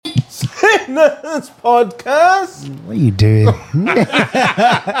Sinners Podcast. What are you doing?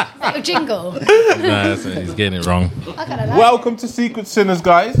 Little jingle. Nah, he's getting it wrong. Welcome to Secret Sinners,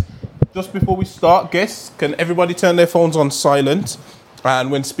 guys. Just before we start, guests, can everybody turn their phones on silent? And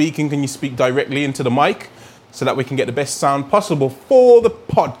when speaking, can you speak directly into the mic so that we can get the best sound possible for the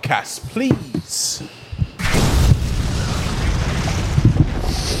podcast, please?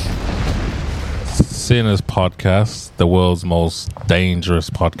 Sinners Podcast, the world's most dangerous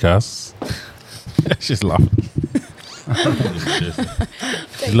podcast. She's laughing.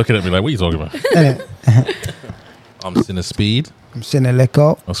 She's looking at me like, what are you talking about? I'm Sinner Speed. I'm Sinner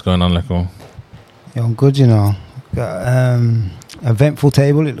Lecco. What's going on, Lecco? Yeah, I'm good, you know. Got eventful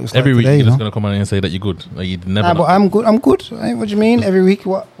table. It looks Every like week today, you're you just know? going to come on and say that you're good. Like you'd never Nah, but I'm good. I'm good. Hey, what do you mean? Every week?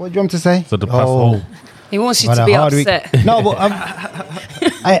 What do you want me to say? So the past whole... He wants you I've had to a be hard week. upset. No, but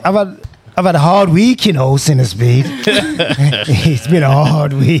I've had a hard week, you know, Sinner Speed. It's been a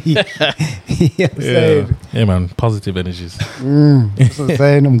hard week. You know what I'm saying? Yeah, man. Positive energies. That's what I'm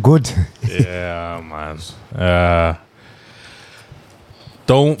saying. I'm good. Yeah, man.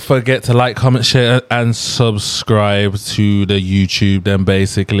 Don't forget to like, comment, share, and subscribe to the YouTube. Then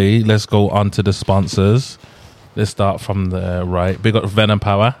basically, let's go on to the sponsors. Let's start from the right. Big up Venom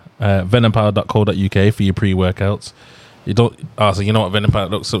Power. Venompower.co.uk for your pre-workouts. You don't. So you know what Venom Power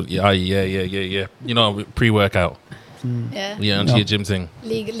looks. So yeah. You know, pre-workout. Yeah. Yeah, onto your gym thing.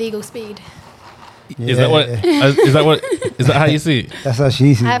 Legal speed. Is that what? Is that how you see it? That's how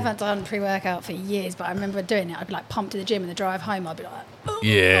she sees I it. haven't done pre-workout for years, but I remember doing it. I'd be like pumped to the gym and the drive home. I'd be like,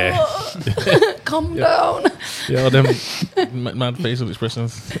 Yeah. calm down. Yeah, them mad facial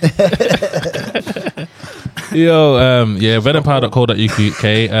expressions.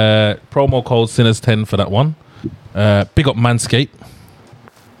 Venompower.co.uk. Promo code Sinners10 for that one. Big up Manscaped.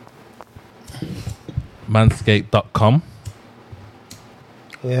 Manscaped.com.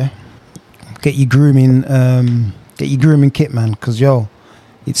 Yeah. Get your grooming kit, man. Because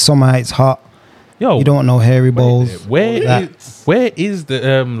it's summer. It's hot. Yo, You don't want no hairy balls. where is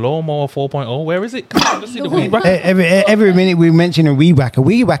the lawnmower 4.0? Where is it? Come on, let's see the weed whacker. Every minute we mention a weed whacker.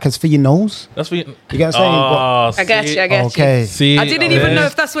 Weed whacker's for your nose. That's for you. You get what I'm saying? I get you. Okay. See, I didn't even know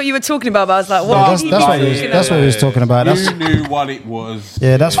if that's what you were talking about, but I was like, what? That's what we was talking about. You knew what it was.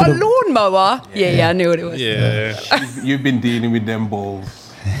 Yeah, that's for A the lawnmower? Yeah, I knew what it was. Yeah. You've been dealing with them balls.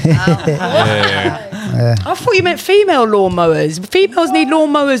 Yeah. I thought you meant female lawnmowers. Females need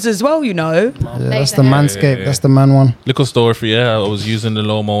lawnmowers as well, you know. that's the Manscaped. That's the man one. Little story for you. I was using the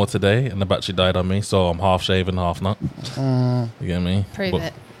lawnmower today and the battery died on me, so I'm half shaven, half not. You get me? Prove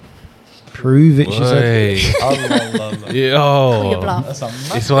it. Prove it, she said. Yo, Call your bluff.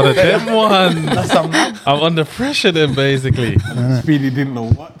 it's one of them ones. I'm under pressure then, basically. Speedy didn't know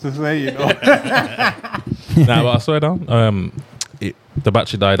what to say, you know. Nah, but I swear down. The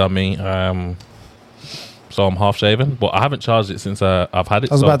battery died on me, so I'm half shaven. But I haven't charged it since I've had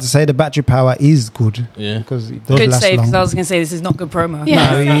it. I was about to say the battery power is good. Yeah. Because it does Good last save, because I long. was going to say this is not good promo.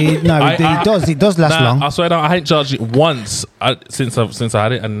 Yeah. It does last long. I swear down. I haven't charged it once since I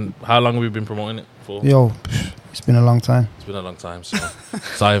had it. And how long have we been promoting it for? Yo, it's been a long time. It's been a long time.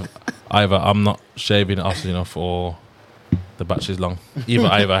 So either I'm not shaving it often enough, or the battery's long.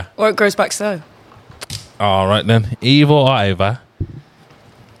 Either. Or it grows back slow. All right then. Either or either.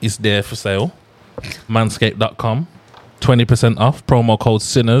 It's there for sale. Manscaped.com. 20% off. Promo code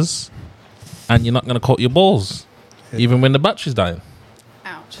Sinners. And you're not going to cut your balls. Even when the battery's dying.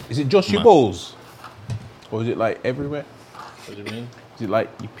 Ouch. Is it just your balls? Or is it like everywhere? What do you mean? Is it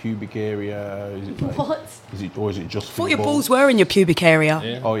like your pubic area? Is it like, What? Or is it just I for thought your balls were in your pubic area.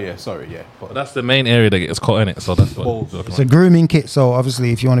 Yeah. Oh yeah, sorry, yeah. But that's the main area that gets cut in it. So that's what Balls. It's a grooming kit, so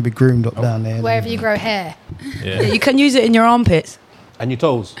obviously if you want to be groomed up down there. Wherever you grow hair. Yeah, you can use it in your armpits. And your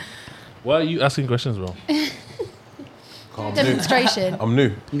toes. Why are you asking questions, bro? I'm new. Demonstration. I'm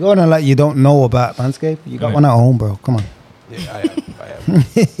new. You go on like you don't know about Manscaped. You got Yeah. one at home, bro. Come on. Yeah, I am.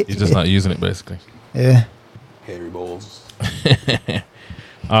 You're just not using it, basically. Yeah. Hairy balls.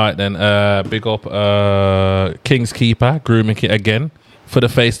 All right, then. Big up King's Keeper, grooming kit again. For the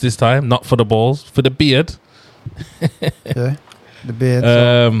face this time, not for the balls. For the beard. Yeah. The beard.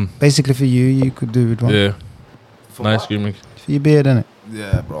 So basically for you could do with one. Yeah. Nice grooming. For your beard, innit?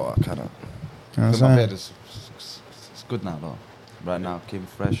 Yeah, bro, I kind of. You know what My I'm bed saying? is good now, though. Right now, keep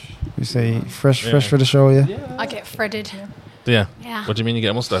fresh. You say fresh for the show, yeah? I get threaded. Yeah. Yeah. What do you mean you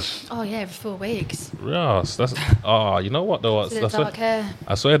get a mustache? Oh yeah, every 4 weeks. Yes, that's. You know what though? It's a little dark hair.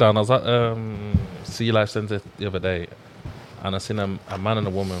 I swear down. I was at Sea Life Centre the other day, and I seen a man and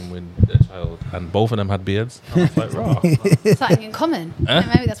a woman with their child, and both of them had beards. I was like, raw. Something in common. Huh?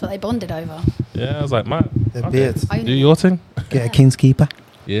 Yeah, maybe that's what they bonded over. Yeah, I was like, man, The beards. I do your thing. Get a King's Keeper.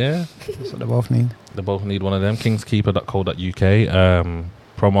 Yeah. That's what they both need. They both need one of them. Kingskeeper.co.uk.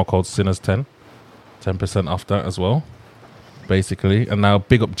 Promo code Sinners10. 10% off that as well. Basically. And now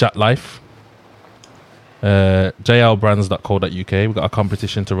big up Jack Life. jlbrands.co.uk. We've got a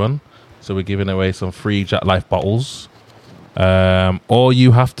competition to run. So we're giving away some free Jack Life bottles. All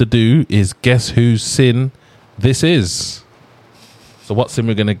you have to do is guess whose sin this is. So what sin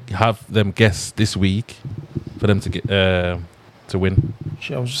we're going to have them guess this week for them to get to win.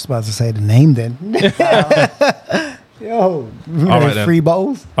 Shit, I was just about to say the name then. Yo, All right, then. 3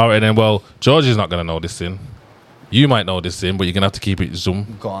 bottles. All right then. Well, George is not going to know this sin. You might know this sin, but you're going to have to keep it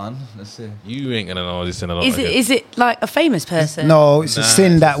zoom. Go on. Let's see. You ain't going to know this sin. I don't Is think. it? Is it like a famous person? No, it's a Nah,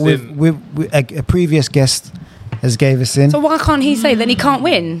 sin it's that a sin. a previous guest has gave us in. So why can't he say? Then he can't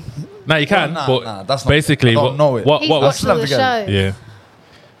win. No, you can. Nah, but nah, that's not- basically, I don't know it. what He's what watched all the still have shows. yeah.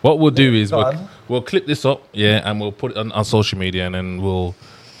 What we'll do is Go we'll, on. we'll clip this up, yeah, and we'll put it on social media, and then we'll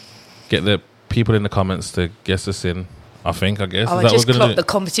get the people in the comments to guess the sin. I guess. Oh, Is I that what just we're gonna clocked the do?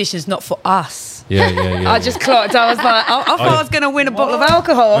 competition's not for us. Yeah. I just clocked. I was like, I thought I was going to win a bottle of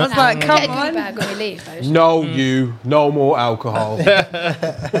alcohol. I was like, Get a come goodie on. bag when we leave, though. No, you. No more alcohol.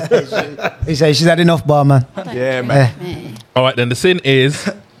 He says she's had enough, barman. Yeah, man. All right, then the sin is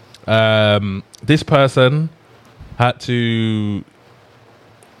this person had to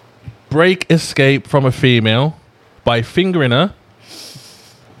break escape from a female by fingering her.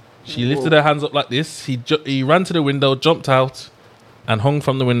 She lifted her hands up like this. He ran to the window, jumped out, and hung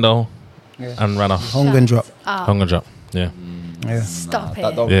from the window and ran off. Hung and drop. Hung and drop. Yeah. Yeah. Stop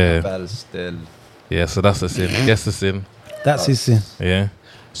That it. don't Yeah. ring a bell still. Yeah, so that's the sin. Guess the sin. That's his sin. Yeah.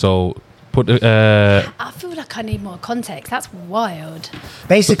 So put the I feel like I need more context. That's wild.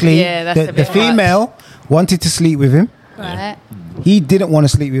 Basically, Yeah, that's a the bit much. female wanted to sleep with him. Right? He didn't want to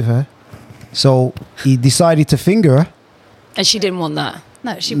sleep with her. So he decided to finger her. And she didn't want that.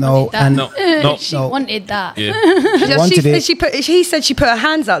 No, she No, wanted that. and- no. She No. wanted that. yeah. wanted it. He said she put her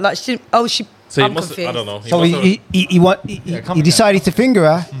hands out like she. Oh, she. So I'm he must. confused. I don't know. So must have- he decided to finger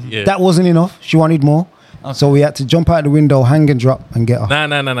her. Yeah. That wasn't enough. She wanted more. So we had to jump out the window, hang and drop, and get off.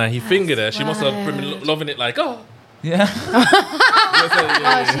 Nah. He fingered her. She must have been loving it like, oh. Yeah.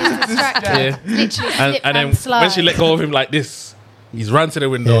 Oh, she's distracted. Yeah. Literally slip And then slide. when she let go of him like this, he's ran to the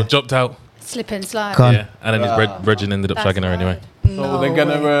window, Yeah. jumped out. Slip and slide. Con. Yeah. And then his Virgin ended up That's shagging her anyway. So they're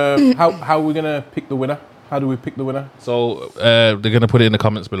gonna. How are we gonna pick the winner? How do we pick the winner? So they're going to put it in the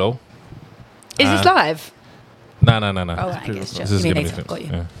comments below. Is this live? No. Oh, I guess This just. is You going mean to later. be Got you.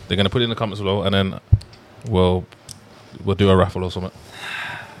 yeah. They're going to put it in the comments below, and then we'll do a raffle or something.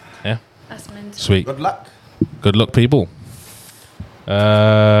 Yeah. That's mental. Sweet. Good luck. Good luck, people.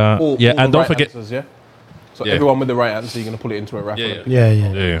 All Yeah, the and don't right forget. answers, yeah. So Yeah. everyone with the right answer, you're gonna put it into a raffle. Yeah.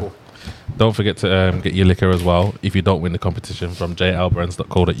 Yeah. Cool. Don't forget to get your liquor as well if you don't win the competition from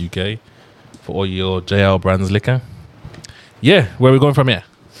jlbrands.co.uk for all your JL Brands liquor. Yeah, where are we going from here?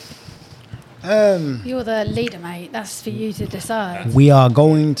 You're the leader, mate. That's for you to decide. We are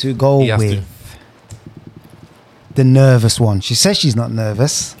going to go He has with to. the nervous one. She says she's not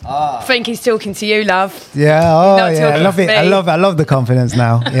nervous. I think he's talking to you, love. Yeah, oh not yeah, I talking love to it. me. I love the confidence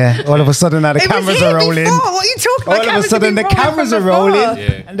now. Yeah, all of a sudden now the cameras are rolling. What are you talking about? All of a sudden the cameras are rolling,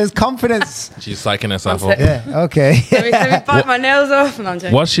 Yeah. and there's confidence. She's psyching herself One up. sec. Yeah, okay. Let me bite my nails off. No, I'm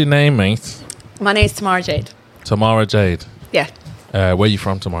joking. What's your name, mate? My name's Tamara Jade. Tamara Jade. Yeah. Where are you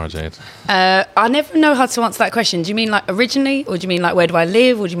from, Tamara Jade? I never know how to answer that question. Do you mean like originally, or do you mean like where do I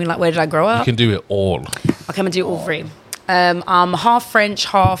live, or do you mean like where did I grow You up? can do it all. Okay, I'm gonna do all three. I'm half French,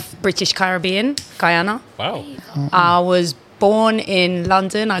 half British Caribbean, Guyana. Wow. I was born in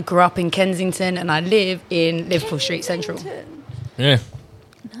London. I grew up in Kensington, and I live in Liverpool Street Central. Yeah.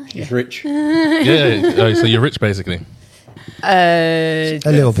 He's rich. Yeah. Oh, so you're rich, basically. A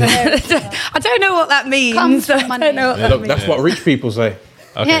little bit. I don't know what that means. Comes from I money. don't know what Yeah, that look, that's what rich people say.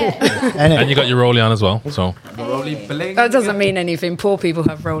 Okay. Yeah. And you got your rollie on as well. So Rolly bling. That doesn't mean anything. Poor people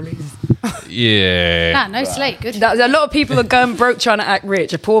have rollies. yeah. Nah, no slate. Good. A lot of people are going broke trying to act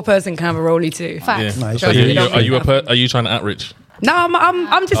rich. A poor person can have a rollie too. Facts. Yeah. Nice. So Trust me, are you trying to act rich? No,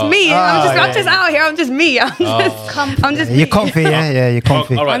 I'm just me. I'm just out here. I'm just me. I'm just me. You're comfy, yeah, you're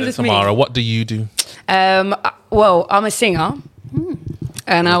comfy. All right, I'm then, just me. Tamara. What do you do? Well, I'm a singer,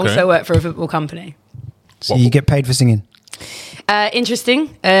 and I Okay. also work for a football company. So you get paid for singing.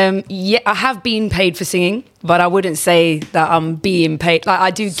 Interesting. Yeah, I have been paid for singing, but I wouldn't say that I'm being paid. Like,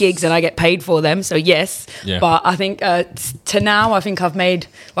 I do gigs and I get paid for them, so yes. Yeah. But I think to now, I think I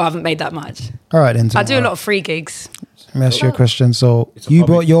haven't made that much. All right, then. I do a Tamara. lot of free gigs. Let me ask you a question. So It's a you hobby.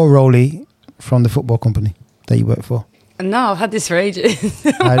 brought your rollie from the football company that you work for. No, I've had this for ages.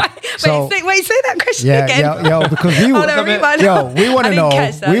 So- wait, say that question Yeah, again. yo, because we, Hold on, rewind. we want I to didn't know.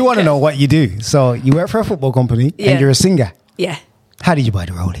 catch that, We I want to didn't know what you do. So you work for a football company Yeah. and you're a singer. Yeah. How did you buy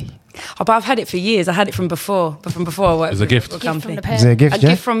the rollie? Oh, but I've had it for years. I had it from before. But from before I worked It's a for gift. football Gift from company. the Is it a parents. gift? A Yeah.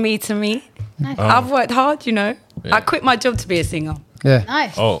 gift from me to me. I've worked hard, you know. Yeah. I quit my job to be a singer. Yeah.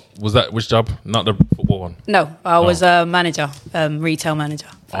 Nice. Oh, was that which job? Not the football one. No, I was a manager, retail manager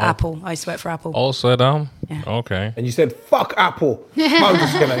for Oh. Apple. I used to work for Apple. Oh, slow down. Yeah. Okay. And you said, fuck Apple. I'm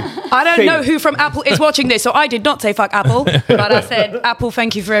just gonna I don't say know it. who from Apple is watching this, so I did not say fuck Apple, but I said, Apple,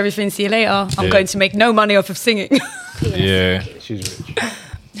 thank you for everything. See you later. I'm Yeah. going to make no money off of singing. Yeah, She's rich.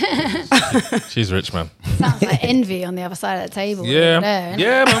 she's rich, man. Sounds like envy on the other side of the table. Yeah. over there, innit?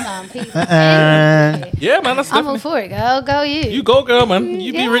 Yeah, man. Some people. Envy. Yeah, man. That's I'm all definitely. for it, girl. Go you. You go, girl, man.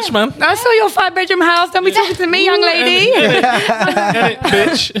 You be Yeah. rich, man. I saw your 5-bedroom house. Don't be talking to me, young lady. Get it,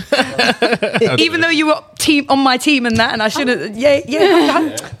 bitch. Even though you were on my team and that, and I shouldn't. Yeah,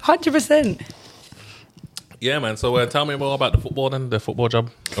 100%. Yeah, man. So tell me more about the football then, the football job,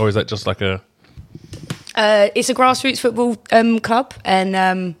 or is that just like a? It's a grassroots football club,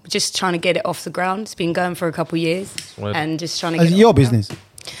 and just trying to get it off the ground. It's been going for a couple of years, Well- and just trying to Is get it it your off the ground. business?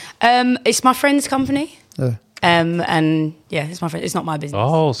 It's my friend's company, Yeah. and yeah, it's my friend. It's not my business.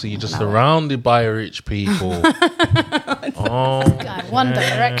 Oh, so you're just surrounded by rich people. Oh, Go one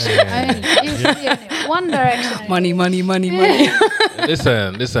direction only. You should be only one direction. Money, money, money, money.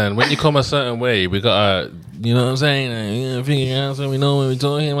 listen. When you come a certain way, we gotta, you know what I'm saying? You gotta figure out so we know what we're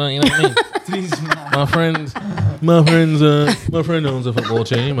talking about. You know what I mean? my friend owns a football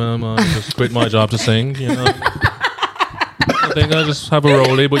team. I just quit my job to sing. You know. I think I just have a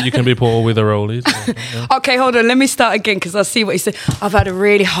rollie, but you can be poor with a rollie. So, yeah. Okay, hold on. Let me start again because I see what he said. I've had a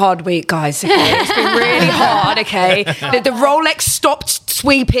really hard week, guys. Okay? It's been really hard. Okay, the Rolex stopped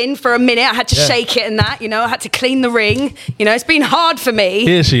sweeping for a minute. I had to shake it and that. You know, I had to clean the ring. You know, it's been hard for me.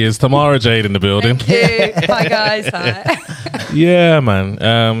 Here she is, Tamara Jade in the building. Thank you. Hi, guys. Hi. Yeah,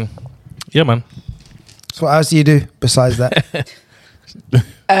 man. Yeah, man. So what else do you do besides that?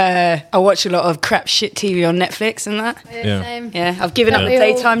 I watch a lot of crap shit TV on Netflix and that. Yeah. Same. Yeah, I've given up Yeah.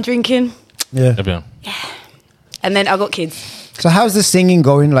 daytime drinking, Yeah. Everyone. and then I got kids. So how's the singing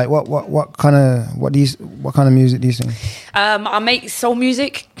going? Like what kind of music do you sing? I make soul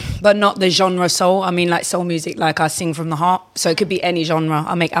music, but not the genre soul. I mean, like soul music, like I sing from the heart. So it could be any genre.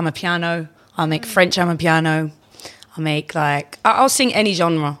 I make amapiano. I make French amapiano. I make like I'll sing any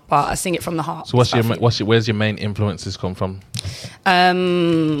genre, but I sing it from the heart. So where's your main influences come from? I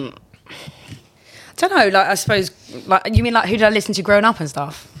don't know. Like I suppose, like you mean like who did I listen to growing up and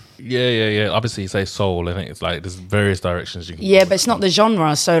stuff? Yeah. Obviously, you say soul, and it's like there's various directions you can. Yeah, go. but it's not the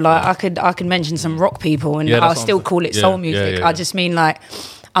genre. So like I could mention some rock people, and Yeah, that's I'll what I'm still saying. call it Yeah, soul yeah, music. yeah. I just mean like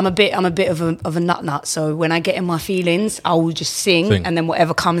I'm a bit of a nut. So when I get in my feelings, I will just sing, and then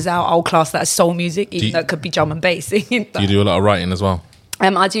whatever comes out, I'll class that as soul music, even though it could be drum and bass singing. Do you do a lot of writing as well?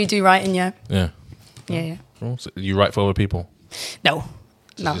 I do writing, yeah. Yeah. Cool. So you write for other people? No.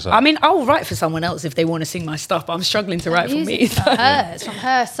 yourself? I mean, I'll write for someone else if they want to sing my stuff, but I'm struggling to write for me. Music's from her. It's from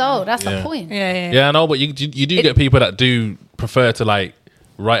her soul. That's the point. Yeah, I know, but you do get people that do prefer to like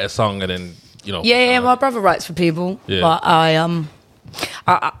write a song and then My brother writes for people, but I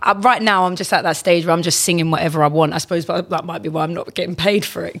right now I'm just at that stage where I'm just singing whatever I want. I suppose that might be why I'm not getting paid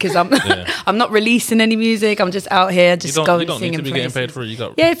for it, because I'm not releasing any music. I'm just out here just going you don't singing. need to be places. getting paid for it. You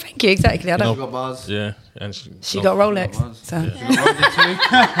got thank you, exactly. I don't. got bars. Yeah, and She got Rolex, so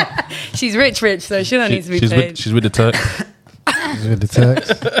she's rich, so she don't need to be paid. She's with the Turk. She's with the Turks.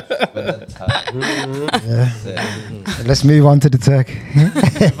 Yeah. Let's move on to the Turk.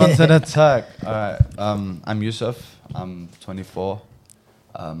 On to the Turk. All right. I'm Yusuf. I'm 24.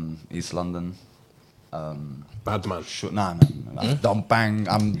 East London. Bad man. Nah. Don't bang.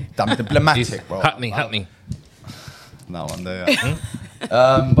 I'm diplomatic, bro. Hackney. No one there.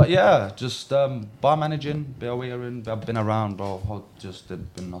 But yeah, just bar managing, bit of wearing. I've been around, bro. Just been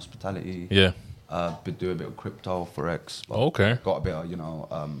in hospitality. Yeah. Been doing a bit of crypto, forex. But Okay. Got a bit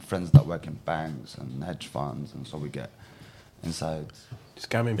of friends that work in banks and hedge funds, and so we get inside.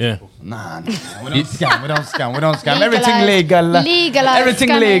 Scamming Yeah. people. Nah, we don't scam. We don't scam. Everything legal. Legalised Everything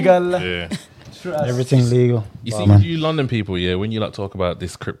scamming. legal. Yeah. Everything legal. You Wow, see, man. you London people, when you like talk about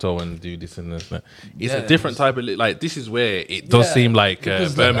this crypto and do this and this, it's a different type of like. This is where it does seem like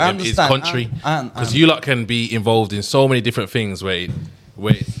because, Birmingham I is understand, country, and- because you lot can be involved in so many different things where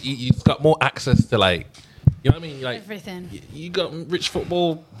you've got more access to like, you know what I mean? Like Everything. you got rich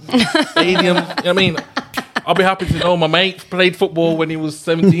football stadium. You know what I mean? I'll be happy to know my mate played football when he was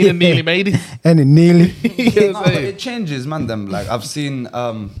 17 and nearly made it. And it nearly. No, but it changes, man. Them like I've seen,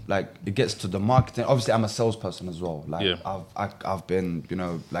 like it gets to the marketing. Obviously, I'm a salesperson as well. Like I've been, you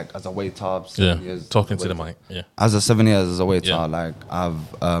know, like as a waiter. 7 years talking to the mic. Yeah, as a 7 years as a waiter, like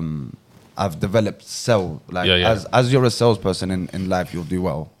I've developed sell. Like as you're a salesperson in life, you'll do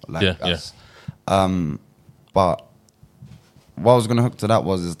well. Like but what I was gonna hook to that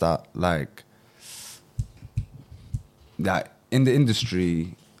is that like in the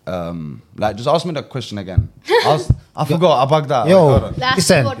industry. Like just ask me that question again. I forgot. I bugged out. Yo, Like,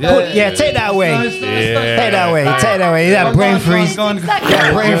 listen. Take that away. Take that away. Take that away. Yeah, brain freeze.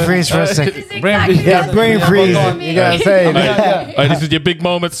 Yeah, brain freeze for a second. Brain freeze. You know what I'm saying? Hey, this is your big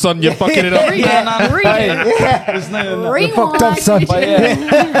moment, son. You're fucking it up. You fucked up, son. But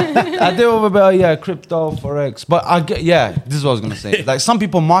I deal with crypto, forex. But I get this is what I was gonna say. Like some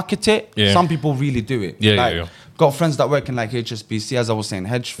people market it, some people really do it. Got friends that work in like HSBC, as I was saying,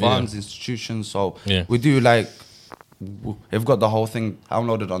 hedge funds, institutions. So we do like, we've got the whole thing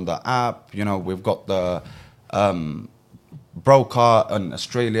downloaded on the app. You know, we've got the broker in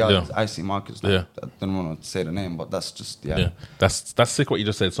Australia, IC Markets. Like, I don't want to say the name, but that's just That's sick what you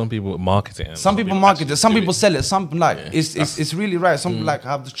just said. Some people market it. Some people market it. Some people sell it. Some like it's really right. Some like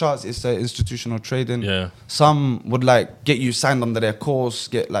have the charts. It's institutional trading. Some would like get you signed under their course.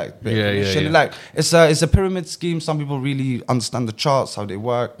 Get like like it's a pyramid scheme. Some people really understand the charts, how they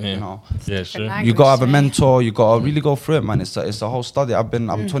work. You know. Yeah, sure. You gotta have a mentor. You gotta really go through it, man. It's a whole study. I'm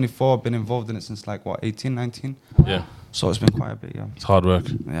 24. I've been involved in it since like 18, 19. Yeah. So it's been quite a bit, It's hard work.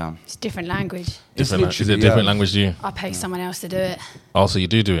 Yeah. It's different language. Is it a different language to you? I pay someone else to do it. Also, you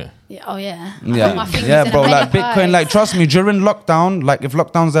do it? Yeah. Oh, yeah. Yeah, bro, like Bitcoin, like trust me, during lockdown, like if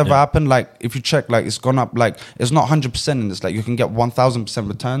lockdowns ever happen, like if you check, like it's gone up, like it's not 100% in this, like you can get 1,000%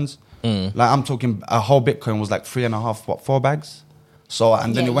 returns. Like I'm talking, a whole Bitcoin was like 4 bags? So,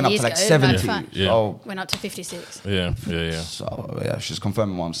 and then it went up to like 70. So, went up to 56. Yeah. So, she's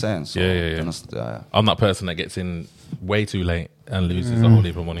confirming what I'm saying. So, I'm that person that gets in way too late and loses the whole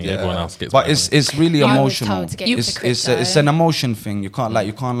heap of money. Everyone else gets. But it's really emotional. It's an emotion thing. You can't lie.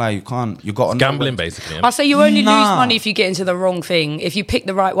 You got gambling basically. I'll say you only lose money if you get into the wrong thing. If you pick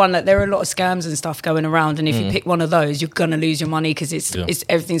the right one, like there are a lot of scams and stuff going around, and if you pick one of those, you're gonna lose your money because it's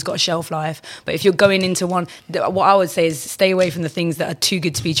everything's got a shelf life. But if you're going into one, what I would say is stay away from the things that are too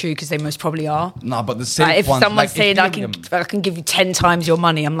good to be true because they most probably are. No, but the same. If someone's saying I can give you 10 times your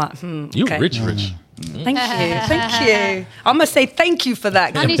money, I'm like, You're okay. rich. Thank you. I'm gonna say thank you for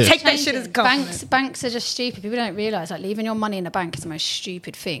that. I need to take that change shit it. as a compliment. Banks are just stupid. People don't realise like leaving your money in a bank is the most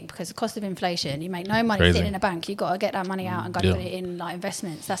stupid thing because the cost of inflation, you make no money sitting in a bank. You got to get that money out and go put it in like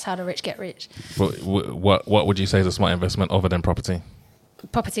investments. That's how the rich get rich. What would you say is a smart investment other than property?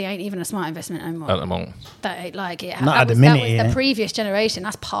 Property ain't even a smart investment anymore. At the moment. That like it. Not that at the was, minute, that was the previous generation.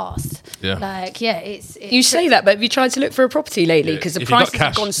 That's past. Yeah. Like it's You say that, but have you tried to look for a property lately? Because the prices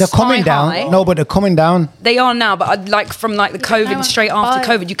have gone They're coming down. high. No, but they're coming down. They are now, but I'd like from like the COVID, straight after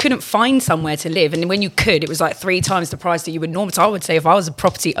COVID, you couldn't find somewhere to live. And when you could, it was like 3 times the price that you would normally. So I would say if I was a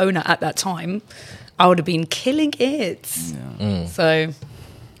property owner at that time, I would have been killing it. So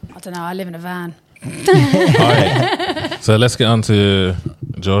I don't know. I live in a van. So let's get on to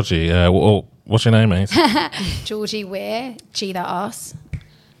Georgie. What's your name, mate? Georgie Weir, G that ass.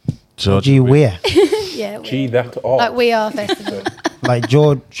 Georgie Weir. Yeah. Gee, that all. Like We Are Festival. Like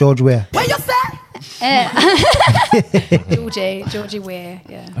George Weir. What you say? Georgie Weir.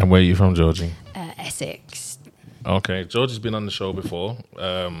 Yeah. And where are you from, Georgie? Essex. Okay, Georgie's been on the show before.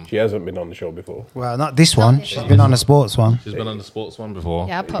 She hasn't been on the show before. Well, not this one. She's been on the sports one. She's been on the sports one before.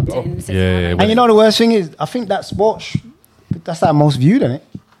 Yeah, I popped in. Yeah. And you know the worst thing is, I think that sports, that's our most viewed, isn't it?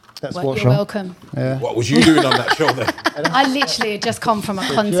 That Well, sports you're show. welcome. Yeah. What was you doing on that show then? I literally had just come from a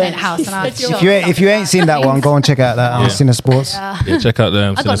content house and I was If you ain't seen that one, go and check out that. I've seen the sports. Yeah, check out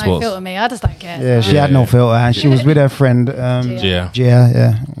I got no Sports. filter me. I just don't care. Yeah, she had no filter, and she was with her friend Yeah. Gia.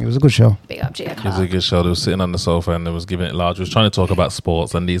 Yeah, it was a good show. Big up, Gia It was a Clark. good show. They were sitting on the sofa and they was giving it large. We was trying to talk about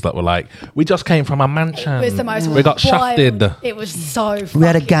sports and these like were like, we just came from a mansion. It was the most we got wild. shafted. It was so We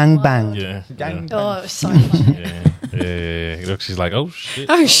had a fucking gang wild. bang. Yeah. Oh, it was so funny. Yeah. Look, she's like, oh shit.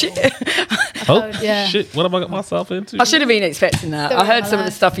 oh shit. Yeah. Shit. What have I got myself into? I should have been expecting that. I Story heard of my some of the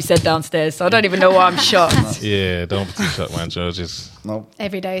life. stuff he said downstairs, so I don't even know why I'm shocked. Yeah, don't be too shocked, man. George is,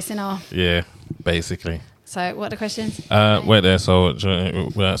 Every day, Sinar. yeah, basically. So, what are the questions? Wait there. So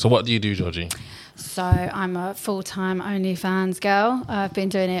what do you do, Georgie? So I'm a full-time OnlyFans girl. I've been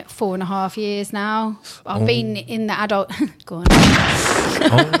doing it 4.5 years now. I've been in the adult... Go on.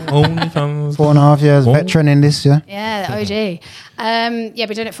 OnlyFans. 4.5 years, veteran in this, yeah? Yeah, the OG. Been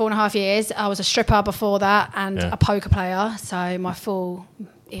doing it 4.5 years. I was a stripper before that and a poker player. So my full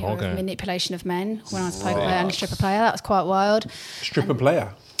era of manipulation of men when I was a poker player and a stripper player. That was quite wild. Stripper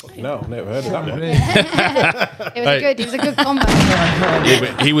player? No, never heard of that one. It was a good combo.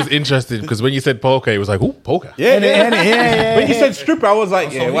 But he was interested because when you said poker, he was like, "Oh, poker." Yeah. When you said stripper, I was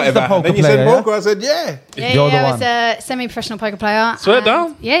like, yeah, whatever. Then you said poker, I said, yeah. I was a semi-professional poker player. Swear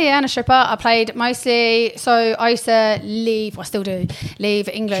down. Yeah, and a stripper. I played mostly. So I used to leave. I still do leave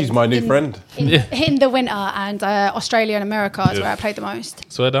England. She's my new friend. In the winter, and Australia and America is where I played the most.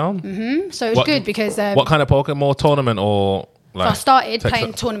 Swear down. So it was good because what kind of poker? More tournament or? Like, so I started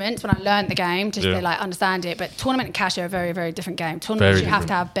playing tournaments when I learned the game, just to understand it. But tournament and cash are a very, very different game. Tournaments, you have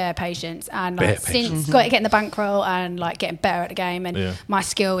to have bare patience, and since got to get in the bankroll and like getting better at the game. And my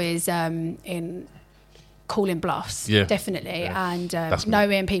skill is in calling bluffs, definitely, and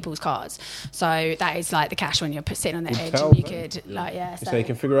knowing people's cards. So that is like the cash when you're sitting on the edge, and you could So you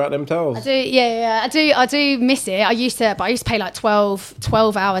can figure out them tells. I do. I do miss it. I used to pay like 12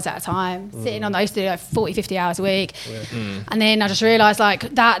 hours at a time, sitting on. I used to do like 40, 50 hours a week, and then I just realised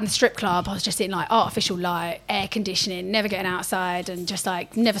like that in the strip club, I was just in like artificial light, air conditioning, never getting outside, and just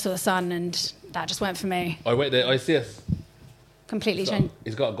like never saw the sun, and that just went for me. Oh wait, there. I see us. Completely changed.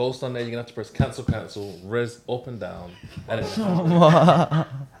 It's got a ghost on there. You're gonna have to press cancel, res up and down, and then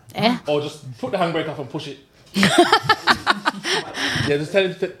or just put the handbrake off and push it. Just tell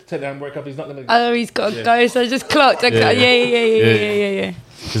him to take the handbrake off. He's not gonna. Oh, he's got a ghost. I just clocked. Yeah.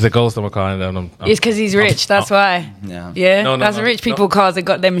 There's a ghost on my car, and it's because he's rich. That's why. Yeah. No, that's rich people cars that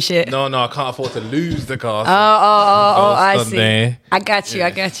got them shit. No, I can't afford to lose the car. I see. There. I got you.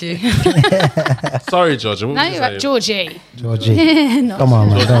 Sorry, Georgia. No, you're right, Georgie. Come on,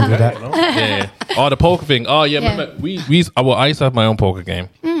 man, don't do that. Yeah. Oh, the poker thing. Oh, yeah. Remember, I used to have my own poker game.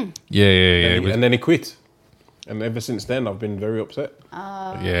 Yeah. And then he quit. And ever since then, I've been very upset.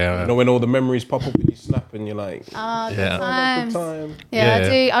 Yeah. You know, when all the memories pop up and you snap and you're like, good time.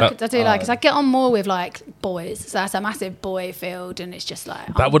 Yeah, I do like, because I get on more with like boys. So that's a massive boy field, and it's just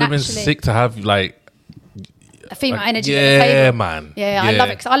like... That would have been sick to have like... a female energy at the table. Yeah, man. Yeah, I love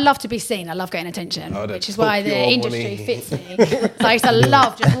it, because I love to be seen. I love getting attention, which is why the industry fits me. So I used to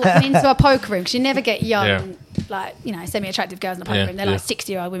love just walking into a poker room, because you never get young, like, you know, semi-attractive girls in a poker room. They're like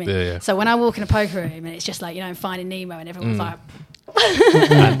 60-year-old women. So when I walk in a poker room, and it's just like, you know, Finding Nemo, and everyone's like...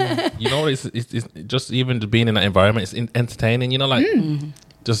 And, you know, it's just even being in that environment, it's entertaining, you know, like...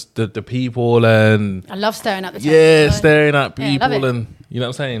 Just the people, and I love staring at the table. Staring at people, and you know what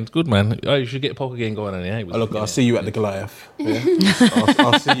I'm saying. It's good, man. Oh, you should get a poker game going on. I'll see you at the Goliath.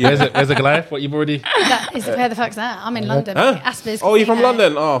 I'll see you. Where's the Goliath? What you've already? Where the fuck's that? I'm in London. Asper's. Oh, you're from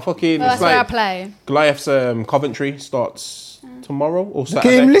London? Oh, fucking. Well, that's where I play. Goliath's Coventry starts tomorrow or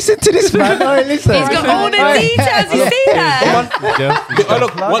Saturday. Okay, listen to this, man. Listen. He's got all the details. You see that?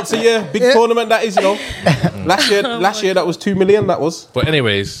 Look, once a year, big tournament that is, you know. Last year that was 2 million. That was. But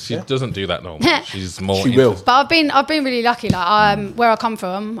anyways, she doesn't do that no more. She's more. She will. But I've been really lucky. Like where I come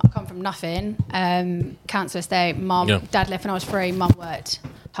from nothing. Council estate. Dad left when I was 3. Mum worked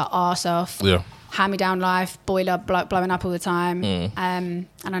her arse off. Yeah. Hand-me-down life, boiler blowing up all the time. And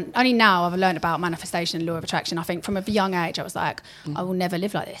only now I've learned about manifestation and law of attraction. I think from a young age, I was like, I will never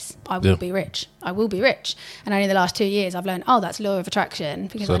live like this. I will be rich. I will be rich. And only the last 2 years, I've learned, that's law of attraction,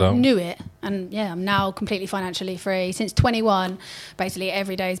 because I knew it. And I'm now completely financially free. Since 21, basically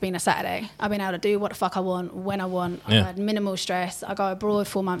every day has been a Saturday. I've been able to do what the fuck I want, when I want. I've had minimal stress. I go abroad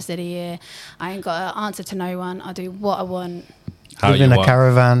 4 months of the year. I ain't got an answer to no one. I do what I want. Live in a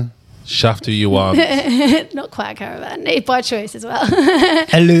caravan. Shaft who you want. Not quite a caravan. By choice as well.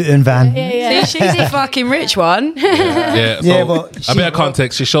 A Luton van. Yeah. See, she's a fucking rich one. But a bit of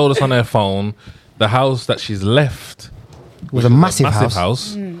context. She showed us on her phone the house that she's left. Was a massive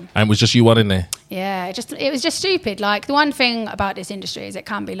house. And it was just you one in there. Yeah, it was just stupid. Like, the one thing about this industry is it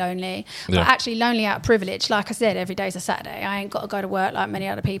can be lonely, but actually lonely out of privilege. Like I said, every day's a Saturday. I ain't got to go to work like many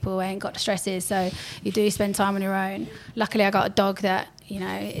other people. I ain't got the stresses, so you do spend time on your own. Luckily, I got a dog that, you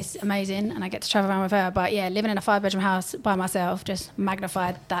know, is amazing, and I get to travel around with her. But yeah, living in a 5-bedroom house by myself just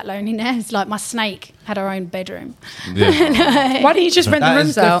magnified that loneliness. Like, my snake had her own bedroom. Yeah. Why don't you just rent the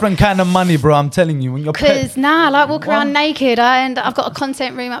rooms out? That's different kind of money, bro. I'm telling you. Because I like walk around naked. I've got a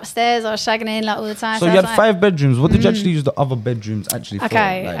content room upstairs. I was shagging in like all the time. So you had 5 bedrooms. What did you actually use the other bedrooms actually for?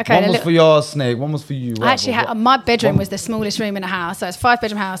 Okay. One was for your snake. One was for you. I actually had my bedroom was the smallest room in the house. So it's a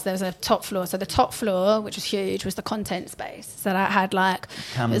 5-bedroom house. There was a top floor. So the top floor, which was huge, was the content space. So that had like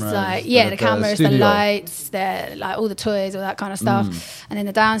like Cameras, it was like the cameras, the studio. lights, the like all the toys, all that kind of stuff. And then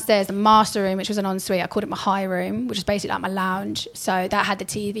the downstairs, the master room, which was an ensuite, I called it my high room, which is basically like my lounge. So that had the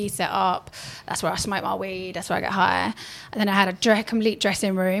TV set up. That's where I smoke my weed. That's where I get high. And then I had a complete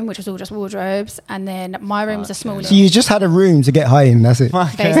dressing room, which was all just wardrobes. And then my room was a small. So you just had a room to get high in. That's it.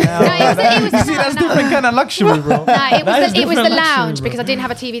 That's different kind of luxury, bro. No, it was the lounge because I didn't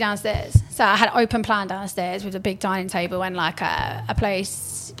have a TV downstairs. So I had an open plan downstairs with a big dining table and like a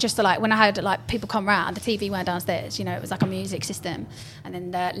place just to like, when I had like people come round, the TV went downstairs, you know, it was like a music system. And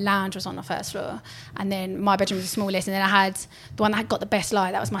then the lounge was on the first floor. And then my bedroom was the smallest. And then I had the one that had got the best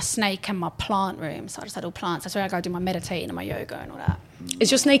light. That was my snake and my plant room. So I just had all plants. That's where I go do my meditating and my yoga and all that.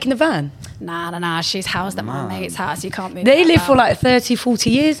 Is your snake in the van? Nah. She's housed at my mate's house. You can't move. They live for like 30, 40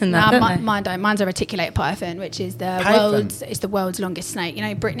 years and that, don't they? Mine don't. Mine's a reticulated python, which is the world's longest snake. You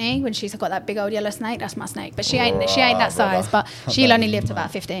know, Brittany, when she's got that big old yellow snake, that's my snake. But she ain't that size. But she'll only live to about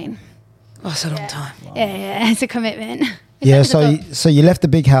 15. Oh, it's a long time. Yeah, it's a commitment. So you left the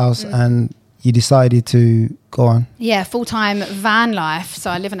big house and you decided to go on. Yeah, full-time van life. So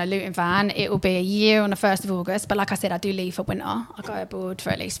I live in a Luton van. It will be a year on the 1st of August. But like I said, I do leave for winter. I go abroad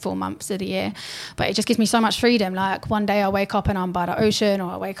for at least 4 months of the year. But it just gives me so much freedom. Like one day I wake up and I'm by the ocean,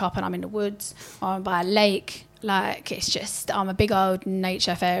 or I wake up and I'm in the woods, or I'm by a lake. Like it's just, I'm a big old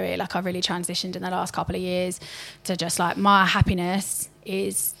nature fairy. Like I've really transitioned in the last couple of years to just like my happiness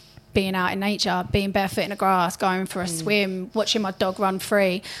is being out in nature, being barefoot in the grass, going for a swim, watching my dog run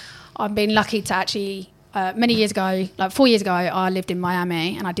free. I've been lucky to actually, many years ago, like 4 years ago, I lived in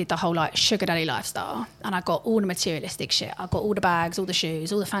Miami and I did the whole like sugar daddy lifestyle. And I got all the materialistic shit. I got all the bags, all the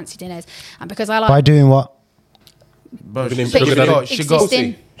shoes, all the fancy dinners. And because I like... By doing what?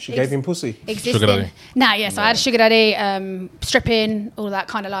 She gave him pussy. Existing. Sugar daddy. Nah, yeah. So I had a sugar daddy, stripping, all that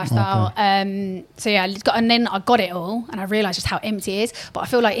kind of lifestyle. Okay. So yeah, and then I got it all, and I realised just how empty it is. But I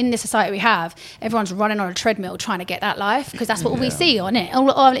feel like in the society we have, everyone's running on a treadmill trying to get that life because that's what we see on it.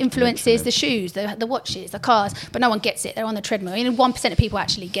 All our influences, the shoes, the watches, the cars, but no one gets it. They're on the treadmill. Only 1% of people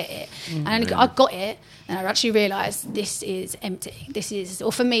actually get it. And I got it. And I actually realised this is empty. This is,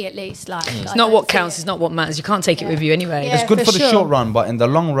 or for me at least, like... It's not what counts, it's not what matters. You can't take it with you anyway. Yeah, It's good for the sure. short run, but in the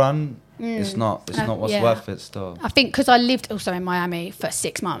long run, it's not what's worth it still. I think because I lived also in Miami for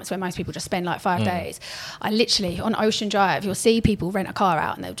 6 months, where most people just spend like 5 days. I literally, on Ocean Drive, you'll see people rent a car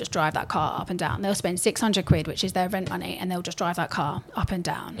out and they'll just drive that car up and down. They'll spend 600 quid, which is their rent money, and they'll just drive that car up and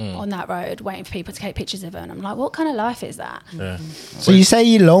down on that road, waiting for people to take pictures of it. And I'm like, what kind of life is that? Yeah. So you say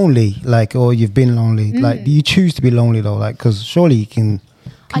you're lonely, like, or you've been lonely. Like, do you choose to be lonely though? Like, because surely you can...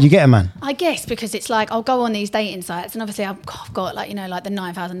 Could you get a man? I guess because it's like I'll go on these dating sites, and obviously I've got like, you know, like the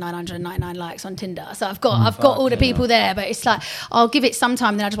 9,999 likes on Tinder. So I've got all the people there, but it's like I'll give it some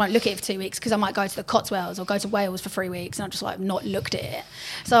time, then I just won't look at it for 2 weeks because I might go to the Cotswolds or go to Wales for 3 weeks, and I've just like not looked at it.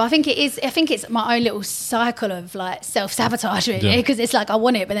 So I think it's my own little cycle of like self-sabotage really, because it's like I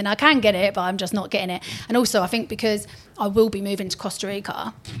want it, but then I can get it, but I'm just not getting it. And also I think because I will be moving to Costa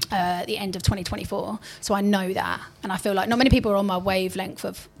Rica at the end of 2024, so I know that, and I feel like not many people are on my wavelength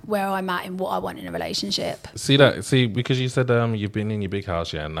of where I'm at in what I want in a relationship. See, because you said you've been in your big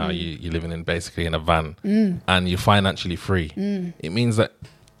house, and now you're living in basically in a van, and you're financially free. It means that,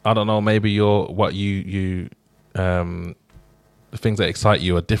 I don't know, maybe the things that excite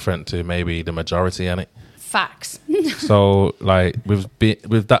you are different to maybe the majority, and it. Facts. So, like, with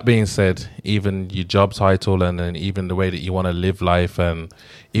that being said, even your job title and then even the way that you want to live life and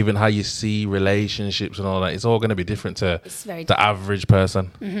even how you see relationships and all that, it's all going to be different to the average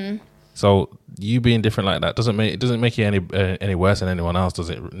person. Mm-hmm. So you being different like that doesn't make you any worse than anyone else, does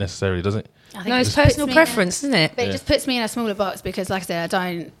it? Necessarily, does it? No, it's personal preference, isn't it? But it just puts me in a smaller box because, like I said,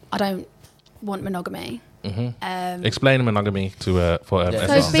 I don't want monogamy. Mm-hmm. Explain monogamy to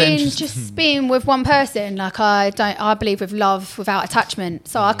so being with one person, like I believe with love without attachment.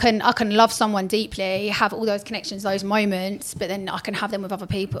 So I can love someone deeply, have all those connections, those moments, but then I can have them with other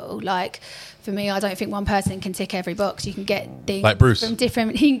people. Like for me, I don't think one person can tick every box. You can get things like Bruce from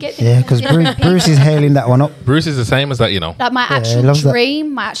different. You can get because Bruce is hailing that one up. Bruce is the same as that, you know. Like my actual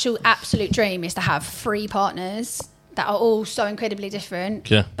dream, my actual absolute dream is to have 3 partners that are all so incredibly different,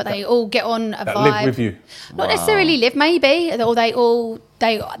 but they all get on a vibe. Live with you. Not necessarily live, maybe, or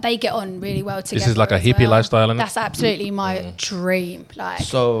they get on really well together. This is like a hippie lifestyle, isn't it? That's absolutely my dream. Like,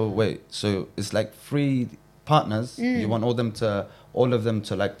 so it's like 3 partners. You want all of them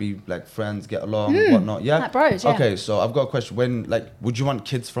to like be like friends, get along, whatnot. Yeah, like bros. Yeah. Okay, so I've got a question. When would you want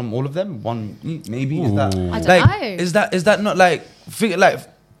kids from all of them? One maybe. Is that I don't know. Is that not like think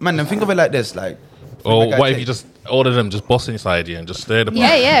of it like this, like. Or what if you just ordered them just boss inside you and just stir them?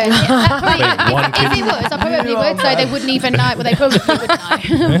 Yeah. If it was, I probably would. So they wouldn't even know. Well, they probably would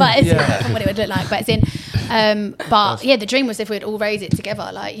know, but it's from what it would look like. But it's in. But yeah, the dream was if we'd all raise it together,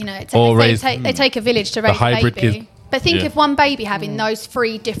 like they take a village to raise a baby. Kids. But think of one baby having those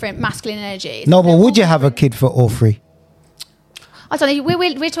 3 different masculine energies. No, but would you have a kid for all 3? I don't know.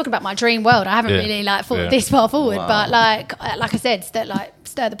 We're talking about my dream world. I haven't really thought this far forward, but like I said,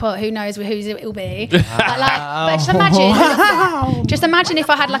 stir the pot. Who knows whose it will be? But just imagine if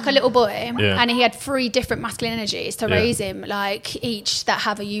I had like a little boy and he had 3 different masculine energies to raise him, like each that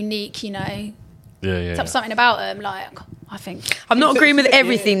have a unique, something about them. Like I think I'm not agreeing with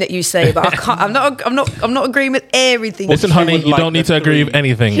everything that you say, but I can't. I'm not agreeing with everything. Listen, honey, you don't need to agree with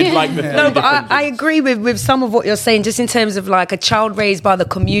anything. No, but I agree with some of what you're saying. Just in terms of like a child raised by the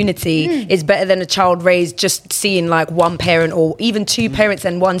community is better than a child raised just seeing like one parent or even 2 parents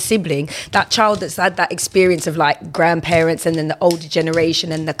and 1 sibling. That child that's had that experience of like grandparents and then the older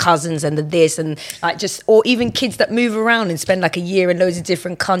generation and the cousins and the this and like just or even kids that move around and spend like a year in loads of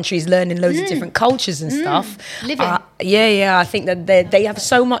different countries learning loads of different cultures and stuff. Living. Yeah, I think that they have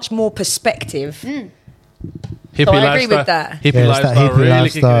so much more perspective. Hippie so I agree with that. Hippie lifestyle, really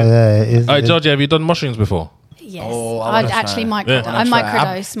kicking in. Yeah, Georgie, have you done mushrooms before? Yes. I'd actually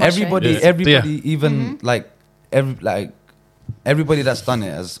microdose mushrooms. Everybody, even everybody that's done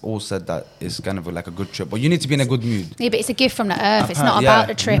it has all said that it's kind of like a good trip, but you need to be in a good mood. Yeah, but it's a gift from the earth. It's not about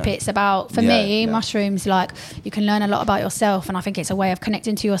the trip. It's about, for me, mushrooms, like you can learn a lot about yourself, and I think it's a way of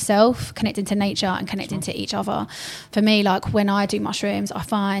connecting to yourself, connecting to nature and connecting to each other. For me, like when I do mushrooms, I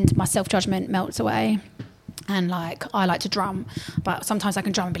find my self-judgment melts away. And like I like to drum, but sometimes I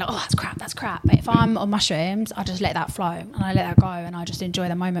can drum and be like, oh, that's crap. But if I'm on mushrooms, I just let that flow and I let that go and I just enjoy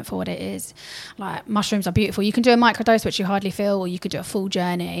the moment for what it is. Like mushrooms are beautiful. You can do a microdose, which you hardly feel, or you could do a full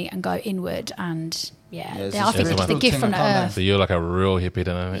journey and go inward. And I think it's the gift from the earth. So you're like a real hippie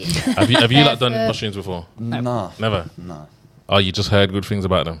then, isn't it? Have you like done mushrooms before? No. Never? No. Oh, you just heard good things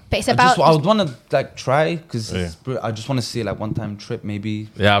about them. But it's about. I would want to like try because I just want to see like one-time trip maybe.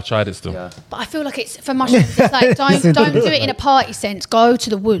 Yeah, I've tried it still. Yeah. But I feel like it's for mushrooms. It's like don't do it in a party sense. Go to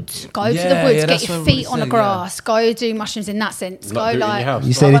the woods. Go to the woods. Get your feet on the grass. Go do mushrooms in that sense. Go like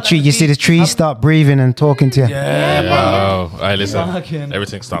you say the tree. You see the trees start breathing and talking to you. Yeah. Oh, hey, listen.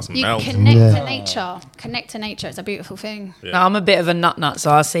 Everything starts melting. Connect to nature. Connect to nature. It's a beautiful thing. Yeah. Now, I'm a bit of a nut,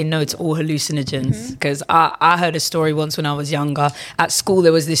 so I say no to all hallucinogens because I heard a story once when I was younger. At school,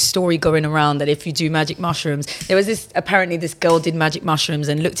 there was this story going around that if you do magic mushrooms, apparently this girl did magic mushrooms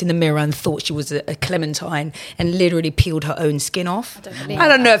and looked in the mirror and thought she was a clementine and literally peeled her own skin off. I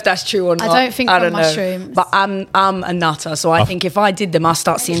don't know if that's true or not. I don't think from mushrooms. But I'm a nutter, so I think if I did them, I'll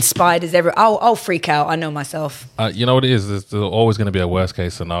start seeing spiders I'll freak out. I know myself. You know what it is? There's always going to be a worst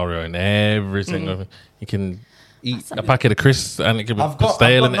case scenario in every single. You can eat a packet of crisps and it can be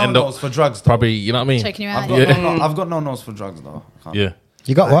stale and end up for drugs. Probably, you know what I mean? Checking you out. I've got no nose for drugs though. Yeah.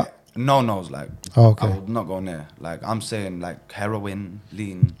 You got what? No nose, like. Oh, okay. I would not go near. Like I'm saying, like heroin,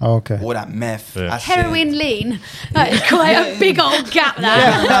 lean. Oh, okay. All that meth. Yeah. Heroin, lean. That is quite a big old gap there.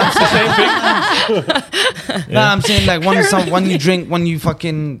 That's the same thing. Nah, I'm saying like when you drink, when you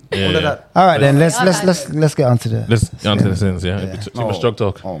fucking all of that. All right, then let's get onto the. Let's get onto the sins. Yeah. Too much drug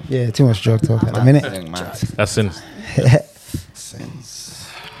talk. Oh. Yeah, too much drug talk at the minute. That's sins. Sins.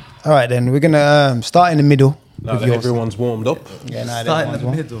 All right, then we're gonna start in the middle. Now that everyone's warmed up. Yeah, Start in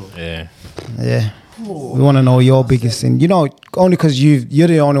the middle. Yeah. Yeah. We want to know your biggest sin. You know, only because you're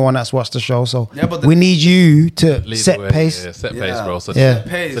the only one that's watched the show, so we need you to set pace. Yeah, set pace, bro. So, yeah.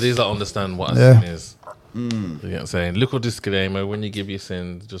 So these that understand what a sin is. You know what I'm saying? Little disclaimer, when you give your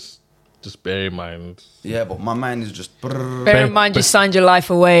sin, just bear in mind. Yeah, but my mind is just. Bear in mind you signed your life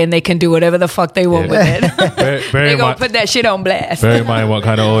away and they can do whatever the fuck they want with it. They're going to put that shit on blast. Bear in mind what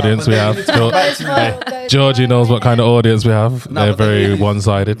kind of audience we have. Georgie knows what kind of audience we have. They're very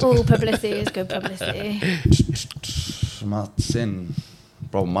one-sided. All publicity is good publicity. My sin.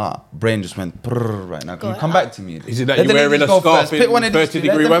 Bro, my brain just went right now. Can you come back to me? Is it that you're wearing a scarf in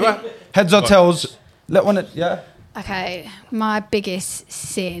 30-degree weather? Heads or tails? Okay, my biggest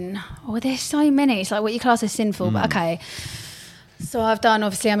sin. Oh, there's so many. It's like what you class as sinful, but okay. So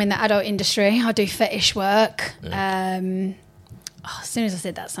I'm in the adult industry. I do fetish work. Yeah. As soon as I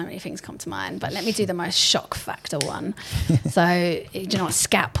said that, so many things come to mind. But let me do the most shock factor one. So, do you know what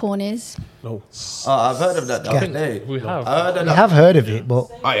scat porn is? No. I've heard of that. We have. I have heard of it,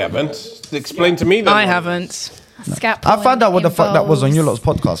 but I haven't. Explain to me then. I haven't. Scat porn I found out what the fuck that was on your lot's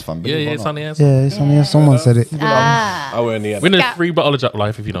podcast, fam. Yeah, it's on the air. yeah, it's on here. Someone said it. I only had. Win a free bottle of Jack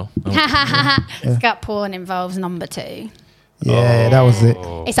Life if you know. Scat porn involves number 2. Yeah, that was it.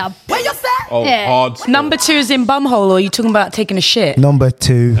 It's a hard sport. Number 2 is in bumhole, or are you talking about taking a shit? Number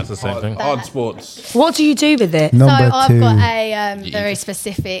 2. That's the same thing. Hard sports. What do you do with it? Number so I've 2. got a very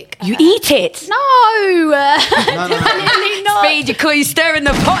specific. You eat it? No, definitely not. Speed, you're stirring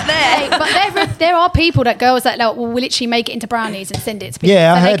the pot there. But there are people girls that will literally make it into brownies and send it to people.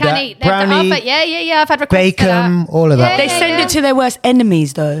 Yeah, I so heard they can that. eat. Brownie, I've had requests for bacon, that. all of that. They send it to their worst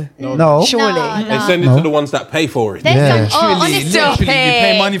enemies, though. No. Surely. No. They send it to the ones that pay for it. There's some, Literally, honestly, Stop literally, you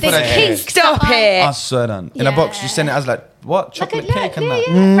pay money for there's that. kinks Stop that it. I swear down. In a box, you send it as like, what? Chocolate cake and that.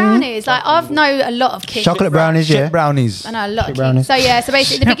 brownies. Like I've know a lot of kids. Chocolate brownies, yeah. Shit brownies. I know a lot of brownies. kids. So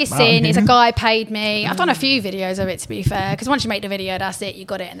basically the biggest sin brownies. is a guy paid me. I've done a few videos of it, to be fair, because once you make the video, that's it. You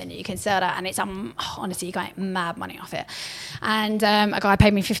got it, and then you can sell that, and it's honestly you get mad money off it. And a guy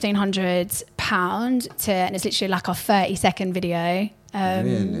paid me £1,500 to, and it's literally like a 30-second video.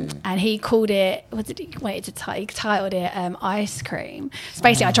 Really? And he called it, what did he he titled it ice cream. So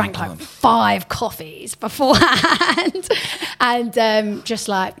basically I drank like 5 coffees beforehand and just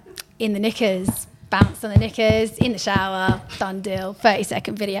like in the knickers, bounced on the knickers, in the shower, done deal,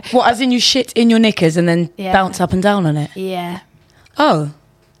 30-second video. What, as in you shit in your knickers and then bounce up and down on it? Yeah. Oh.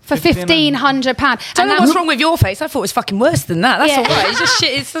 For £1,500. Don't know what's wrong with your face. I thought it was fucking worse than that. That's all right. It's just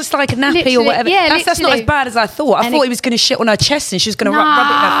shit. It's just like a nappy Literally, or whatever. yeah, that's not as literally. bad as I thought. I And thought it- he was going to shit on her chest and she was going to rub it in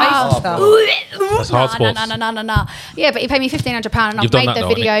her face and stuff. That's hard sports. No. Yeah, but he paid me £1,500 and I've You've done made that the though,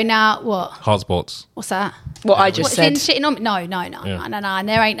 video haven't you? now. What? Hard sports. What's that? What I just What's said. in shitting on me? No. Yeah. And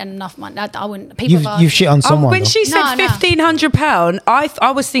there ain't enough money. I wouldn't. People have You've shit on someone. When though. she said No. £1,500,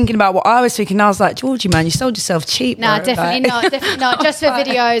 I was thinking about what I was thinking. I was like, Georgie, man, you sold yourself cheap. No, bro. definitely Like- not. Definitely not. Just for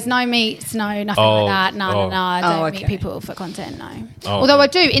videos, no meats, no nothing Oh, like that. No. I don't meet okay. people for content. No. Oh, Although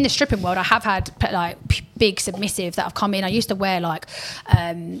okay. I do in the stripping world, I have had like big submissives that have come in. I used to wear like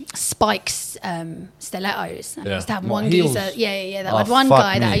spikes, stilettos. And I Yeah. used to have What, one heels? geezer. Yeah. That Oh, had one fuck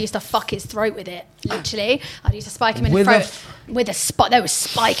guy that I me. used to fuck his throat with it. Literally, I used to spike him in With the a throat with a spot. They were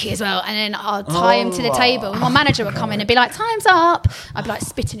spiky as well, and then I'd tie him to the table. My manager would come in and be like, "Time's up." I'd be like,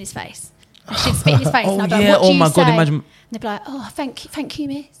 spit in his face. And she'd spit in his face. and I'd be like, yeah. what do Oh you my God, say? imagine- And they'd be like, "Oh, thank you,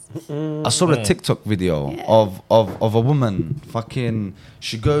 miss." I saw a TikTok video of a woman fucking.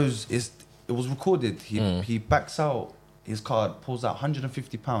 She goes. It was recorded. He backs out his card, pulls out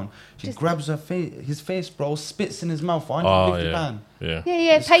 £150. She grabs his face, bro, spits in his mouth for £150. Yeah.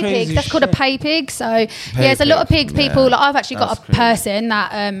 Yeah, It's pay crazy pigs. That's called a shit. pay pig. So there's a lot of pigs. pig, People. yeah. Like, I've actually got That's a crazy. person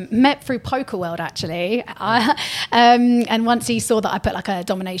that met through Poker World actually, and once he saw that I put like a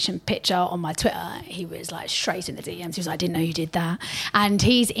domination picture on my Twitter, he was like straight in the DMs. He was like, "I didn't know you did that," and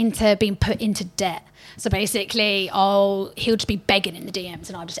he's into being put into debt. So basically, he'll just be begging in the DMs,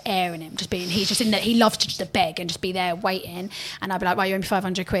 and I'll just airing him, he's just in there. He loves to just beg and just be there waiting, and I'll be like, "Right, you owe me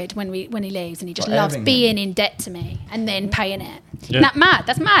 £500 when he leaves," and he just loves airing being in debt to me and then paying it. Yeah.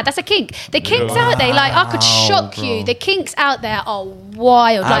 That's mad. That's a kink. The kinks out there, like I could shock you. The kinks out there are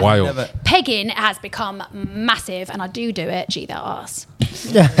wild. Like Wild. pegging has become massive, and I do it. Gee, that ass.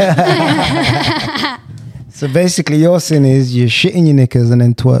 So basically, your sin is you shit in your knickers and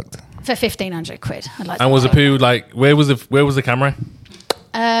then twerked. For £1,500. I'd like. And was the poo like? Where was the camera?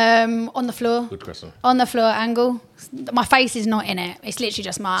 on the floor? Good question. On the floor angle. My face is not in it. It's literally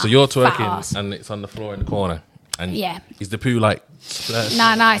just my. So you're fat twerking ass. and it's on the floor in the corner. And Yeah. is the poo like?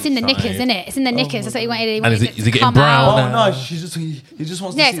 No, it's in the knickers, isn't it? It's in the knickers. That's what he wanted. He And wanted is it to getting come brown? out. Oh no, he just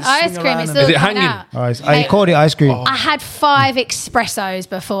wants Yeah, to see it's it ice swing cream. around It's and- still Is it coming hanging? out. I called it ice cream. I had 5 espressos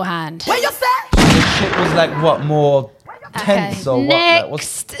beforehand. Shit was like what, more tense or what? Like,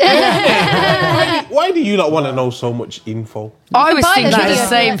 what's- Next. Why do you not want to know so much info? I was buy thinking the the video.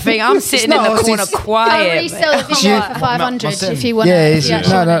 same thing. I'm sitting in not- the corner it's- I quiet. resell the video for 500 sin. if you want Yeah, to. it's,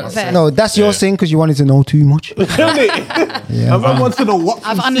 no, that's your sin because you wanted to know too much. Everyone wants to know what.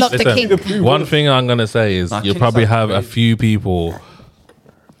 I've unlocked the Listen, kink. one thing I'm gonna say is you'll kinks probably are have a crazy. few people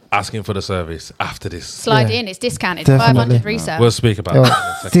asking for the service after this. Slide Yeah. in, it's discounted. Definitely. 500 resale. We'll speak about Yo, that in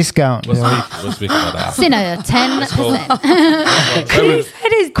a second. discount. Yeah. We'll speak about that. Sinner, 10%. He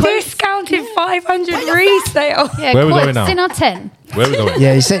said it's discounted 500 resale. Yeah, Where we quote, going now? Sinner 10. Where are we going?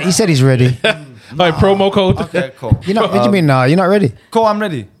 Yeah, he said he's ready. Like promo code. Okay, cool. You're not. What do you mean? Nah, you're not ready. Cool, I'm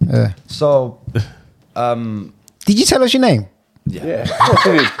ready. Yeah. So, Did you tell us your name? Yeah, of course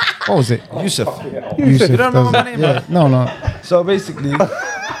it is. What was it? Yusuf. Yusuf. You don't remember that my was name, it. Yeah. No. So basically,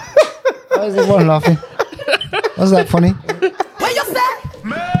 Why is everyone laughing? Was that funny?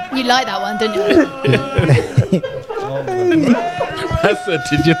 You like that one, didn't you? I said,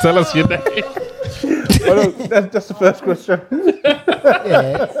 did you tell us your name? That's the first question.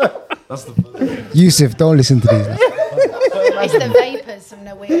 that's the first. Yusuf, don't listen to these. It's the vapours from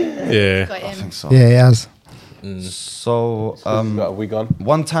the weed. Yeah. Got him. So. Yeah, he has. So got a wig on.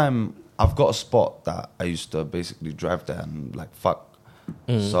 one time I've got a spot that I used to basically drive there and like fuck.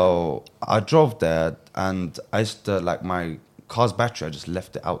 So I drove there and I used to like my car's battery, I just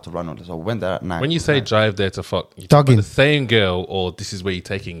left it out to run on. So I went there at night. When you say drive there to fuck, you Dogging. the same girl, or this is where you're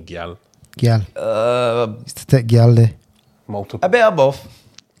taking gal? Gyal. Used to take gyal there. Multiple. a bit of both.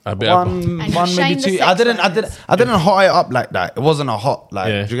 A bit One And maybe shame the two. sex I didn't hot it up like that. It wasn't a hot like.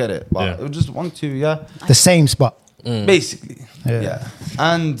 Yeah. Do you get it? But Yeah. it was just 1, 2, yeah. The same spot. Basically, Yeah. yeah.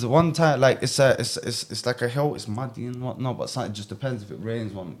 And one time, like it's like a hill. It's muddy and whatnot, but it just depends if it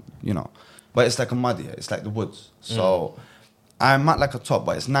rains. But it's like a muddy. It's like the woods. So I'm at like a top,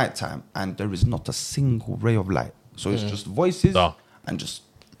 but it's nighttime, and there is not a single ray of light. So it's just voices and just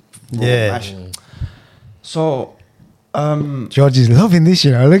Yeah. So, George is loving this,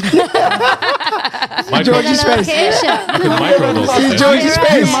 you know. Look. George's face. See George's you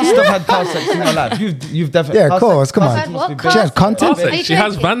face. must have had car sex in your life. You've definitely. Yeah, of car course. sex- Come car on. sex must be What big. She had content. Are you She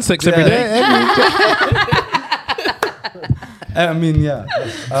has joking? van sex every day. I mean, yeah.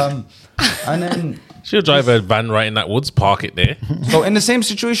 And then. She'll drive a van right in that woods, park it there. So in the same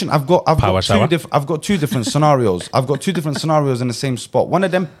situation, I've got shower. two different scenarios. I've got two different scenarios in the same spot. One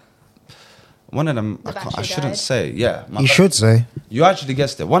of them, I battery shouldn't died. say. Yeah, You should say. You actually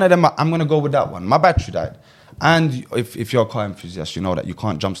guessed it. One of them, I'm gonna go with that one. My battery died, and if you're a car enthusiast, you know that you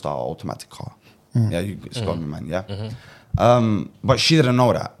can't jumpstart an automatic car. Yeah, it's got me, man. Yeah. But she didn't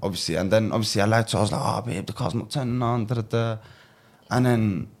know that, obviously, and then obviously I lied to her. I was like, "Oh, babe, the car's not turning on." Da, da, da. And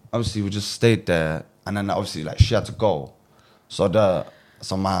then obviously we just stayed there. And then obviously like she had to go,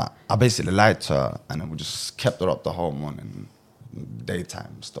 I basically lied to her, and then we just kept her up the whole morning,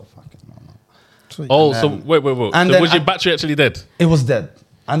 daytime stuff. Oh, And so then- wait. and So then was your battery actually dead? It was dead.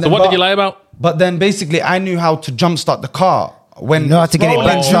 And So then, what did you lie about? But then basically I knew how to jumpstart the car when You know how to get it rolling.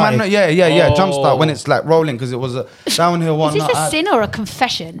 back started. Yeah. Oh. Jumpstart when it's like rolling because it was a downhill one. Is this I- a sin or a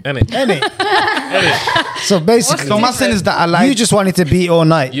confession? Innit? So basically, So my sin is that I lied. you just wanted to beat all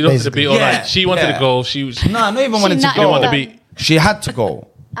night. You don't have to basically. be all Yeah, night. She wanted yeah. to go. She was. No, I not even wanted to not- go. didn't want to Um, be. She had to go.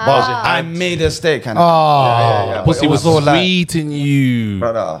 But I made a steak. And Oh. Pussy was all like, sweet in you.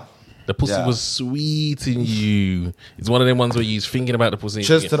 brother. The pussy Yeah. was sweet in you. It's one of them ones where you're thinking about the pussy.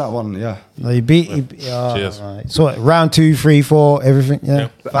 Cheers to that one, yeah. No, you beat. Oh, Cheers. right. So what, round 2, 3, 4, everything. Yeah.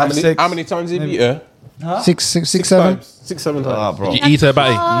 How many times have you beat her? Six, 7. times. 6, 7 times. Ah, bro. You eat her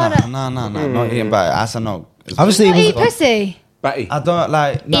batty. No, not eating back. I said no. Obviously, Not it eat was. pussy. Batty. I don't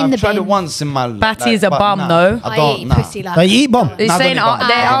like. No, In I've the tried it bin. once in my life. Batty is a but bum, nah, though. I I don't. eat Nah. pussy like. No, you eat bomb. They're Nah, saying, don't eat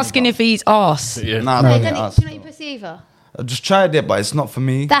they're bum. asking if he eats arse. Yeah. Nah, No, I don't don't eat eat, ass, do you not eat bro. pussy either? I just tried it, but it's not for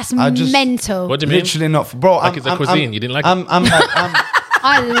me. That's I just, mental. What do you mean? Literally not for bro. Like it's a cuisine. You didn't like it? I'm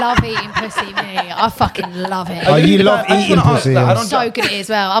I love eating pussy, me. I fucking love it. Oh, you love I just eating wanna ask pussy. that. I yeah. don't So good at it as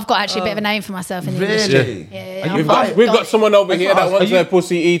well. I've got actually a bit of a name for myself in the industry. really. Yeah, We've got someone over here that wants you- their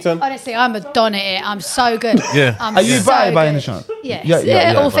pussy eaten. Honestly, I'm a don at it. I'm so good. Yeah. I'm Are you so bi by any good. chance? Yes.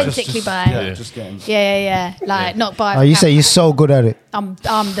 Yeah, Authentically just, bi. Yeah, just getting. Yeah. Like not bi. Oh, you say you're so good at it. I'm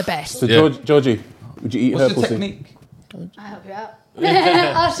the best. So Yeah. Georgie, would you eat What's her the pussy? technique? I'll help you out.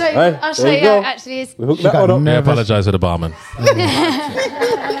 I'll show you. Hey, I'll show there you you. How go. it actually is. We hooked She that got one up. Yeah, nervous. apologise to the barman.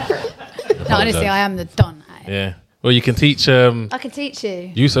 No, honestly, I am the don at it. Yeah. Well, you can teach I can teach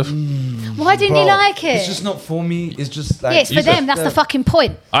you. Yusuf. Why didn't you Bro, like it? It's just not for me. It's just like. Yeah, it's for Yusuf. them. That's the fucking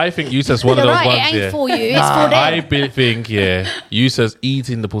point. I think Yusuf's one of You're those right. ones. It ain't Yeah. for you. It's for them. think, Yusuf's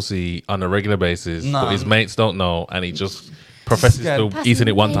eating the pussy on a regular basis, Nah. but his mates don't know, and he just professes to That's eating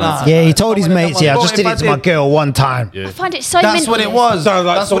it one time. Nah. Yeah, he told his Someone mates, that yeah, I was- just did Bro, it to if I my did- girl one time. Yeah. I find it so That's mental. what it was. Sounds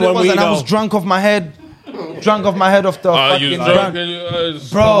like That's what it someone was, we and I know. was drunk off my head. Drunk off my head off the Oh, fucking you drunk. drunk?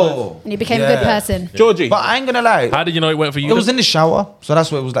 Bro. And you became a Yeah. good person. Georgie. But I ain't gonna lie. How did you know it went for you? It was in the shower, so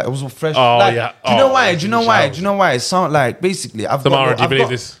that's what it was like. It was all fresh. Oh, like, yeah. Do you know Oh, why? it was Do you in know the why? shower. Do you know why? It sound like basically I've Tamara, got. do you believe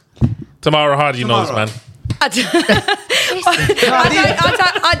this? Tamara, how do you know this, Tamara. man?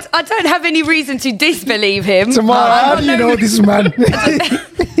 I don't have any reason to disbelieve him. Tomorrow, how do you know this man?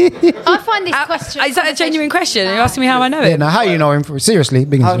 I find this question. Is that a genuine question? You're asking me how I know Yeah, it? now how you know him? Seriously,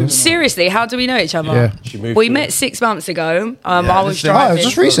 big news. Seriously, how do we know each other? Yeah. She moved We to- met 6 months ago. I was this is- Oh, it driving. was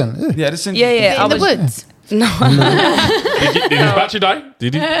just recent. Yeah, this. Yeah. I in the was, woods. No, Did his battery die?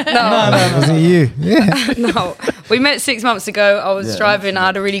 Did he? Wasn't it you? Yeah. no. We met 6 months ago. I was Yeah, driving. I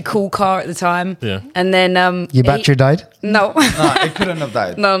had a really cool car at the time. Yeah. And then Your battery died? No, Nah, it couldn't have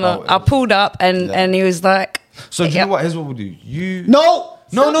died. no. Oh, I pulled up and he was like, So do you Yeah. know what? Here's what we'll do. You. No!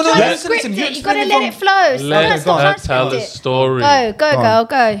 No. Listen, you got to let it flow. Let her tell the story. Go, girl,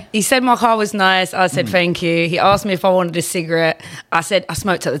 go. He said my car was nice. I said thank you. He asked me if I wanted a cigarette. I said I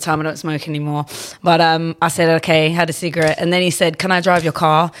smoked at the time. I don't smoke anymore. But I said okay, had a cigarette. And then he said, "Can I drive your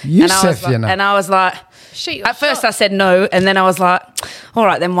car?" And I was like, at first I said no, and then I was like, all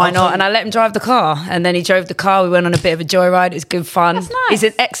right, then why not? And I let him drive the car, and then he drove the car. We went on a bit of a joyride. It was good fun. That's nice. He's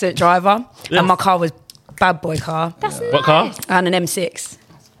an excellent driver, and my car was bad boy car. That's nice. What car? And an M6.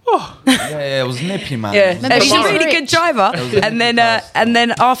 Yeah, it was nippy, man. Yeah, she's a really good driver. And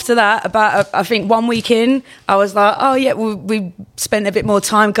then after that, about I think 1 week in, I was like, oh yeah, we spent a bit more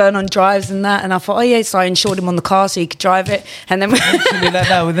time going on drives and that. And I thought, oh yeah, so I insured him on the car so he could drive it. And then like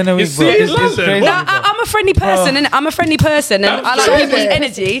that within a week, bro. It's crazy. No, I'm a friendly person, and I'm a friendly person, and I like people's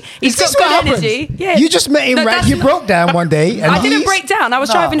energy. He's got good energy. Yeah. You just met him, right? You broke down one day, and I didn't break down. I was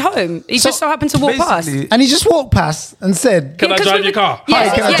driving home. He just so happened to walk past, and he just walked past and said, "Can I drive your car?"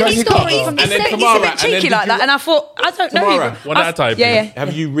 Yeah, can I drive your car? And then he's a Tamara, bit cheeky like that, and I thought, I don't know. Tamara, one at a time. Yeah.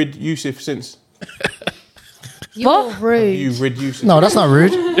 Have you rid Yusuf since? You're rude. You rid Yusuf? "No, that's not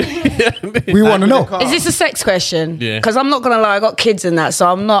rude." We want to know. Is this a sex question? Yeah. Because I'm not gonna lie, I got kids in that, so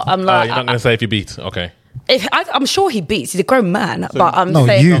I'm like, You're not going to say if you beat. Okay. I'm sure he beats. He's a grown man, but I'm No,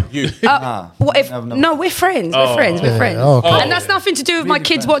 saying you. what if? No, we're friends. We're friends. We're friends. okay. And that's nothing to do with my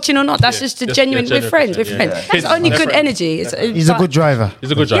kids watching or not. That's just a genuine. We're friends. We're friends. That's only good energy. He's a good driver.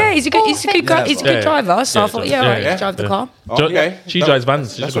 He's a good driver. Yeah, he's a good driver. So I thought, right, drive the car. Okay. She drives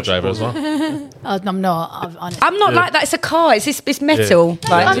vans. She's a good driver as well. I'm not. I'm not like that. It's a car. It's metal.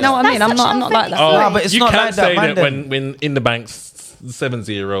 Like, do you know what I mean? I'm not like that. No, but it's you not can't like that, say man. that when in the banks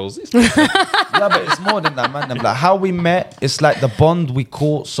 7-0s. Yeah, but it's more than that, man. Like how we met, it's like the bond we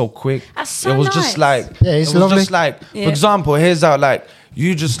caught so quick. That's so it was nice. just like, it's it was lovely. just like, for example, here's how like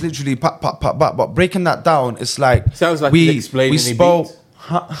you just literally pop, but breaking that down, it's like Sounds like he's explaining we he spoke.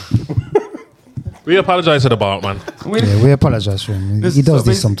 We apologise to the bar, man. Yeah, we apologize for him. He does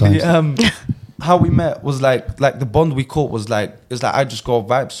this sometimes. How we met was like the bond we caught was like, it's like I just go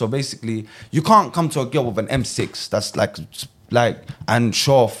vibe. So basically, you can't come to a girl with an M6 that's like and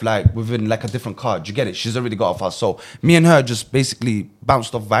show off like within like a different car. Do you get it? She's already got off us. So me and her just basically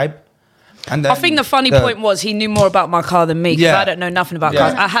bounced off vibe. And then I think the funny point was he knew more about my car than me, because I don't know nothing about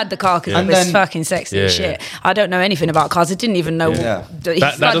cars. I had the car because it was fucking sexy as shit. I don't know anything about cars. I didn't even know. He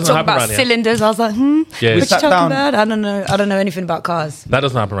started talking about cylinders. I was like, what you talking about? I don't know anything about cars. That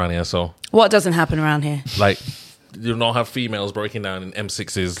doesn't happen around here. So what doesn't happen around here? like, you don't have females breaking down in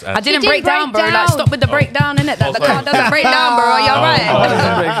M6s. I didn't break down, bro. Like, stop with the breakdown, innit? That the car doesn't break down, bro. You're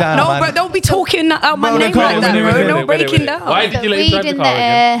right. No, bro, don't be talking out my name like that, bro. No breaking down. Why did you let him drive the car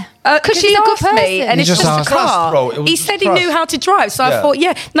again? Because she's a good me, and it's just a car. Bro, he said he knew how to drive, so I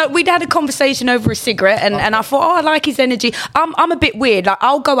thought, we'd had a conversation over a cigarette, and I thought, I like his energy. I'm a bit weird. Like,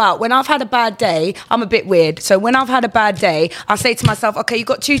 I'll go out when I've had a bad day. I'm a bit weird. So when I've had a bad day, I say to myself, okay, you've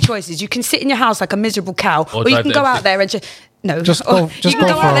got two choices. You can sit in your house like a miserable cow, or you can go out there and just. No, you can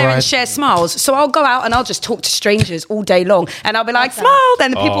go out there and share smiles. So I'll go out and I'll just talk to strangers all day long, and I'll be like, smile. Then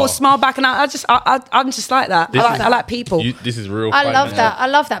the people will smile back, and I'm just like that. I like people. This is real. I love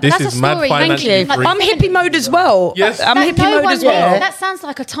that. This But that's is a mad story. financially Thank you. free. I'm hippie mode as well. Yes. I'm hippie mode as well. That sounds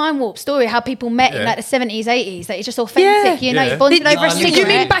like a time warp story. How people met in like the 70s, 80s. That it's just authentic. You know, you bonded over a cigarette. Do you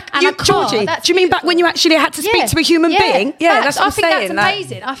mean back, Georgie? Do you mean back when you actually had to speak to a human being? Yeah, that's what I'm saying. I think that's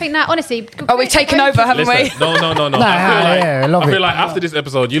amazing. I think that honestly. Oh, we've taken over, haven't we? No. I feel like after this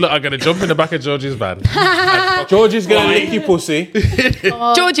episode, you lot are going to jump in the back of Georgie's van. George is going to lick your pussy.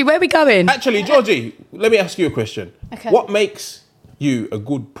 Georgie, where are we going? Actually, Georgie, let me ask you a question. Okay. What makes you a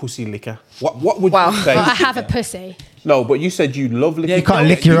good pussy licker? What would you say? Well, I have a pussy. No, but you said you love licking. You can't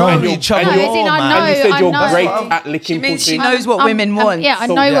lick your own. And you said you're great at licking pussy. She knows what women want. I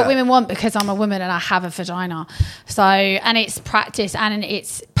know what women want because I'm a woman and I have a vagina. So, and it's practice and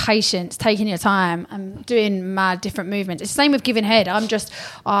it's patience, taking your time and doing mad different movements. It's the same with giving head. I'm just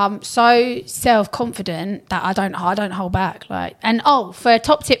so self-confident that I don't hold back. For a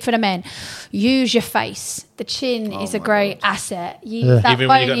top tip for the men, use your face. The chin is a great asset. Use that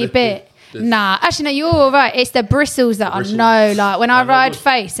bony bit. Nah, actually, no, you're all right. It's the bristles that I know. Like when I ride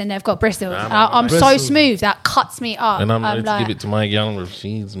face and they've got bristles, I'm so smooth that cuts me up. And I'm ready to give it to my girl if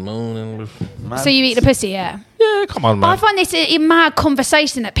she's moaning. So you eat the pussy, yeah? Yeah, come on, man. I find this a mad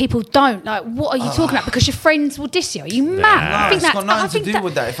conversation that people don't. Like, what are you talking about? Because your friends will diss you. Are you mad? It's got nothing to do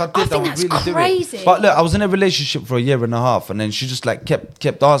with that. If I did, I would really crazy. do it. But look, I was in a relationship for a year and a half, and then she just like kept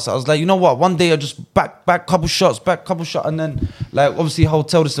asking. I was like, you know what? One day I just back couple shots, and then like obviously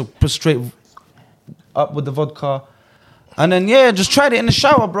hotel just straight up with the vodka. And then just tried it in the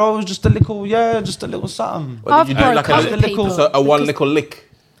shower, bro. It was just a little something. What did you do? Like a one little lick.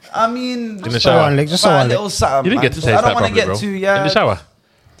 I mean, in the shower. Just a little something. You didn't get to taste that properly, bro. In the shower.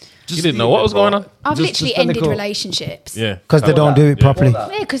 You didn't know what was going on. I've literally ended relationships. Yeah, because they don't do it properly.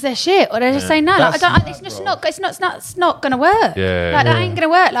 Yeah, because they're shit, or they just say no. Like, I don't. It's not gonna work. Yeah, like that ain't gonna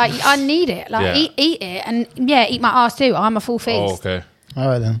work. Like I need it. Like eat it, and eat my ass too. I'm a full feast. Oh, okay. All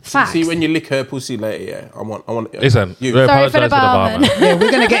right then. Facts. See, when you lick her pussy later, I want. Listen, you. Sorry for the barman. Yeah,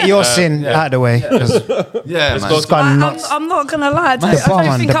 we're gonna get your sin out of the way. Man. I'm not gonna lie. I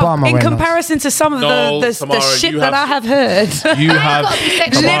don't think in comparison to some of the shit that I have heard. You have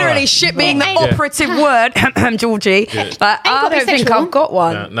literally shit being the operative word, Georgie. But I don't think I've got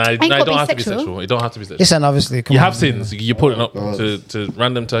one. No, you don't have to be sexual. You don't have to be sexual. Listen, obviously, you have sins. You're pulling up to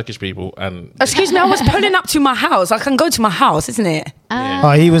random Turkish people and. Excuse me, I was pulling up to my house. I can go to my house, isn't it?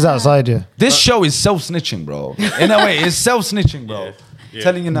 Oh, he was outside you. This show is self-snitching, bro. In a way, it's self-snitching, bro. Yeah.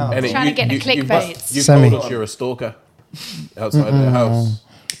 Telling you now. Trying to get the clickbait. You told us you're a stalker outside the house.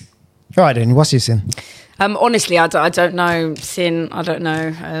 All right, then. What's your sin? Honestly, I don't know sin. I don't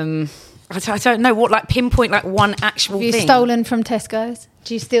know. I don't know what pinpoint one actual thing. Have you stolen from Tesco's?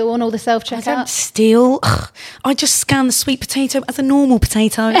 Do you steal on all the self-checkout? I don't steal. I just scan the sweet potato as a normal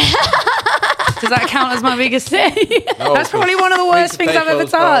potato. Does that count as my biggest sin? No, that's probably one of the worst things I've ever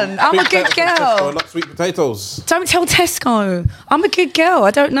done. I'm a good girl. Tesco, not sweet potatoes. Don't tell Tesco. I'm a good girl. I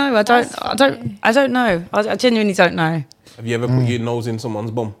don't know. I don't know. I genuinely don't know. Have you ever put your nose in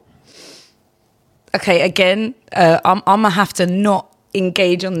someone's bum? Okay, again, I'm gonna have to not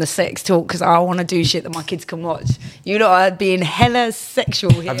engage on the sex talk because I want to do shit that my kids can watch. You know, I'd be in hella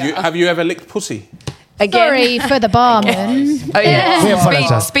sexual here. Have you ever licked pussy? Again. Sorry for the barman. Oh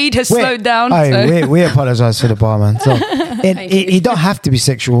yeah, speed has slowed down. We apologise for the barman. So it don't have to be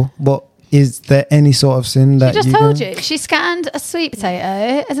sexual, but is there any sort of sin that she just told you? She scanned a sweet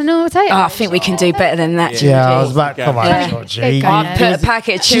potato as a normal potato. Oh, I think we can do better than that. Yeah, I was about. Come on, Georgie. I've put a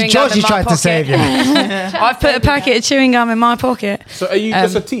packet of chewing gum in my tried pocket. to save you. I've put a packet of chewing gum in my pocket. So are you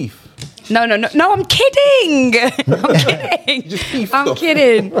just a thief? No, I'm kidding. I'm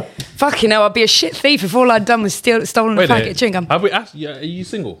kidding. Fucking hell, I'd be a shit thief if all I'd done was stolen a packet of chewing gum. Have we asked? Are you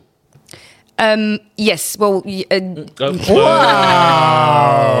single? Yes. Well.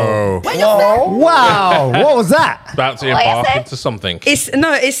 Wow! What was that? About to embark into something. It's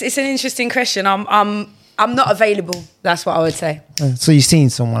an interesting question. I'm not available. That's what I would say. So you've seen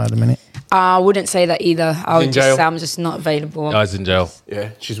someone at the minute? I wouldn't say that either. I would just say I'm just not available. I was in jail. Yeah,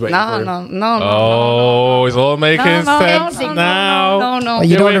 she's waiting for him. No. Oh, it's all making sense now. No.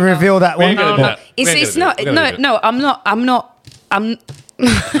 You don't want to reveal that one? It's not. No. I'm not.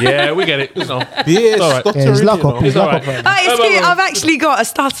 Yeah, we get it. It's all right. He's lock up. He's lock up right now. I've actually got a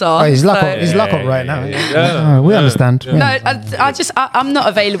stutter. Oh, he's lock up. He's lock up right now. We understand. I'm not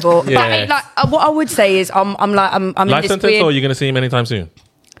available. Yeah. But what I would say is I'm life in this sentence, weird. or are you going to see him anytime soon?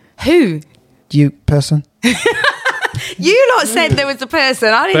 Who? You person? You lot said there was a person.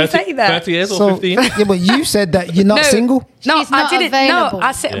 I didn't say that. 30 years or 15? Yeah, but you said that you're not single. No, She's not I didn't. available. No,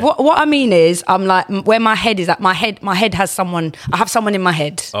 I said what I mean is I'm like where my head is at. My head has someone. I have someone in my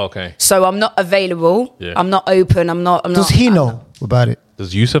head. Okay. So I'm not available. Yeah. I'm not open. Does he know about it?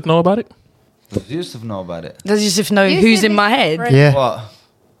 Does Yusuf know about it? Does Yusuf know about it? Does Yusuf know who's in my head? Yeah. What?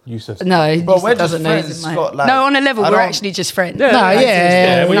 Yusuf. No, But we're Yusuf just doesn't know who's friends. in my Scott, head. like, No, on a level I we're don't- actually just friends. We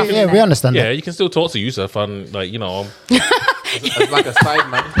understand Yeah, that. you can still talk to Yusuf and As like a side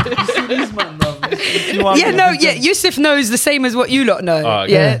man. Yusuf knows the same as what you lot know.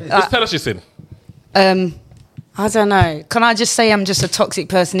 Just tell us your sin. I don't know. Can I just say I'm just a toxic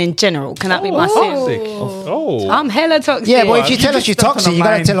person in general? Can that be my sin? Toxic. Oh. I'm hella toxic. Yeah, but if you tell us you're toxic, you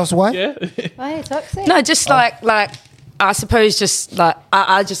gotta tell us why. Yeah. Why are you toxic? No, just like I suppose just like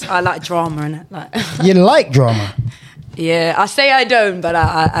I like drama and like You like drama. yeah. I say I don't, but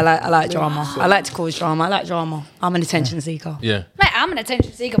I like drama. I like to cause drama. I like drama. I'm an attention seeker. Yeah. Mate, I'm an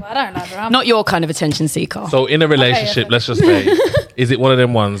attention seeker, but I don't like drama. Not your kind of attention seeker. So in a relationship, let's just say, is it one of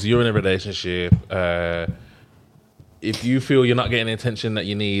them ones, you're in a relationship, if you feel you're not getting the attention that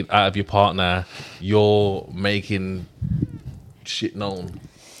you need out of your partner, you're making shit known.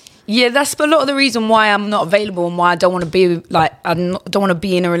 Yeah, that's a lot of the reason why I'm not available and why I don't want to be don't want to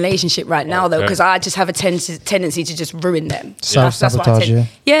be in a relationship right now though, because I just have a tendency to just ruin them. Self-sabotage, Yeah.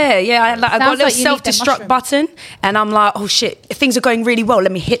 I got a little like you need the self-destruct mushroom. button, and I'm like, oh shit, things are going really well.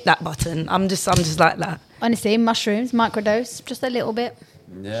 Let me hit that button. I'm just like that. Honestly, mushrooms, microdose, just a little bit.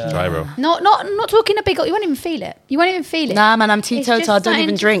 Yeah. Try, bro. Not talking a big. You won't even feel it. Nah, man, I'm It's teetotal. just I don't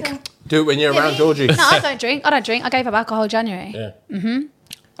even something drink. to- Do it when you're around Georgie. No, I don't drink. I gave up alcohol January. Yeah.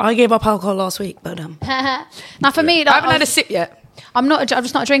 I gave up alcohol last week, but now for me, like, I haven't had a sip yet. I'm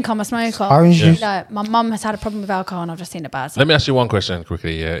just not a drinker. I'm a smoker. Orange juice. Like, my mum has had a problem with alcohol, and I've just seen the bad side. Let me ask you one question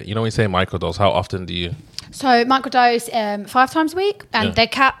quickly. Yeah, you know when you say microdose, how often do you? So microdose 5 times a week, and their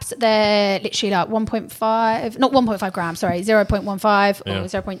caps, they're literally like 1.5, not 1.5 grams, sorry, 0.15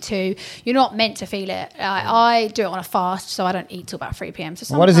 or 0.2. You're not meant to feel it. I do it on a fast, so I don't eat till about 3 p.m.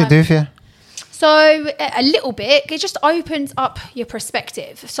 So what does it do for you? So a little bit, it just opens up your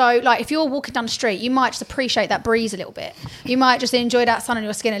perspective. So like if you're walking down the street, you might just appreciate that breeze a little bit. You might just enjoy that sun on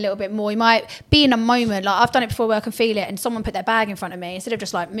your skin a little bit more. You might be in a moment, like I've done it before where I can feel it and someone put their bag in front of me. Instead of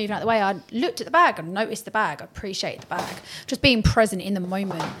just like moving out the way, I looked at the bag and noticed the bag. I appreciate the bag. Just being present in the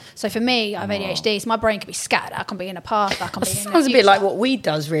moment. So for me, I have ADHD, so my brain can be scattered. I can be in a past, I can be in the Sounds a bit like what weed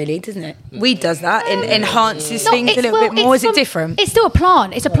does, really, doesn't it? Weed does that, enhances things a little bit more. Is it different? It's still a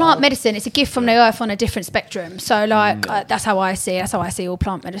plant. It's a plant medicine. It's a gift from the earth on a different spectrum. So like that's how I see it. That's how I see all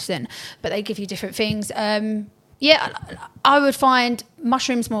plant medicine. But they give you different things. Yeah, I would find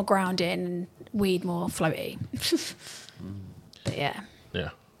mushrooms more grounding and weed more floaty. But yeah.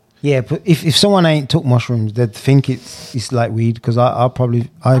 Yeah, but if someone ain't took mushrooms, they'd think it's like weed because I probably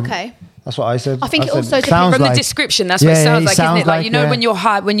okay. That's what I said. I think it also said, depends from the description. That's what it sounds like, isn't it? Like, you know, when you're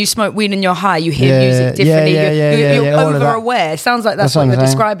high, when you smoke weed and you're high, you hear music differently. You're over aware. Sounds like that's what you're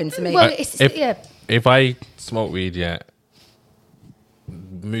describing to me. Well, if I smoke weed,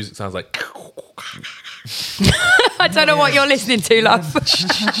 music sounds like. I don't know what you're listening to, love.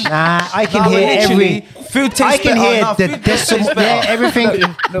 Nah, I can hear every. Food tastes I can better. hear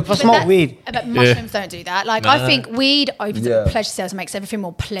everything. For smoke weed. But mushrooms don't do that. Like, I think weed opens up pleasure cells and makes everything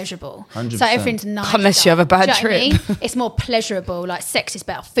more pleasurable. 100%. So everything's nice. Unless you have a bad trip. It's more pleasurable. Like, sex is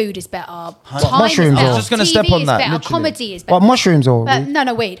better, food is better, mushrooms. I was just gonna step on that, better, literally. comedy is better. What, mushrooms or But, weed?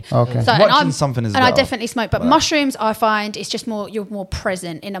 no, weed. Okay. So, Watching something is and I better. definitely smoke. But mushrooms, I find, it's just more, you're more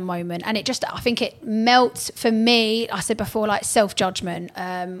present in a moment. And it just, I think it melts, for me, I said before, like self-judgment,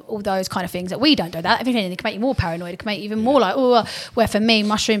 all those kind of things that we don't do that. If anything, it can make you more paranoid. It can make you even more like, where for me,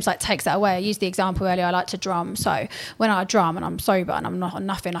 mushrooms like takes that away. I used the example earlier, I like to drum. So when I drum and I'm sober and I'm not on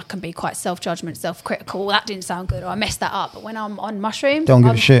nothing, I can be quite self-judgment, self-critical. That didn't sound good, or I messed that up. But when I'm on mushrooms, don't give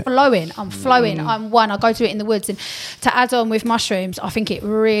I'm a shit. I'm flowing. I'm one. I go to it in the woods. And to add on with mushrooms, I think it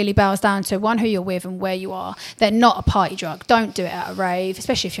really boils down to one, who you're with and where you are. They're not a party drug. Don't do it at a rave,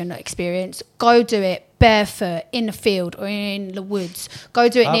 especially if you're not experienced. Go do it barefoot in the field or in the woods. Go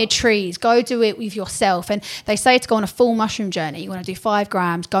do it near trees. Go do it with yourself. And they say to go on a full mushroom journey, you want to do 5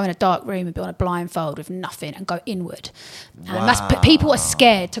 grams, go in a dark room and be on a blindfold with nothing and go inward. And that's, people are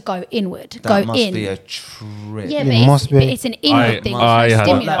scared to go inward. That go must in. be a trip. Yeah, It must be. it's an inward thing. I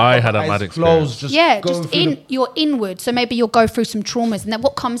had a Eyes mad experience. closed, just You're inward. So maybe you'll go through some traumas, and then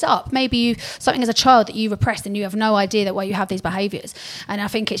what comes up? Maybe something as a child that you repressed, and you have no idea that why you have these behaviours. And I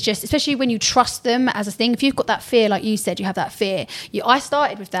think it's just, especially when you trust them as a thing. If you've got that fear, like you said, you have that fear. I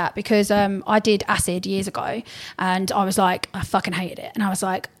started with that because I did acid years ago, and I was like, I fucking hated it, and I was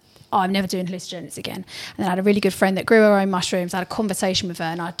like, I'm never doing hallucinogens again. And then I had a really good friend that grew her own mushrooms. I had a conversation with her,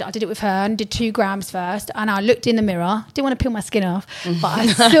 and I did it with her and did 2 grams first. And I looked in the mirror, didn't want to peel my skin off, but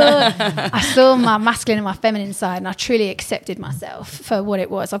I saw my masculine and my feminine side, and I truly accepted myself for what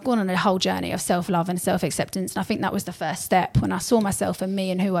it was. I've gone on a whole journey of self-love and self-acceptance, and I think that was the first step when I saw myself and me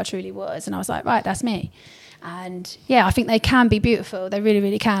and who I truly was. And I was like, right, that's me. And yeah, I think they can be beautiful. They really,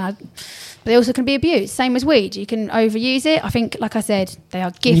 really can. But they also can be abused. Same as weed. You can overuse it. I think, like I said, they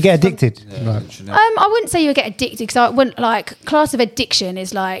are gifts. You get addicted. I wouldn't say you get addicted, because I wouldn't, like, class of addiction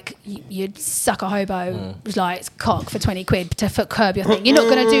is like you'd suck a hobo like cock for 20 quid to curb your thing. You're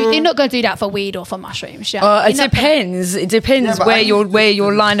not gonna do that for weed or for mushrooms. Yeah? It depends. It depends where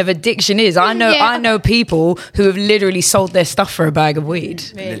your line of addiction is. I know people who have literally sold their stuff for a bag of weed.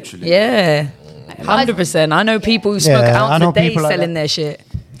 Really? Literally. Yeah. 100%. I know people who smoke an ounce a day selling their shit.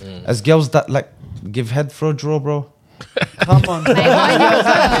 As girls that like give head for a draw, bro. Come on. What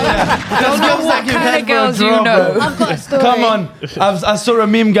kind of girls you know? I've got a story. Come on. I saw a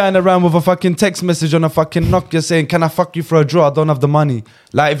meme going around with a fucking text message on a fucking Nokia saying, "Can I fuck you for a draw? I don't have the money."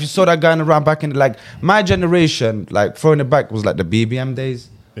 Like, if you saw that going around back in, like, my generation, like, throwing it back was like the BBM days.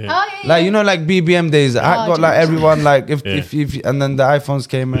 Yeah. Oh, yeah, like, you know, like BBM days. I got like everyone, like, if and then the iPhones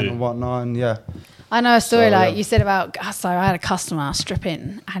came in and whatnot, and yeah. I know a story you said about, so I had a customer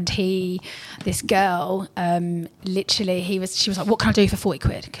stripping, and this girl, literally, she was like, what can I do for 40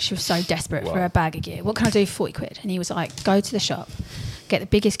 quid? Because she was so desperate for a bag of gear. What can I do for 40 quid? And he was like, go to the shop, get the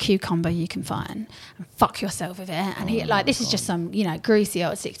biggest cucumber you can find, and fuck yourself with it. And this is just some, greasy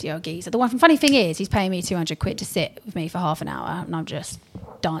old 60-year-old geezer. The funny thing is, he's paying me 200 quid to sit with me for half an hour, and I'm just...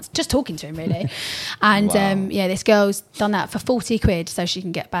 dance, just talking to him really. And this girl's done that for 40 quid so she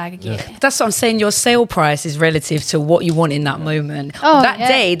can get bag of gear. That's what I'm saying. Your sale price is relative to what you want in that moment. Oh,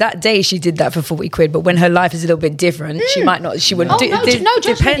 that day she did that for 40 quid, but when her life is a little bit different, she might not. She wouldn't. No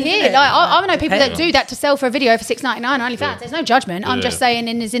judgment here. Like, I know people that do that to sell for a video for $6.99 on OnlyFans. There's no judgment. I'm just saying,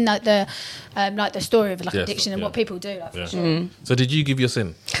 is in like the story of like addiction and what people do. Like, for sure. So did you give your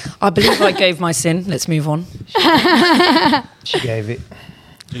sin? I believe I gave my sin. Let's move on. She gave it.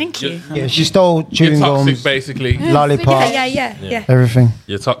 Thank you. Yeah, she stole chewing You're toxic, gums, basically. lollipops, Yeah. everything.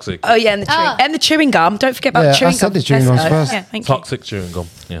 You're toxic. Oh yeah, and the chewing gum. Don't forget about the chewing I said gum. the chewing gums first. Yeah, thank Toxic chewing gum.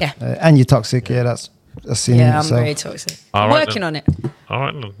 Yeah. And you're toxic. Yeah, that's a sin in I'm itself. very toxic. All right, Working on it. All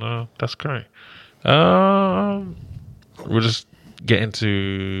right, no, that's great. We'll just get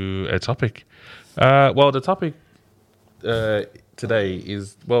into a topic. Well, the topic today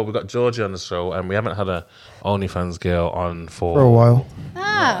is, we've got Georgie on the show, and we haven't had a OnlyFans girl on for a while.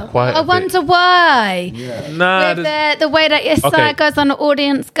 Quite I wonder why. Nah, With the way that your site goes on the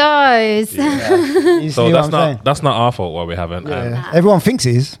audience goes. You so see what I'm saying? that's not our fault why we haven't. Everyone thinks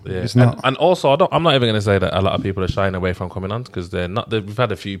it is. Yeah. It's not. And also, I'm not even going to say that a lot of people are shying away from coming on because they're not. We've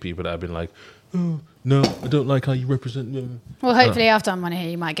had a few people that have been like, "Oh, no, I don't like how you represent them." Well, hopefully after I'm on here,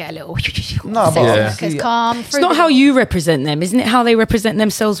 you might get a little. No, but Because calm. It's not how you represent them, isn't it? How they represent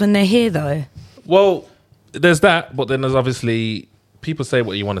themselves when they're here, though. Well, there's that, but then there's obviously people say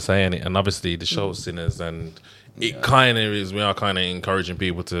what you want to say in it, and obviously the show's sinners, and it kind of is. We are kind of encouraging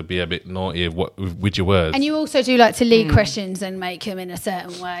people to be a bit naughty with your words. And you also do like to lead questions and make them in a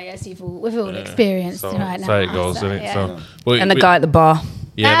certain way, as we've all experienced right now. So it goes, isn't it? Yeah. So, And the guy at the bar.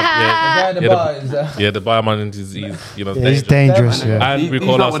 The barman is he's dangerous. Yeah. And we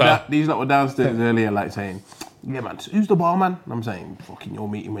call ourselves. These lot were downstairs earlier, like saying, "Yeah, man, who's the barman?" And I'm saying, "Fucking your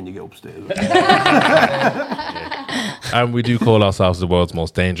meeting when you get upstairs." And we do call ourselves the world's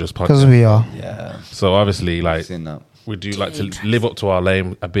most dangerous podcast. Because we are. Yeah. So obviously, like, Seen that. we do like to live up to our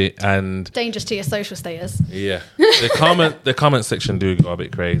name a bit, and Dangerous to your social status. yeah, the comment section do go a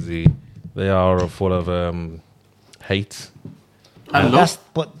bit crazy. They are full of hate. And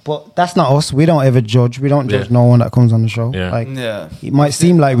But that's not us. We don't ever judge. We don't judge no one that comes on the show. Yeah. Like, it might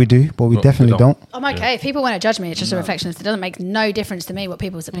seem like we do, but we definitely don't. I'm okay. If people want to judge me, it's just a reflection. It doesn't make no difference to me what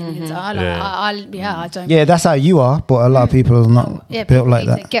people's opinions are. Like, I don't. Yeah, that's how you are, but a lot of people are not built like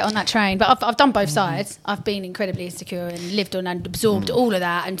that. Get on that train. But I've done both sides. I've been incredibly insecure and lived on and absorbed all of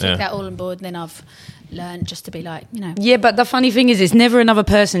that and took that all on board. And then I've learned just to be like, Yeah, but the funny thing is, it's never another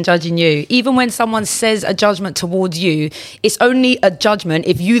person judging you. Even when someone says a judgment towards you, it's only a judgment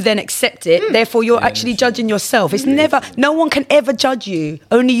if you then accept it. Therefore, you're actually judging yourself. It's never, no one can ever judge you.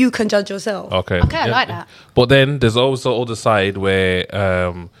 Only you can judge yourself. Okay, I like that. But then there's also the other side where,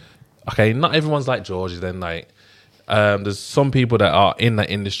 not everyone's like George. Then like, there's some people that are in that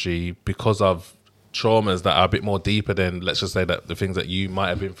industry because of traumas that are a bit more deeper than, let's just say, that the things that you might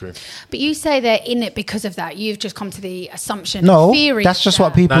have been through. But you say they're in it because of that. You've just come to the assumption. No, theory that's just that.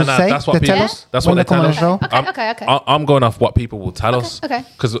 what people say. That's what They people tell us. That's when what they come tell on us. the show. Okay. I'm going off what people will tell us. Okay.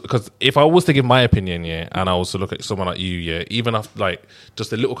 Because if I was to give my opinion, and I was to look at someone like you, even after like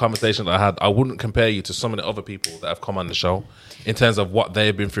just a little conversation that I had, I wouldn't compare you to some of the other people that have come on the show in terms of what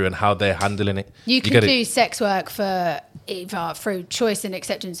they've been through and how they're handling it. You can do sex work for either through choice and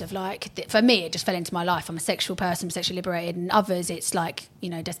acceptance of like, for me, it just fell into my life. I'm a sexual person, sexually liberated, and others it's like,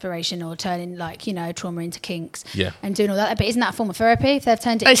 desperation or turning like, trauma into kinks and doing all that. But isn't that a form of therapy if they've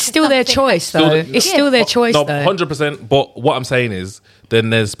turned it It's still their choice, though. It's still their choice, though. 100%. But what I'm saying is, then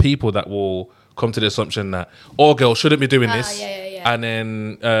there's people that will come to the assumption that all girls shouldn't be doing this. And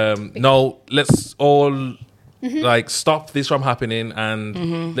then, no, let's all like stop this from happening,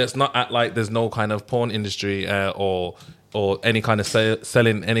 and let's not act like there's no kind of porn industry or any kind of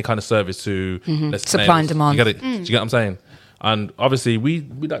selling any kind of service to supply and demand. You get it? Do you get what I'm saying? And obviously, we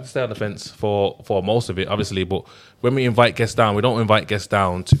like to stay on the fence for most of it, obviously. But when we invite guests down, we don't invite guests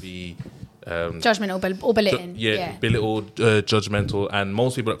down to be judgmental or belittling. Belittled, judgmental. And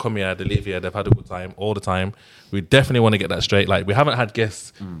most people that come here, they live here, they've had a good time all the time. We definitely want to get that straight. Like, we haven't had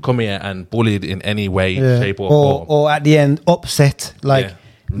guests come here and bullied in any way, shape, or form. Or at the end, upset. Like,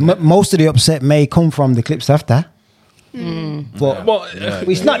 most of the upset may come from the clips after. But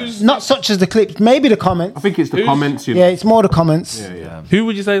it's not such as the clips. Maybe the comments. I think it's the comments. Yeah, it's more the comments. Who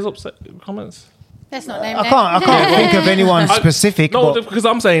would you say is upset? Comments? Let's not name I can't think of anyone specific. No, because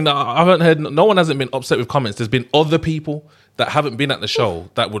I'm saying I haven't heard. No one hasn't been upset with comments. There's been other people that haven't been at the show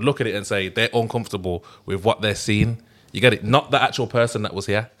that would look at it and say they're uncomfortable with what they're seeing. You get it? Not the actual person that was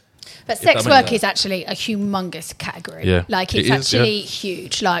here. But sex work is actually a humongous category. Yeah. Like it's actually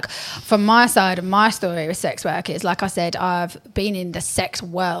huge. Like from my side of my story with sex work is, like I said, I've been in the sex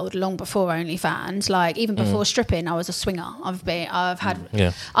world long before OnlyFans. Like even before stripping, I was a swinger. I've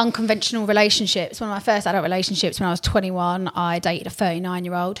had unconventional relationships. One of my first adult relationships when I was 21, I dated a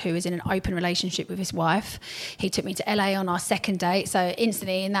 39-year-old who was in an open relationship with his wife. He took me to LA on our second date. So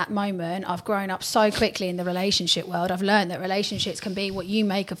instantly in that moment, I've grown up so quickly in the relationship world. I've learned that relationships can be what you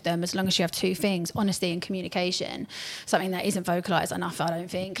make of them, as long as you have two things, honesty and communication, something that isn't vocalized enough, I don't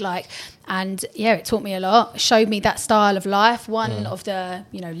think. And it taught me a lot, showed me that style of life, one of the,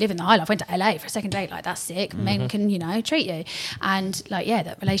 living the high life. I went to LA for a second date, like that's sick. Men can, treat you. And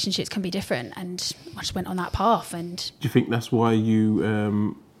that relationships can be different. And I just went on that path. And do you think that's why you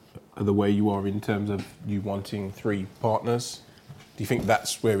are the way you are in terms of you wanting 3 partners? Do you think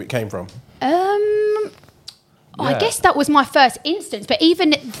that's where it came from? I guess that was my first instance, but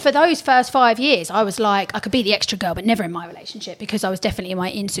even for those first 5 years, I was like, I could be the extra girl, but never in my relationship, because I was definitely in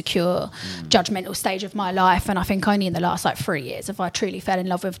my insecure, judgmental stage of my life. And I think only in the last 3 years have I truly fell in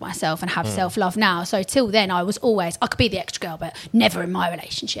love with myself and have self-love now. So till then, I was always, I could be the extra girl, but never in my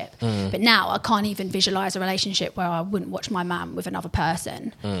relationship. But now I can't even visualize a relationship where I wouldn't watch my man with another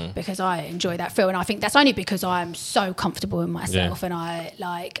person, because I enjoy that feel. And I think that's only because I'm so comfortable in myself and I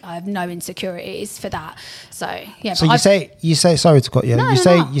have no insecurities for that. So yeah. So you say sorry to cut you.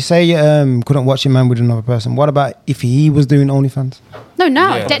 You say you couldn't watch your man with another person. What about if he was doing OnlyFans? No,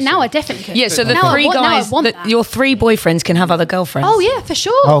 now I definitely could. Yeah, so the 3 guys, your 3 boyfriends can have other girlfriends. Oh yeah, for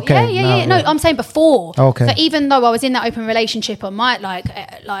sure. Okay. Yeah. No, I'm saying before. Okay. So even though I was in that open relationship, I might like, do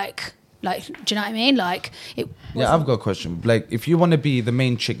you know what I mean? I've got a question. Like, if you want to be the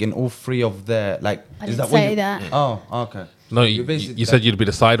main chick in all 3 of their, is that what you... that. Oh, okay. No, you said you'd be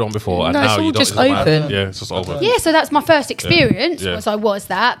the side one before, and now you don't. Just open. Yeah, it's just open. Yeah, so that's my first experience. I was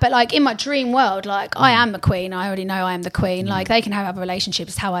that, but in my dream world, I am the queen. I already know I am the queen. They can have other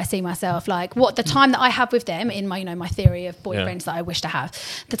relationships. How I see myself. What the time that I have with them in my, my theory of boyfriends that I wish to have.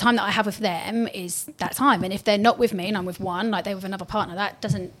 The time that I have with them is that time, and if they're not with me and I'm with one, they're with another partner, that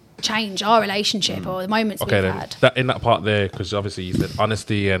doesn't change our relationship or the moments we've had. That in that part there, because obviously you said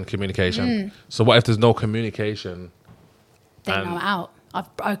honesty and communication. So what if there's no communication? Then I'm out.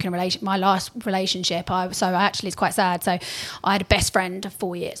 I've broken my last relationship. It's quite sad. So I had a best friend of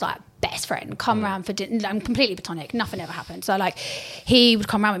 4 years, best friend, come around for dinner. I'm completely platonic. Nothing ever happened. So he would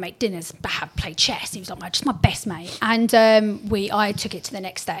come around, we'd make dinners, play chess. He was just my best mate. And I took it to the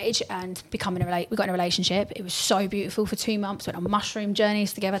next stage and we got in a relationship. It was so beautiful for 2 months. Went on mushroom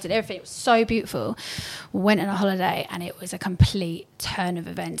journeys together, did everything. It was so beautiful. Went on a holiday and it was a complete turn of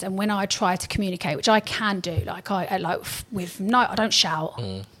events. And when I try to communicate, which I can do, I don't shout.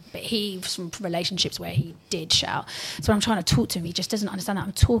 But he was from relationships where he did shout. So when I'm trying to talk to him, he just doesn't understand that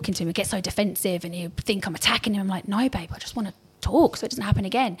I'm talking to him. He gets so defensive and he'll think I'm attacking him. I'm like, no, babe, I just want to talk so it doesn't happen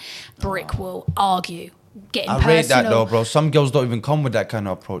again. Brick will argue, getting personal. I rate that though, bro. Some girls don't even come with that kind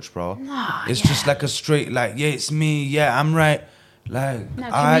of approach, bro. It's just a straight, it's me, yeah, I'm right. I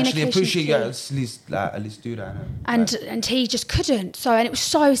actually appreciate you at least do that. And he just couldn't. So, and it was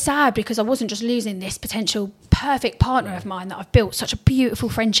so sad because I wasn't just losing this potential perfect partner of mine that I've built such a beautiful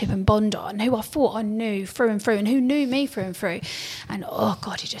friendship and bond on, who I thought I knew through and through, and who knew me through and through. And oh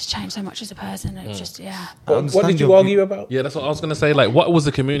God, he just changed so much as a person. It was just What did you argue about? Yeah, that's what I was going to say. What was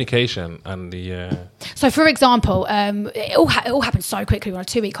the communication and the? So, for example, it all happened so quickly. We were on a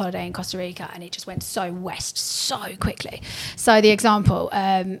 2-week holiday in Costa Rica, and it just went so west so quickly. So the example,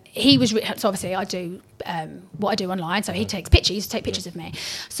 he was so obviously I do what I do online, so he takes pictures. He used to take pictures of me.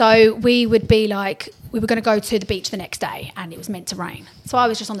 So we would be we were going to go to the beach the next day, and it was meant to rain. So I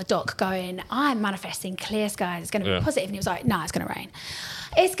was just on the dock going, I'm manifesting clear skies, it's going to be positive. And he was like, no, it's going to rain.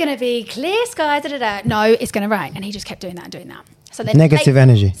 It's going to be clear skies, no, it's going to rain. And he just kept doing that and doing that. So then negative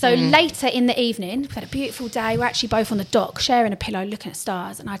energy. So later in the evening, we had a beautiful day. We're actually both on the dock, sharing a pillow, looking at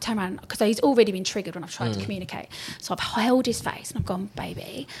stars. And I turn around, because he's already been triggered when I've tried to communicate. So I've held his face and I've gone,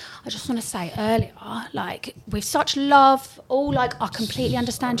 baby, I just want to say earlier, with such love, I completely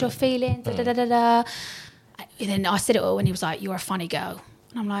understand your feelings, And then I said it all and he was like, you're a funny girl.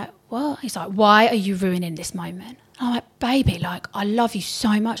 And I'm like, what? He's like, why are you ruining this moment? I'm like, baby, I love you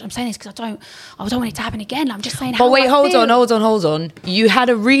so much. I'm saying this because I don't want it to happen again. I'm just saying how I feel. Hold on. You had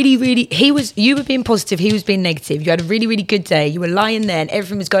a really, you were being positive, he was being negative. You had a really, really good day. You were lying there and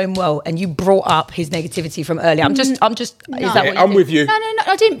everything was going well, and you brought up his negativity from earlier. I'm just. No. Is that what I'm with you. No.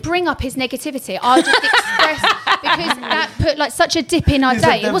 I didn't bring up his negativity. I just expressed because that put like such a dip in our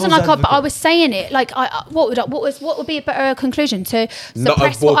day. It wasn't like I was saying it. Like, what would be a better conclusion to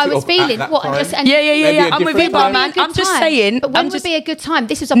suppress what I was feeling? I'm with you, man. I'm just saying. But when would be a good time?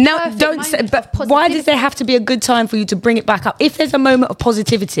 This was a why does there have to be a good time for you to bring it back up? If there's a moment of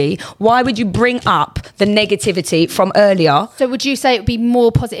positivity, why would you bring up the negativity from earlier? So would you say it would be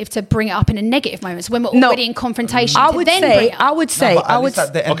more positive to bring it up in a negative moment? So when we're already in confrontation, I would say.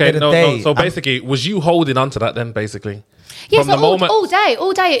 So basically, was you holding on to that then? Basically, yes, all day.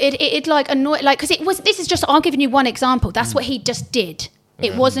 It like annoyed, like, because it was. This is just. I'm giving you one example. That's what he just did.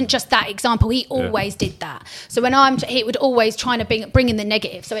 It wasn't just that example. He always did that. So when he would always trying to bring in the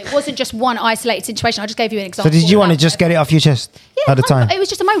negative. So it wasn't just one isolated situation. I just gave you an example. So did you want to just get it off your chest at the time? It was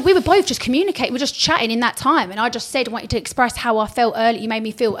just a moment. We were both just communicating. We were just chatting in that time. And I just said, I wanted to express how I felt earlier. You made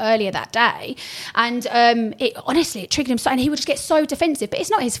me feel earlier that day. And it triggered him. And he would just get so defensive. But it's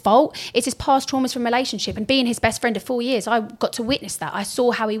not his fault. It's his past traumas from relationship. And being his best friend of 4 years, I got to witness that. I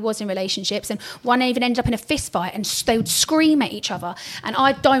saw how he was in relationships. And one even ended up in a fist fight. And they would scream at each other. And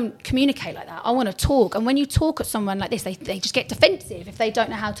I don't communicate like that. I want to talk. And when you talk at someone like this, they just get defensive if they don't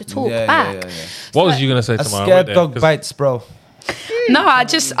know how to talk back. What was you going to say tomorrow? Scared dog bites, bro. No, I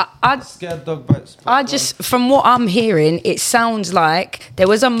scared dog bites. I just, from what I'm hearing, it sounds like there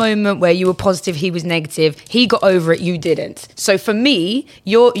was a moment where you were positive, he was negative. He got over it, you didn't. So for me,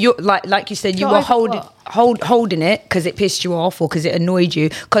 you're like you said, you were holding it because it pissed you off or because it annoyed you.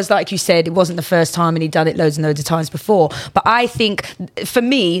 Because like you said, it wasn't the first time and he'd done it loads and loads of times before. But I think for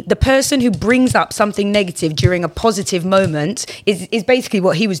me, the person who brings up something negative during a positive moment is basically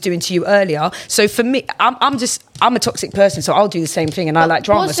what he was doing to you earlier. So for me, I'm a toxic person, so I'll do the same thing, and I like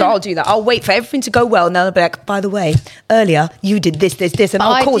drama, so I'll do that. I'll wait for everything to go well, and then I'll be like, by the way, earlier you did this, and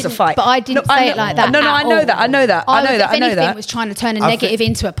I'll cause a fight. But I didn't say it like that. No, I know that. If anything, I was trying to turn a negative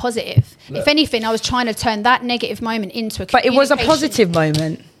into a positive. If anything, I was trying to turn that negative moment into a But it was a positive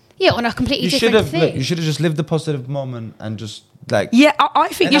moment. Yeah, on a completely different thing. Look, you should have just lived the positive moment and just like... Yeah, I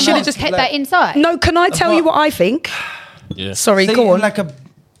think you should have just kept that inside. No, can I tell you what I think? Yeah. Sorry, go on. Like a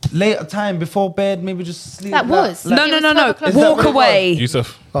later time before bed, maybe just sleep. That was. No. Walk away.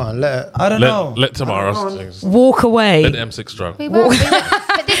 Yusuf. Go on, I don't know. Let tomorrow. Walk away. Let the M6 drop.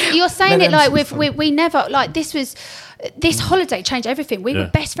 But you're saying it like we never, like this was... This holiday changed everything. We were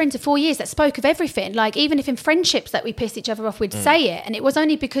best friends for 4 years that spoke of everything. Like, even if in friendships that we pissed each other off, we'd say it. And it was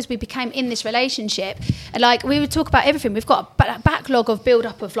only because we became in this relationship. And, like, we would talk about everything. We've got a backlog of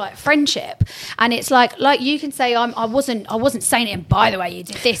build-up of, like, friendship. And it's like you can say, I wasn't saying it, and by the way, you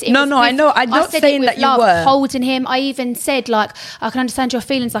did this. I know. I'm not saying that you were. Holding him. I even said, like, I can understand your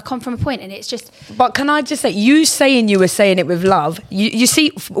feelings. I come from a point, and it's just... But can I just say, you saying you were saying it with love, you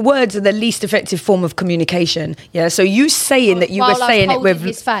see, words are the least effective form of communication. Yeah, so you saying that you were saying it with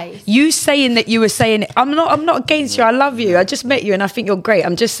his face. You saying that you were saying it. I'm not against you. I love you. I just met you and I think you're great.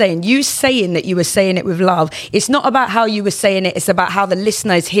 I'm just saying, you saying that you were saying it with love. It's not about how you were saying it. It's about how the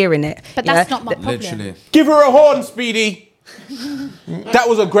listener is hearing it. But that's not my problem. Literally. Give her a horn, Speedy. That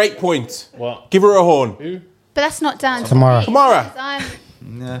was a great point. What? Give her a horn. But that's not down Tamara. to me. Tamara.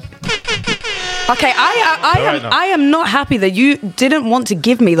 Yeah. Okay, I am not happy that you didn't want to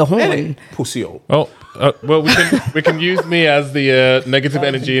give me the horn. Pussy hole. Oh, well, we can use me as the negative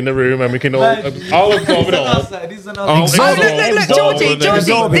energy in the room, and we can all absorb it all. Look, Georgie,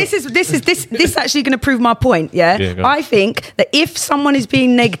 this is actually going to prove my point. Yeah, I think that if someone is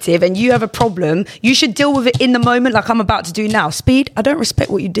being negative and you have a problem, you should deal with it in the moment, like I'm about to do now. Speed, I don't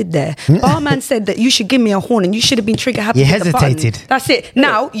respect what you did there. Barman said that you should give me a horn, and you should have been trigger happy. You hesitated. That's it.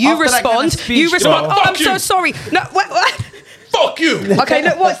 Now you respond. Oh, I'm so sorry. No, wait. Fuck you. Okay,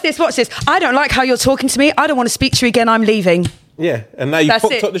 look, watch this. I don't like how you're talking to me. I don't want to speak to you again. I'm leaving. Yeah, and now you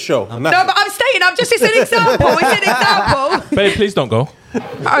fucked up the show. No, but I'm staying. It's an example. Babe, please don't go.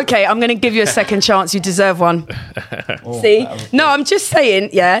 Okay, I'm going to give you a second chance. You deserve one. See? No, I'm just saying,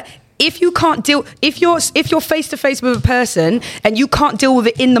 yeah. If you can't deal, if you're face to face with a person and you can't deal with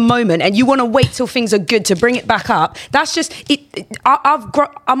it in the moment and you want to wait till things are good to bring it back up, that's just it.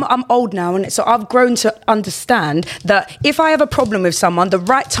 I'm old now, and so I've grown to understand that if I have a problem with someone, the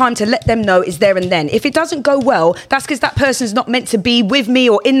right time to let them know is there and then. If it doesn't go well, that's because that person's not meant to be with me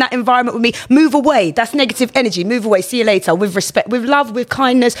or in that environment with me. Move away. That's negative energy. Move away. See you later. With respect, with love, with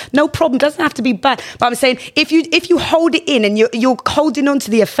kindness. No problem. Doesn't have to be bad. But I'm saying if you hold it in and you're holding on to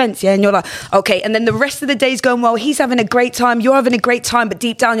the offence, yeah. And you're like, okay, and then the rest of the day's going well, he's having a great time, you're having a great time, but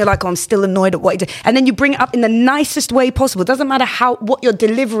deep down you're like, oh, I'm still annoyed at what he did. And then you bring it up in the nicest way possible. It doesn't matter what your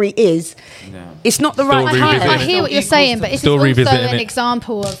delivery is. Yeah. It's not the right time. I hear what you're saying, but it's Still also revisiting an it.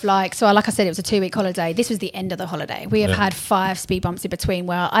 example of like I said, it was a 2-week holiday. This was the end of the holiday. We have had 5 speed bumps in between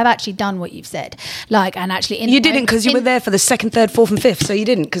where I've actually done what you've said. Like, and actually... You didn't because you were there for the 2nd, 3rd, 4th and 5th, so you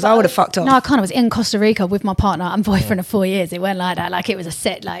didn't because I would have fucked off. No, I kind of was in Costa Rica with my partner and boyfriend of 4 years. It went like that. Like, it was a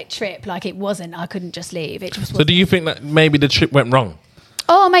set like trip. Like, it wasn't. I couldn't just leave. It just. So do you think that maybe the trip went wrong?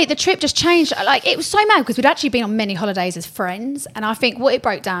 Oh, mate, the trip just changed. Like, it was so mad because we'd actually been on many holidays as friends. And I think what it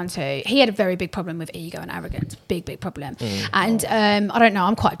broke down to, he had a very big problem with ego and arrogance. Big problem. And I don't know,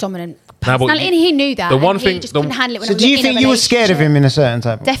 I'm quite a dominant personality. And he knew that. The one thing... He just couldn't handle it when So do you think you were scared of him in a certain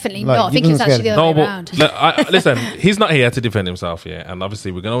type? Definitely not. I think it's actually the other way around. Listen, he's not here to defend himself, yeah? And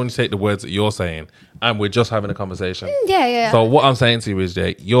obviously, we're going to only take the words that you're saying. And we're just having a conversation. Yeah. So what I'm saying to you is,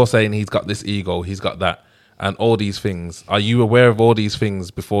 Jay, you're saying he's got this ego, he's got that. And all these things. Are you aware of all these things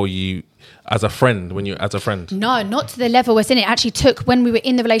before you, as a friend, as a friend? No, not to the level we're in. It actually took, when we were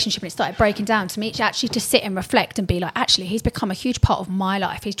in the relationship and it started breaking down, to me actually to sit and reflect and be like, actually, he's become a huge part of my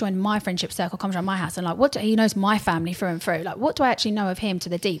life. He's joined my friendship circle, comes around my house, and like, he knows my family through and through. Like, what do I actually know of him to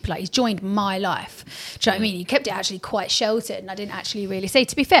the deep? Like, he's joined my life. Do you know what I mean? He kept it actually quite sheltered, and I didn't actually really say.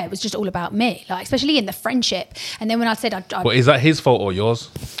 To be fair, it was just all about me, like especially in the friendship. And then when I said, But is that his fault or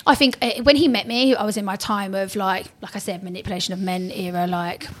yours? I think when he met me, I was in my time of like I said, manipulation of men era,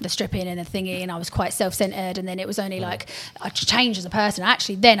 like the stripping and the thingy, and I was quite self-centered. And then it was only like I changed as a person.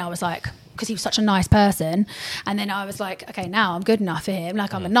 Actually, then I was like, because he was such a nice person, and then I was like, okay, now I'm good enough for him.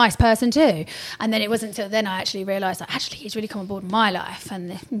 Like, I'm a nice person too. And then it wasn't until then I actually realised that actually he's really come on board in my life.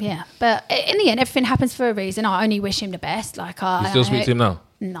 And yeah, but in the end, everything happens for a reason. I only wish him the best. Like, you still speak to him now?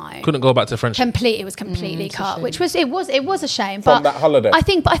 No, couldn't go back to friendship. It was completely cut, which was it was a shame. From that holiday. I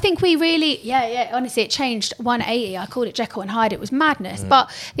think we really, honestly, it changed 180. I called it Jekyll and Hyde. It was madness. But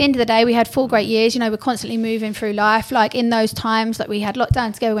at the end of the day, we had 4 great years. You know, we're constantly moving through life. Like in those times, like we had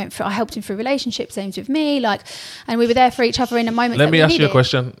lockdown together. I helped him through relationships. Same with me. Like, and we were there for each other in a moment. Let me ask you a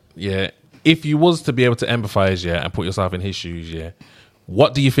question. Yeah, if you was to be able to empathise, and put yourself in his shoes,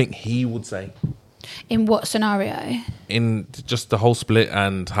 what do you think he would say? In what scenario? In just the whole split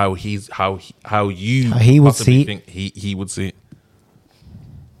and how he would see think he would see it.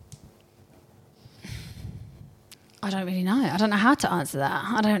 I don't really know. I don't know how to answer that.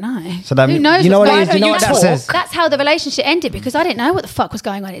 I don't know. So that who knows? You know what it is? You know what that says? That's how the relationship ended, because I didn't know what the fuck was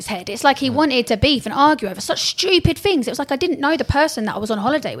going on in his head. It's like he wanted to beef and argue over such stupid things. It was like I didn't know the person that I was on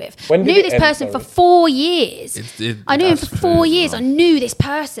holiday with. I knew this person for 4 years. I knew him for 4 years. I knew this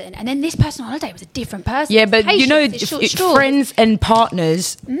person, and then this person on holiday was a different person. Yeah, but you know, friends and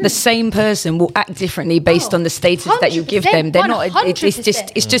partners, the same person will act differently based on the status that you give them. They're not.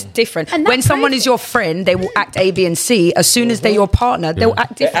 It's just different. And when someone is your friend, they will act A, B, and C. As soon as they're your partner, they'll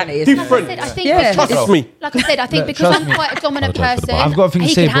act differently. Different. Trust me. Like I said, I think because I'm quite a dominant person, I've got a thing to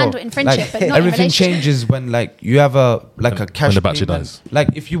he say, can handle it in friendship, but not in everything relationship. changes when like you have a cash when the battery payment. dies. Like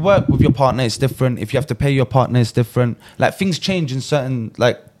if you work with your partner, it's different. If you have to pay your partner, it's different. Like things change in certain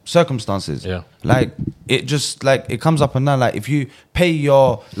like circumstances. Yeah. Like it just like it comes up and down. Like if you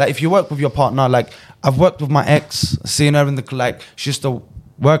if you work with your partner, like I've worked with my ex, seeing her in the like she used to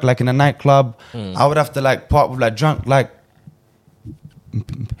work like in a nightclub. I would have to like part with like drunk like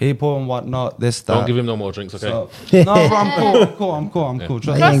people and whatnot. This that. Don't give him no more drinks, okay? So, no, bro, I'm cool.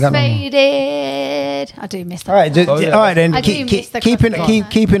 Trust me. Crossfaded. I do miss that. All right, all right then. I do miss the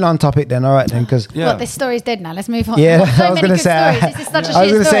Keeping on topic then. All right then, because What, this story's dead now. Let's move on. yeah, So I was many gonna good say. stories. This is such a I was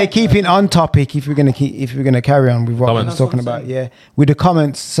shit gonna say story. keeping on topic. If we're gonna carry on with what we were talking about, with the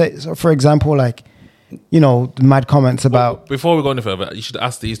comments. Say, so for example, like the mad comments about. Before we go any further, you should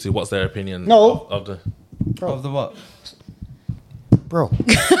ask these two what's their opinion. No. of the. Of the what? Bro,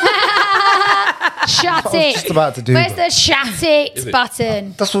 Shut was it. just about to do, Where's bro. the shut it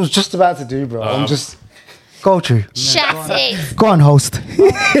button? that's what I was just about to do, bro. I'm just go through. Shut it. Go on, host. I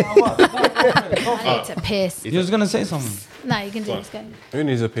need to piss. You was gonna say something. No, you can do this. Go. Who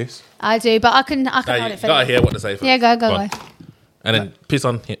needs a piss? I do, but I can Nah, hold you it for gotta you. hear what they say first. Yeah, go. on. And then piss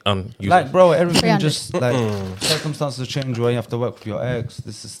on you. Like, bro, everything 300. just like circumstances change where you have to work with your ex.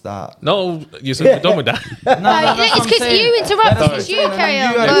 This is that. No, you said we're done with that. No, it's because you interrupted. It's you carry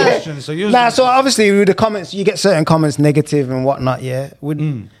on. You had a Go. question, so you. So obviously with the comments, you get certain comments negative and whatnot. Yeah,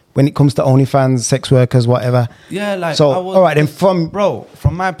 when it comes to OnlyFans, sex workers, whatever. Yeah, like. So all right, then from my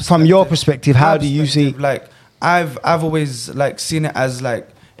perspective, from your perspective, how do you see? Like, I've always like seen it as like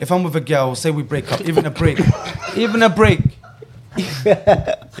if I'm with a girl, say we break up, even a break.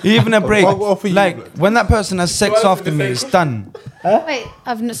 What for you? Like when that person has sex after me, it's done. Wait,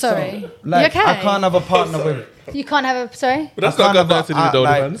 sorry. Like, you okay? I can't have a partner with. You can't have a. Sorry. But that's not got nothing to do with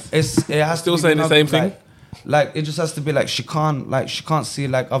like, OnlyFans. It has Still to be saying the same thing? Like it just has to be like she can't see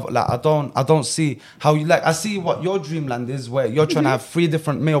like I don't see how you like. I see what your dreamland is, where you're trying to have 3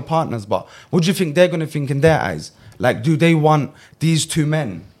 different male partners, but what do you think they're gonna think in their eyes? Like, do they want these 2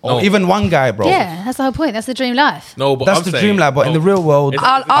 men? Or even one guy, bro? Yeah, that's the whole point. That's the dream life. No, but that's the dream life. But in the real world,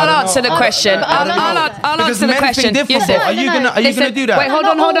 I'll answer the question. I'll answer the question. Are you gonna do that? Wait, hold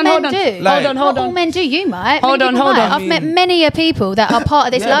on. Not all men do. You might. Hold on. I've met many people that are part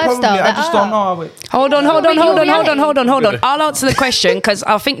of this lifestyle. I just don't know. Hold on. I'll answer the question because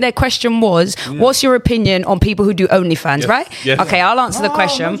I think their question was, what's your opinion on people who do OnlyFans, right? Yes. Okay, I'll answer the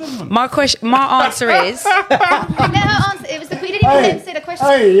question. My answer is. We didn't even answer the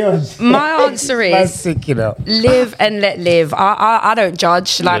question. My answer is live and let live. I don't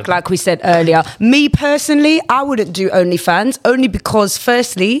judge like we said earlier. Me personally, I wouldn't do OnlyFans only because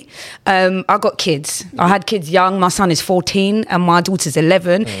firstly, I got kids. I had kids young. My son is 14 and my daughter's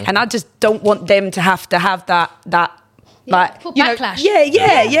 11, and I just don't want them to have that. Like backlash.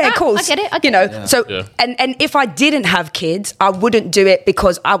 Of course. I get it. So and if I didn't have kids, I wouldn't do it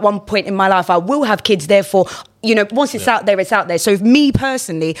because at one point in my life I will have kids. Therefore, once it's out there, it's out there. So me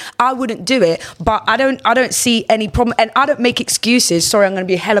personally, I wouldn't do it. But I don't see any problem, and I don't make excuses. Sorry, I'm going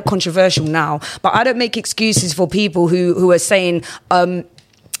to be hella controversial now, but I don't make excuses for people who are saying.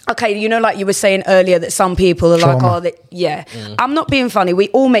 Okay, like you were saying earlier that some people are Trauma. I'm not being funny. We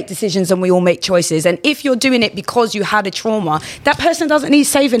all make decisions and we all make choices. And if you're doing it because you had a trauma, that person doesn't need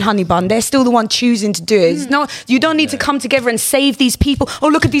saving, honey bun. They're still the one choosing to do it. It's not, you don't need to come together and save these people. Oh,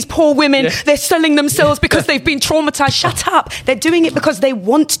 look at these poor women. Yeah. They're selling themselves because they've been traumatized. Shut up. They're doing it because they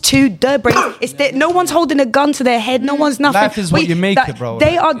want to. Their brains. No one's holding a gun to their head. No one's nothing. Life is what you make it, bro.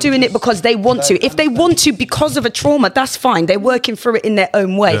 They are doing it because they want to. If they want to because of a trauma, that's fine. They're working through it in their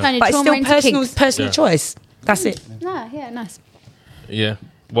own way. Yeah. But it's still personal choice. That's it. No, yeah, nice. Yeah.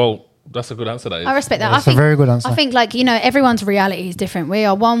 Well, that's a good answer. That is. I respect that. That's a very good answer. I think, everyone's reality is different. We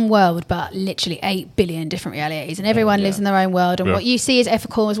are one world, but literally 8 billion different realities, and everyone lives in their own world. And what you see is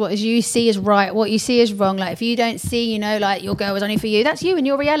ethical, is what you see is right. What you see is wrong. Like if you don't see, your girl was only for you, that's you and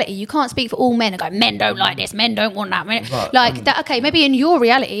your reality. You can't speak for all men and go, men don't like this, men don't want that. That. Okay, maybe in your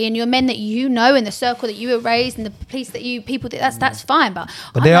reality, in your men that in the circle that you were raised, and the police that people did, that's fine. But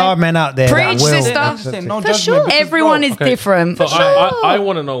there are men out there. Preach, sister. For sure. Everyone is different. So I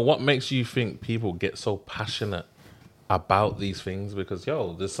want to know what makes you think people get so passionate about these things, because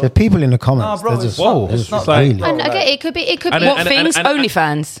there's the people in the comments. Bro, just, it's not really. And again, it could be what things?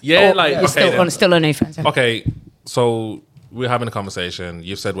 OnlyFans. Yeah, still OnlyFans. Okay, so we're having a conversation.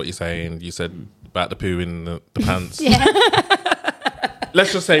 You've said what you're saying. You said about the poo in the pants. Yeah.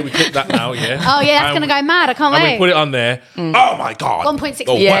 Let's just say we clip that now, yeah? Oh, yeah, that's going to go mad. I can't wait. And we put it on there. Oh, my God. 1.6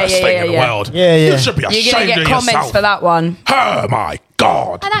 the worst thing in the world. Yeah. You should be ashamed of yourself. You're going to get comments for that one. Oh, my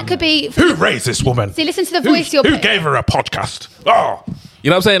God. And that could be... Who raised this woman? See, listen to the voice you're Who putting. gave her a podcast? Oh. You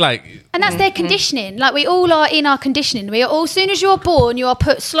know what I'm saying? And that's their conditioning. Like, we all are in our conditioning. We are all, as soon as you're born, you are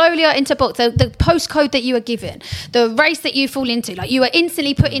put slowly into a box. The postcode that you are given, the race that you fall into, like, you are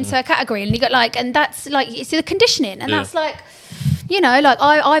instantly put into a category, and you got and that's it's the conditioning, and that's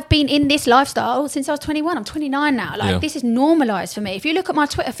I've been in this lifestyle since I was 21. I'm 29 now. This is normalised for me. If you look at my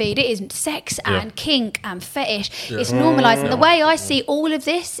Twitter feed, it is sex and kink and fetish. It's normalised. And the way I see all of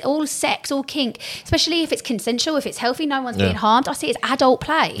this, all sex, all kink, especially if it's consensual, if it's healthy, no one's being harmed, I see it as adult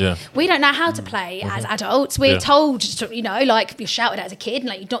play. Yeah. We don't know how to play as adults. We're told, you're shouted at as a kid,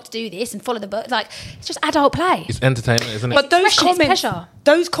 and not to do this and follow the book. It's just adult play. It's entertainment, isn't it? But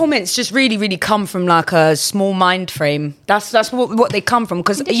those comments just really, really come from a small mind frame. That's what they come from,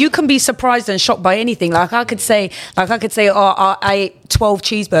 because you can be surprised and shocked by anything. I could say, I ate 12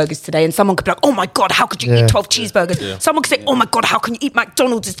 cheeseburgers today, and someone could be like, oh my God, how could you eat 12 cheeseburgers? Yeah. Someone could say, oh my God, how can you eat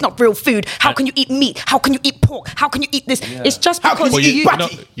McDonald's? It's not real food. How can you eat meat? How can you eat pork? How can you eat this? Yeah. It's just because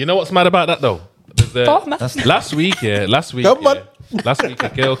you know what's mad about that though? Last week, a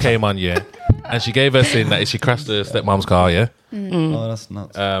girl came on, and she gave us in that she crashed her stepmom's car, Oh, that's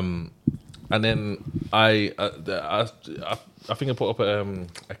nuts. And then I think I put up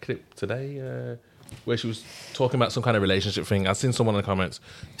a clip today where she was talking about some kind of relationship thing. I've seen someone in the comments,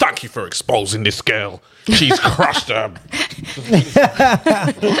 thank you for exposing this girl. She's crushed her.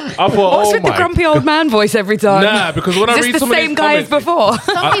 I thought, what's with the grumpy old man voice every time? Nah, because when I read some of these comments... Is this the same guy as before?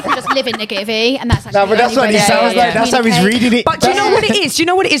 Some people just live in negativity, and that's actually... No, but that's what he sounds like. That's how he's reading it. But do you know what it is? Do you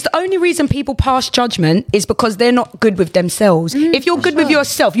know what it is? The only reason people pass judgment is because they're not good with themselves. If you're good with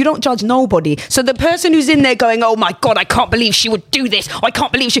yourself, you don't judge nobody. So the person who's in there going, oh my God, I can't believe she would do this. I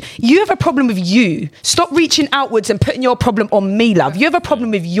can't believe she... You have a problem with you. you. Stop reaching outwards and putting your problem on me, love. You have a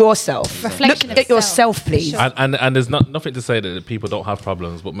problem with yourself. Reflection Look at yourself, please. Sure. And there's nothing to say that people don't have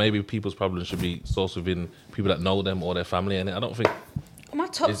problems, but maybe people's problems should be sourced within people that know them or their family. And I don't think My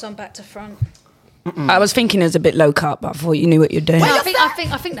top's on back to front. I was thinking it was a bit low cut, but I thought you knew what you're doing. Well, I think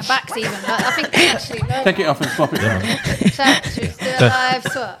the back's even. I think actually. Take it off and swap it around. Check. Should we do a live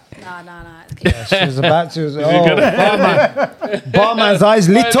swap? No. Yeah, she was about to. Barman's eyes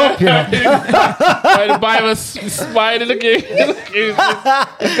lit up, you know. the Bible smiling looking.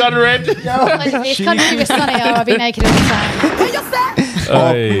 It's gone red. It's country with sunny. I'll be naked all the time.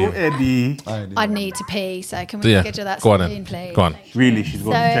 Eddie. I need to pee, so can we schedule that soon, please? Go on. Really, she's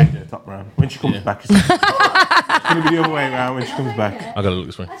going to change her top round. When she comes back, it's going to be the other way around when she comes back. I got to look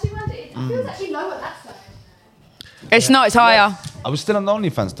this way. Actually, I feel it's actually lower that side. It's not, it's higher. I was still on the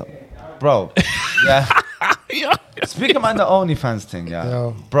OnlyFans top. Bro, yeah. Speaking about the OnlyFans thing,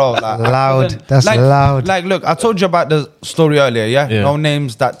 bro, like, loud. That's loud. Like, look, I told you about the story earlier, yeah? No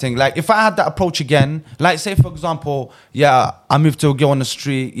names, that thing. Like, if I had that approach again, like, say for example, I moved to a girl on the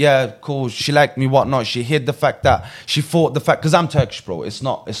street, cool, she liked me, whatnot. She hid the fact that she thought the fact because I'm Turkish, bro. It's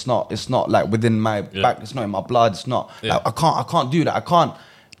not like within my back. It's not in my blood. It's not. Like, I can't do that.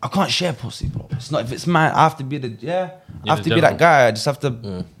 I can't share pussy, bro. It's not if it's mine. I have to be I have to be that guy. I just have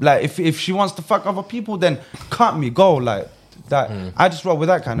to like if she wants to fuck other people, then cut me, go like that. I just roll with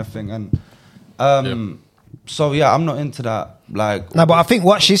that kind of thing, and so I'm not into that. Like no, but I think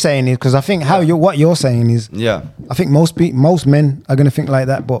what she's saying is because I think what you're saying is I think most men are gonna think like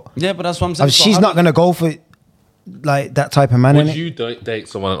that, but but that's what I'm saying. She's not gonna go for like that type of man. Would you date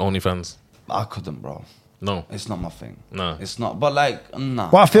someone on OnlyFans? I couldn't, bro. No, it's not my thing. No, it's not. But like, no.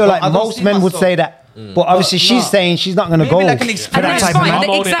 Well, I feel like most men would say that. But obviously, she's saying she's not going to go for that type of man.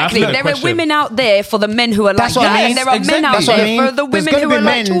 Exactly. There are women out there for the men who are like that. And there are men out there for the women who are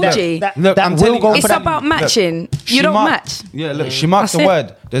like Georgie. That will go it's for that. It's about matching. You don't match. Yeah, look, she marked the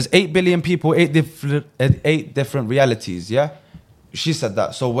word. There's 8 billion people, 8 different realities, yeah? She said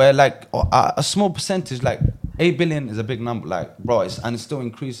that. So we're like, a small percentage, like, 8 billion is a big number, like, bro, and it's still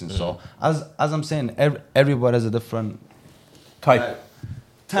increasing. So, as I'm saying, everybody has a different type.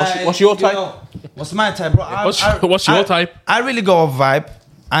 What's your type? What's my type, bro? What's your type? I really go off vibe,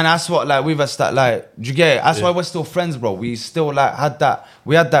 and that's what, like, we've established, like, do you get it? That's why we're still friends, bro. We still, like, had that,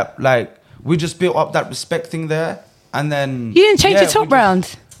 like, we just built up that respect thing there, and then... You didn't change your top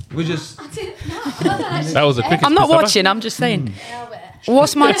round? We just... That was a quick. I'm not watching, I'm just saying.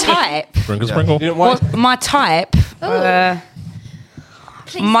 What's my type? Sprinkle. My type?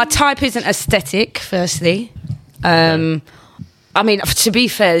 My type isn't aesthetic, firstly. I mean, to be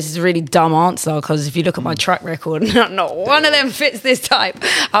fair, this is a really dumb answer because if you look at my track record, not one of them fits this type.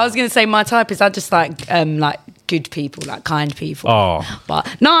 I was going to say my type is I just like good people, like kind people. Oh, but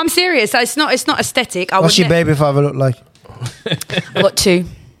no, I'm serious. It's not aesthetic. What's your baby father look like? I got 2.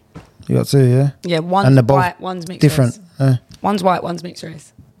 You got 2, yeah? Yeah, one's white, one's mixed different. race. One's white, one's mixed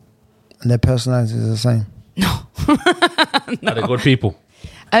race. And their personalities are the same? No. Are they good people?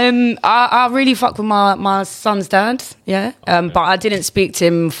 I really fuck with my son's dad, but I didn't speak to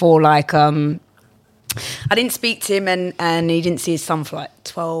him for like I didn't speak to him and he didn't see his son for like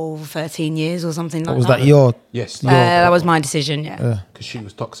 12, 13 years or something like that. Was that your? Yes. That was my decision, Because she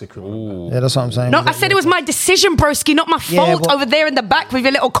was toxic. Yeah, that's what I'm saying. No, I said it was my decision, broski, not my fault over there in the back with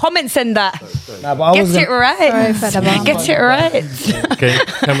your little comments and that. Nah, but Get it right. Get it right. Okay,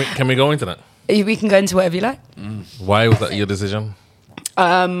 can we go into that? We can go into whatever you like. Why was that your decision?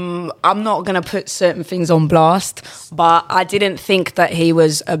 I'm not going to put certain things on blast, but I didn't think that he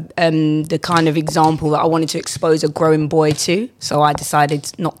was the kind of example that I wanted to expose a growing boy to. So I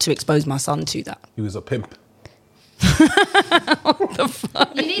decided not to expose my son to that. He was a pimp. What the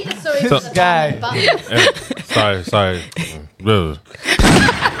fuck? You need the story for the guy. Sorry.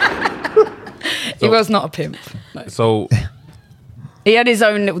 He was not a pimp. No. So he had his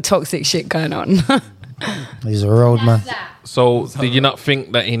own little toxic shit going on. He's a road man. So did you not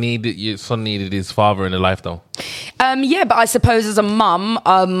think that your son needed his father in the life though? Yeah, but I suppose as a mum,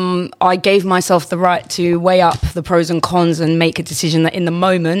 I gave myself the right to weigh up the pros and cons and make a decision that in the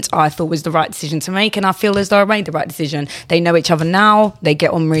moment I thought was the right decision to make, and I feel as though I made the right decision. They know each other now, they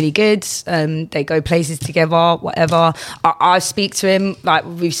get on really good, they go places together, whatever. I speak to him, like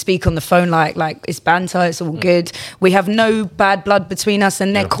we speak on the phone like it's banter, it's all good. We have no bad blood between us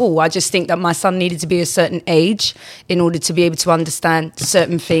and they're cool. I just think that my son needed to be a certain age in order to be able to understand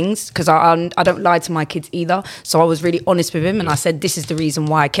certain things, because I don't lie to my kids either. So I was really honest with him and I said, this is the reason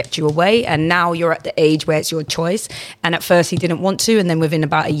why I kept you away, and now you're at the age where it's your choice. And at first he didn't want to, and then within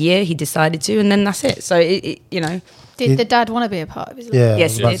about a year he decided to, and then that's it. So Did the dad want to be a part of his life?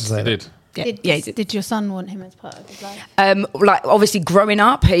 Yes, he did. Did your son want him as part of his life? Like obviously growing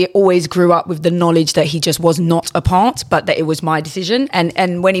up, he always grew up with the knowledge that he just was not a part, but that it was my decision.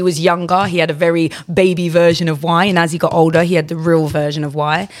 And when he was younger, he had a very baby version of why, and as he got older, he had the real version of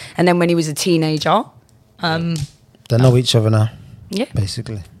why. And then when he was a teenager, they know each other now. Yeah,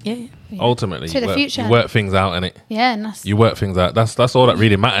 basically. Yeah. Ultimately, to the future. You work things out, innit? Yeah, and you work things out. That's all that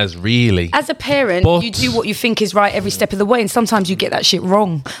really matters, really. As a parent, you do what you think is right every step of the way, and sometimes you get that shit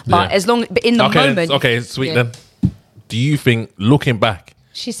wrong. But but in the moment, sweet then. Do you think, looking back,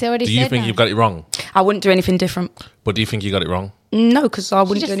 she's already do you think you've got it wrong? I wouldn't do anything different. But do you think you got it wrong? No, because I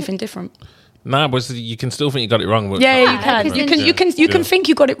wouldn't do anything different. Nah, but you can still think you got it wrong. Yeah, you can. You can think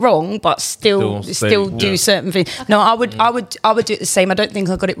you got it wrong, but still do certain things. No, I would do it the same. I don't think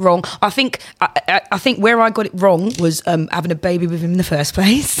I got it wrong. I think where I got it wrong was having a baby with him in the first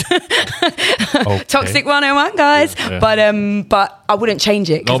place. Toxic 101, guys. Yeah. But I wouldn't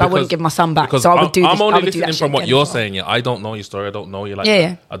change it because I wouldn't give my son back. So I would do. I'm only listening from what you're saying. Yeah, I don't know your story. I don't know you like.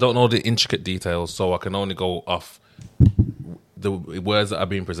 Yeah. I don't know the intricate details, so I can only go off the words that are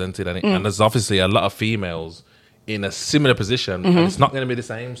being presented, and there's obviously a lot of females in a similar position, and it's not going to be the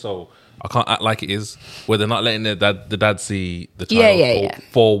same. So I can't act like it is, where they're not letting the dad see the child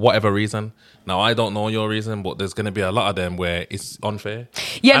for whatever reason. Now I don't know your reason, but there's going to be a lot of them where it's unfair.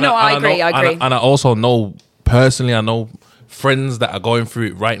 Yeah, I agree. And I also know personally, I know friends that are going through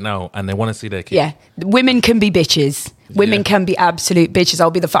it right now, and they want to see their kid. Yeah, women can be bitches. Women can be absolute bitches.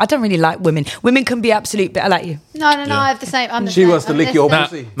 I'll be I don't really like women. Women can be absolute. I like you. No. I have the same. She wants to lick your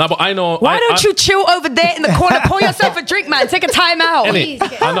pussy. No, but I know. Why don't you chill over there in the corner? Pour yourself a drink, man. Take a time out.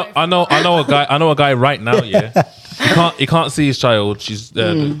 I know a guy. I know a guy right now. Yeah, he can't see his child. She's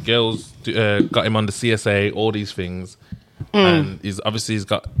the girls got him on the CSA. All these things, and he's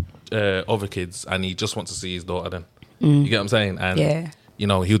got other kids, and he just wants to see his daughter. Then you get what I'm saying? And you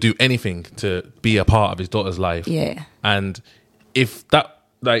know, he'll do anything to be a part of his daughter's life. Yeah. And if that,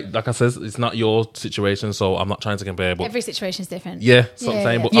 like I said, it's not your situation, so I'm not trying to compare. But every situation is different. Yeah, that's what I'm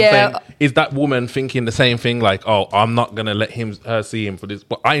saying. But I'm saying, is that woman thinking the same thing? Like, oh, I'm not gonna let her see him for this.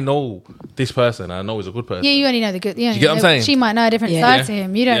 But I know this person. I know he's a good person. Yeah, you only know the good. You get what I'm saying? She might know a different side to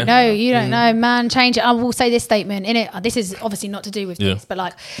him. You don't know. You don't know. Man, change it. I will say this statement in it. This is obviously not to do with this, but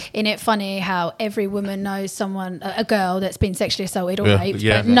like in it, funny how every woman knows someone, a girl that's been sexually assaulted or raped,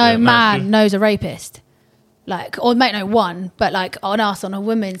 but no man knows a rapist. Like, or might know one, but like on us, on a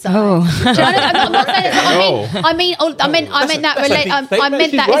woman's side. I'm not saying it's not, I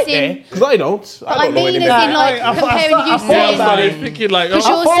meant that as in, because I don't. I mean as in like comparing you saying. Thinking like, I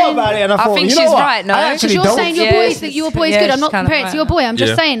thought about it and I think she's right. No, because you're saying your boy's good. I'm not comparing it to your boy. I'm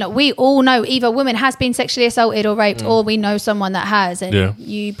just saying that we all know either a woman has been sexually assaulted or raped, or we know someone that has, and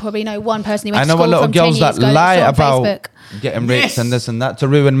you probably know one person who went to school from 10 years ago. I know a lot of girls that lie about getting raped and this and that to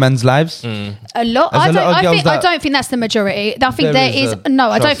ruin men's lives. A lot. I don't think that's the majority. I think there is. No,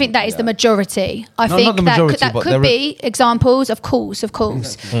 I don't think that is the majority. I think that could be examples, of course.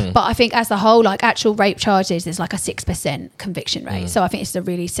 But I think as a whole, like actual rape charges, there's like a 6% conviction rate. So I think it's a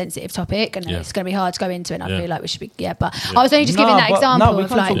really sensitive topic, and it's going to be hard to go into. And I feel like we should be. But I was only just giving that example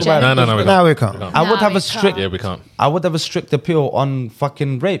of like. No, we can't. I would have a strict. Yeah, we can't. I would have a strict appeal on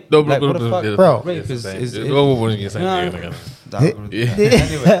fucking rape. No, what the fuck, bro? Rape is. What are you saying?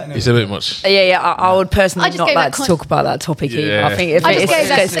 It's a bit much. I would personally not like to talk about that topic either. I think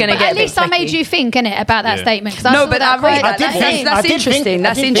it's going to get. At least I made you think, innit, about that statement. No, but I read that. That's interesting.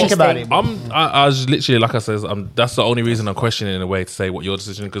 That's interesting. I was literally, like I said, that's the only reason I'm questioning in a way to say what your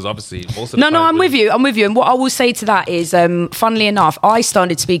decision, because obviously most of the time. I'm with you. And what I will say to that is, funnily enough, I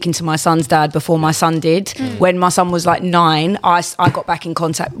started speaking to my son's dad before my son did. When my son was like 9, I got back in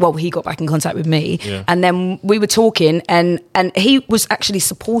contact. Well, he got back in contact with me, and then we were talking, and he was actually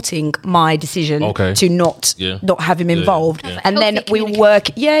supporting my decision to not have him involved. And then we work.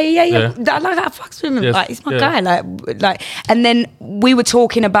 Like I fucks with him. Like he's my guy. Like, and then we were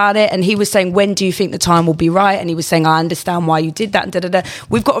talking about it, and he was saying, "When do you think the time will be right?" And he was saying, "I understand why you did that." And da da da.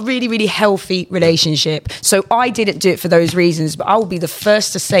 We've got a really, really healthy relationship. So I didn't do it for those reasons, but I will be the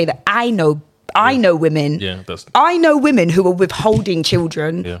first to say that I know women. I know women who are withholding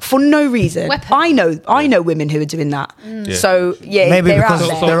children for no reason. I know women who are doing that. So maybe they're because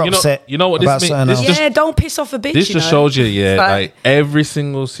out there. they're upset. You know what this means? Don't piss off a bitch. This just shows you, like every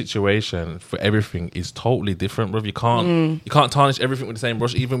single situation for everything is totally different, bro. You can't tarnish everything with the same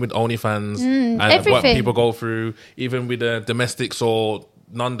brush. Even with OnlyFans and what people go through, even with the domestics or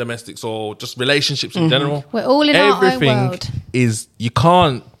non-domestics or just relationships in general. We're all in our own Everything world. is, you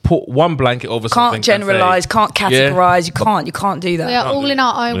can't put one blanket over something. Can't generalize, can't categorize. You can't do that. We are all in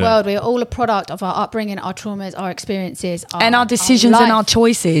our own world. We are all a product of our upbringing, our traumas, our experiences, and our decisions and our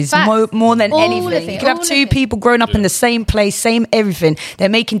choices. More than All anything, you can have two people growing up in the same place, same everything. They're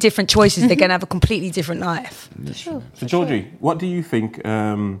making different choices. They're going to have a completely different life. Sure. So, Georgie, what do you think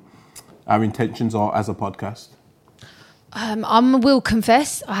our intentions are as a podcast? I will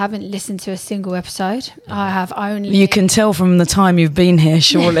confess, I haven't listened to a single episode. I have only. You can tell from the time you've been here,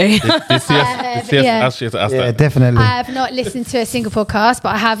 surely. Yeah, definitely. I have not listened to a single podcast,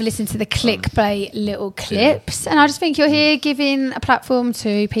 but I have listened to the clickbait little clips. And I just think you're here giving a platform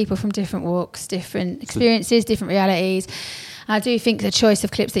to people from different walks, different experiences, different realities. And I do think the choice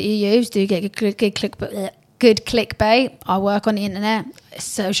of clips that you use do get good clickbait. I work on the internet.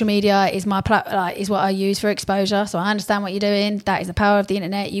 Social media is my is what I use for exposure. So I understand what you're doing. That is the power of the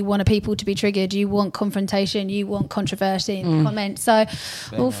internet. You want people to be triggered. You want confrontation. You want controversy in comments. So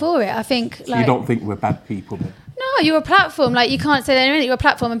all for it. I think. So you don't think we're bad people then? No, you're a platform. Like, you can't say that in a minute. You're a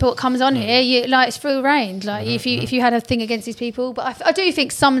platform, and what comes on here, it's free range. Like, if you had a thing against these people, but I do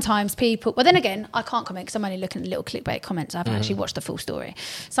think sometimes people. Well, then again, I can't comment because I'm only looking at little clickbait comments. I haven't actually watched the full story.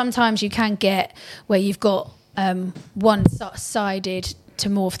 Sometimes you can get where you've got one-sided to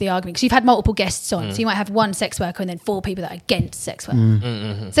morph the argument, because you've had multiple guests on, so you might have one sex worker and then 4 people that are against sex work.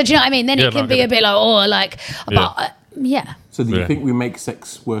 So do you know what I mean? Then it can be a bit like, but yeah. So do you think we make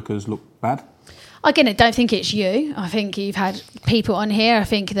sex workers look bad? Again, I don't think it's you. I think you've had people on here. I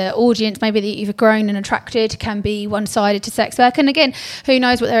think the audience maybe that you've grown and attracted can be one-sided to sex work. And again, who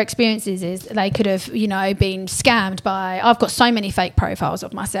knows what their experiences is. They could have, been scammed by... I've got so many fake profiles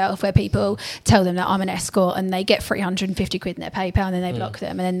of myself where people tell them that I'm an escort and they get 350 quid in their PayPal and then they block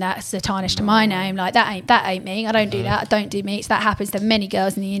them. And then that's a tarnish to my name. Like, that ain't me. I don't do that. I don't do meets. That happens to many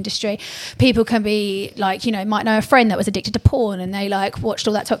girls in the industry. People can be like, might know a friend that was addicted to porn and they watched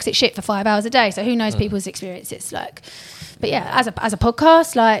all that toxic shit for 5 hours a day. So who knows people's experiences, but yeah, as a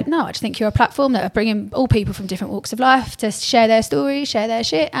podcast, no, I just think you're a platform that are bringing all people from different walks of life to share their stories, share their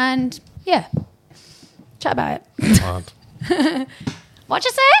shit, and yeah, chat about it. What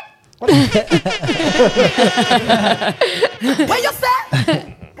you say? What you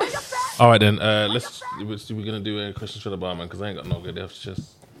say? All right then, we're gonna do questions for the barman because I ain't got no good. That's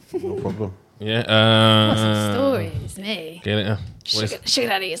just no problem. Yeah. What's the story? It's me. Get it? Sugar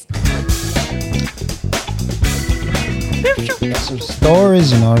daddies. Some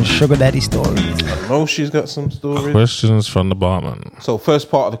stories, sugar daddy stories. I know she's got some stories. Questions from the barman. So first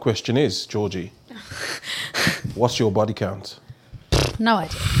part of the question is, Georgie, what's your body count? No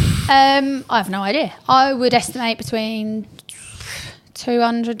idea. I have no idea. I would estimate between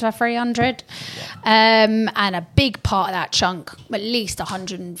 200 to 300. And a big part of that chunk, at least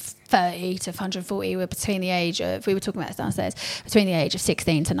 130 to 140, were between the age of, we were talking about this downstairs, between the age of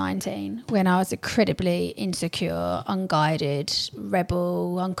 16 to 19, when I was incredibly insecure, unguided,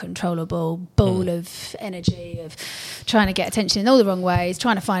 rebel, uncontrollable, ball of energy, of trying to get attention in all the wrong ways,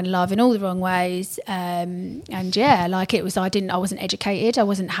 trying to find love in all the wrong ways. And yeah, it was, I wasn't educated. I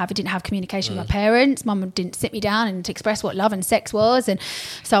didn't have communication with my parents. Mum didn't sit me down and to express what love and sex was. And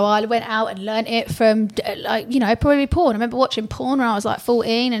so I went out and learned it from probably porn. I remember watching porn when I was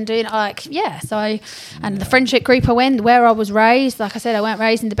 14 and doing and the friendship group I went, where I was raised, like I said, I weren't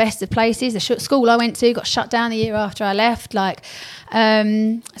raised in the best of places. The school I went to got shut down the year after I left. So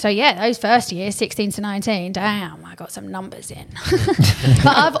yeah, those first years, 16 to 19, damn, I got some numbers in.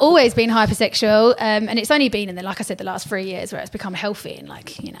 But I've always been hypersexual, and it's only been in the last 3 years where it's become healthy and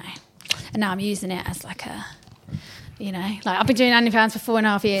and now I'm using it as I've been doing OnlyFans for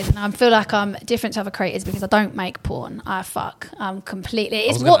 4.5 years, and I feel like I'm different to other creators because I don't make porn. I fuck. I'm completely.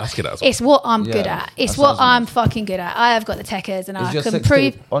 It's what I'm good at. It's what I'm fucking good at. I have got the techers, and I can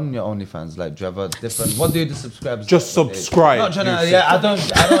prove on your OnlyFans. Do you have a different? What do you do? Subscribe? Just subscribe. Not generally. Yeah, I don't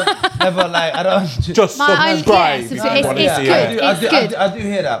never I don't. Just subscribe. It's good. I do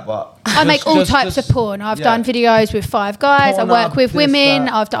hear that, but. I make all types of porn. I've done videos with 5 guys. I work with women.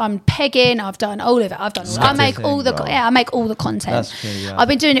 I've done pegging. I've done all of it. I make all the content. I've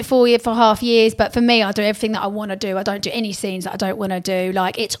been doing it for half years, but for me, I do everything that I want to do. I don't do any scenes that I don't want to do.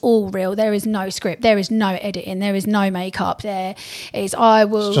 It's all real. There is no script. There is no editing. There is no makeup. It's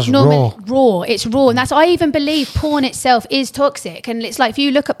just normally raw. It's raw, and I even believe porn itself is toxic. And it's if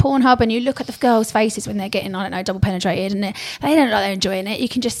you look at Pornhub and you look at the girls' faces when they're getting double penetrated, and they don't look like they're enjoying it. You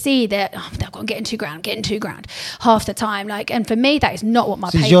can just see that they've got getting 2 grand half the time. And for me, that is not what my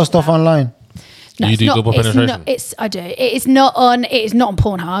page is. Is your stuff online? No, you do double penetration? I do. It is not on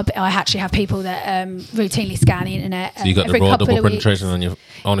Pornhub. I actually have people that routinely scan the internet. So you got the raw double penetration on your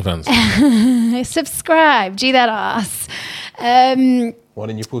OnlyFans? Subscribe. G that ass. One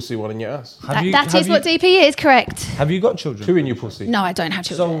in your pussy, one in your ass. That is what DP is, correct. Have you got children? 2 in your pussy. No, I don't have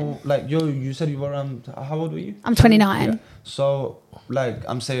children. So, like, you said you were around, how old were you? I'm 29. Yeah. So, like,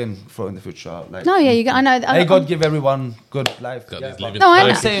 I'm saying for in the future, like... No, yeah, I know. Hey, God give everyone good life. Yeah, no, I know.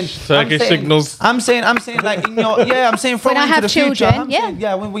 I'm saying... Turkish signals. I'm saying, like, in your... Yeah, I'm saying for when I have the children,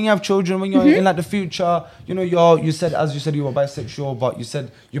 future. When you have children, when you're in, like, the future, you know, you said you were bisexual, but you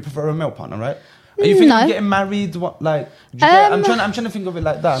said you prefer a male partner, right? Are you thinking of getting married? What, like, I'm trying to think of it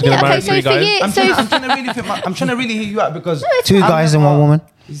like that. Yeah, okay, so for you, I'm trying to really hear you out because 2 guys and 1 woman.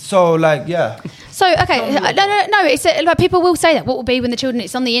 So, like, yeah. So, okay, no. It's like people will say that. What will be when the children?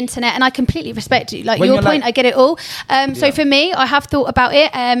 It's on the internet, and I completely respect you. Like when your point, I get it all. So for me, I have thought about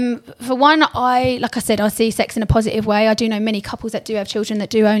it. For one, like I said, I see sex in a positive way. I do know many couples that do have children that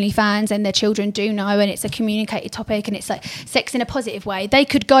do OnlyFans, and their children do know, and it's a communicated topic, and it's like sex in a positive way. They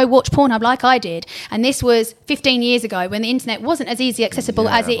could go watch Pornhub like I did, and this was 15 years ago when the internet wasn't as easy accessible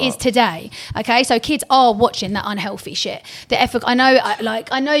as it is today. Okay, so kids are watching that unhealthy shit. The effort, I know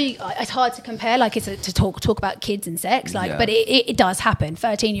it's hard to compare. Like it's to talk about kids and sex. Like, but it does happen.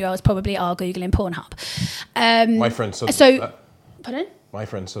 13-year-olds probably are googling Pornhub. My friend son. Pardon? My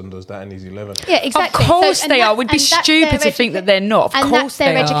friend's son does that and he's 11. Yeah, exactly. Of course they are. We'd be stupid to think that they're not. And that's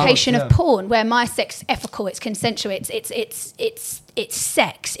their education of porn, where my sex ethical, it's consensual, it's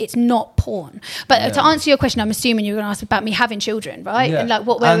sex, it's not porn. But to answer your question, I'm assuming you're going to ask about me having children, right? Yeah. And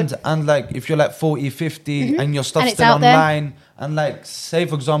like and like if you're like 40, 50 and your stuff's still online, and like say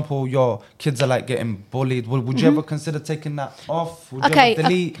for example your kids are like getting bullied, would you ever consider taking that off? Would you ever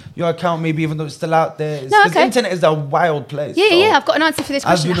delete your account maybe even though it's still out there? The internet is a wild place. Yeah, I've got an answer for this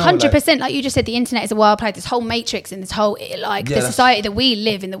question. 100%. Like you just said, the internet is a wild place. This whole matrix and this whole the society that we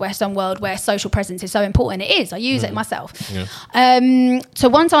live in, the Western world, where social presence is so important. It is. I use it myself. Yeah. So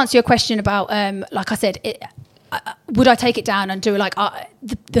one to answer your question about, like I said, would I take it down and do like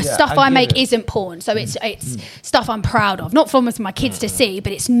the stuff I make isn't porn, so it's stuff I'm proud of, not for my kids to see,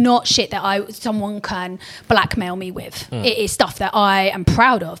 but it's not shit that someone can blackmail me with. It is stuff that I am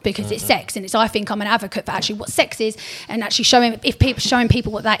proud of because it's sex, and I think I'm an advocate for actually what sex is and actually showing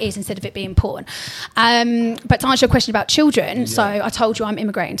people what that is instead of it being porn. But to answer your question about children, so I told you I'm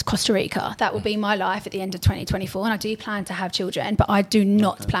immigrating to Costa Rica. That will be my life at the end of 2024, and I do plan to have children, but I do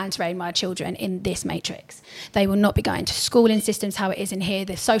not plan to raise my children in this matrix. They will not be going to schooling systems how it is in here.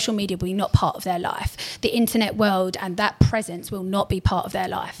 The social media will be not part of their life. The internet world and that presence will not be part of their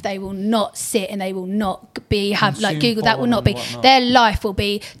life. They will not sit and they will not have like Google. That will not be their life. Will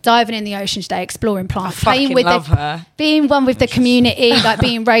be diving in the ocean today, exploring plants, playing with being one with the community, like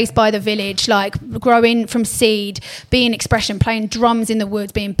being raised by the village, like growing from seed, being expression, playing drums in the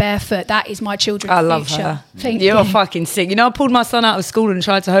woods, being barefoot. That is my children's I love future. her. Thank You're you. fucking sick. You know, I pulled my son out of school and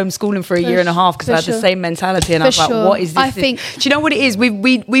tried to homeschool him for a year and a half because I had the same mentality, and I was like, what is this? Do you know what it is?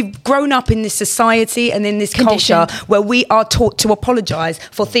 We've grown up in this society and in this culture where we are taught to apologise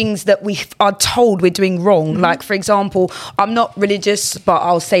for things that we are told we're doing wrong. Like, for example, I'm not religious, but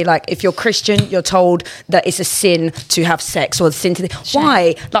I'll say, like, if you're Christian, you're told that it's a sin to have sex or a sin to...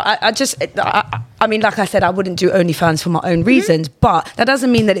 Why? Like, I mean, like I said, I wouldn't do OnlyFans for my own reasons, but that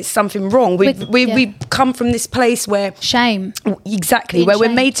doesn't mean that it's something wrong. We come from this place where... Shame. Exactly, where we're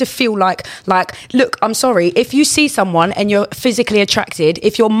made to feel like, look, I'm sorry, if you see someone and you're physically attracted,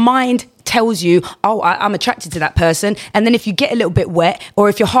 if your mind tells you, I'm attracted to that person, and then if you get a little bit wet or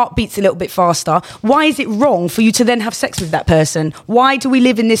if your heart beats a little bit faster, why is it wrong for you to then have sex with that person? Why do we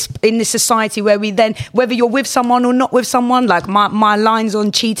live in this society where we then, whether you're with someone or not with someone, like my lines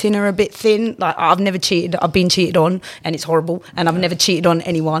on cheating are a bit thin. Like, I've never cheated, I've been cheated on and it's horrible, and I've never cheated on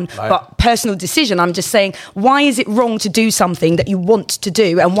anyone, but personal decision. I'm just saying, why is it wrong to do something that you want to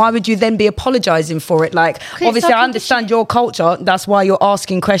do, and why would you then be apologising for it? Like, obviously I understand your culture, that's why you're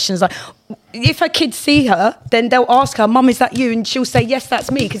asking questions like, if a kid see her, then they'll ask her, Mum, is that you? And she'll say, yes, that's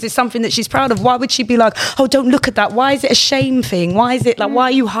me, because it's something that she's proud of. Why would she be like, oh, don't look at that? Why is it a shame thing? Why is it like, why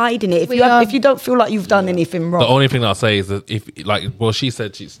are you hiding it? If you don't feel like you've done anything wrong. The only thing I'll say is that she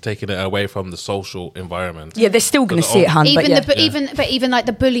said she's taking it away from the social environment. Yeah, they're still going to see it, hun. Even like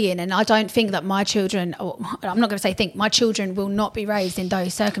the bullying, and I don't think that my children, I'm not going to say think, my children will not be raised in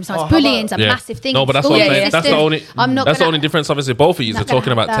those circumstances. Bullying's a massive thing. No, but that's what I'm saying. That's the only difference. Obviously, both of you are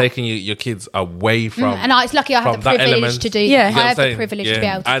talking about taking your kids kids away from. And it's lucky I have the privilege to do. Yeah, I have the privilege to be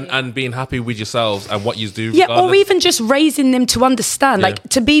able to. And being happy with yourselves and what you do. Yeah, or even just raising them to understand. Like,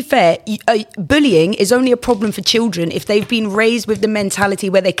 to be fair, bullying is only a problem for children if they've been raised with the mentality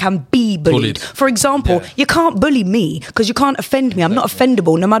where they can be bullied. For example, you can't bully me because you can't offend me. I'm not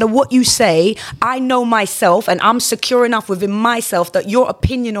offendable. No matter what you say, I know myself and I'm secure enough within myself that your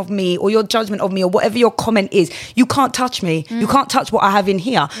opinion of me or your judgment of me or whatever your comment is, you can't touch me. You can't touch what I have in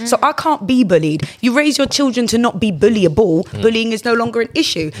here. So I can't be bullied. You raise your children to not be bullyable. Bullying is no longer an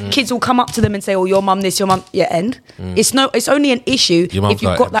issue. Kids will come up to them and say, oh, your mum this, your mum, end. It's only an issue if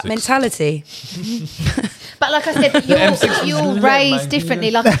you've got that mentality. But like I said, you're raised differently.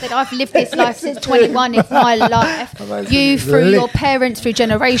 Like I said, I've lived this life since 21. It's my life. You, through your parents, through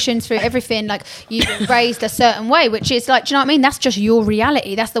generations, through everything, like you've been raised a certain way, which is like, do you know what I mean? That's just your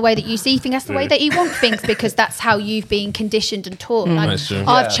reality. That's the way that you see things. That's the way that you want things, because that's how you've been conditioned and taught. Like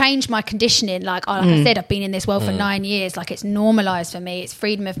I've changed my conditioning. Like I said, I've been in this world for 9 years. Like it's normalised for me. It's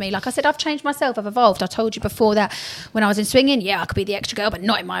freedom of me. Like I said, I've changed myself. I've evolved. I told you before that when I was in swinging, I could be the extra girl, but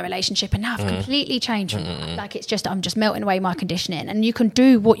not in my relationship. And now I've completely changed from that. Like it's just, I'm just melting away my conditioning, and you can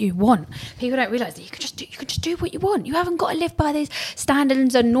do what you want. People don't realise that you can just do what you want. You haven't got to live by these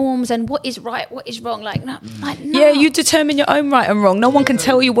standards and norms and what is right, what is wrong. Like no. Yeah, you determine your own right and wrong. No one can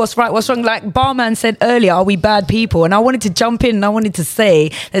tell you what's right, what's wrong. Like Barman said earlier, are we bad people? And I wanted to jump in and I wanted to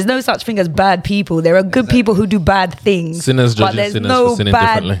say, there's no such thing as bad people. There are good people who do bad things. Sinners judging but there's sinners no for sinning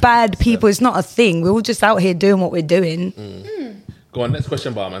differently. bad people. It's not a thing. We're all just out here doing what we're doing. Go on, next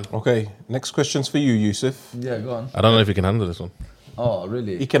question, Barman. Okay, next question's for you, Yusuf. Yeah, go on. I don't know if you can handle this one. Oh,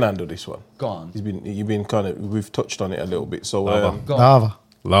 really? He can handle this one. Go on. You've been kind of, we've touched on it a little bit. So, Lava.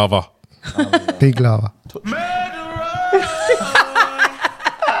 Big lava.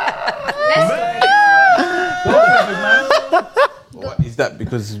 What, is that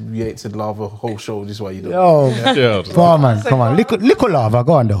because we ain't said lava whole show? This is why you don't. Barman, come on. Little lava.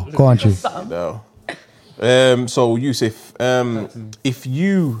 Go on, though. Go on, Chief. No. So Yusuf, if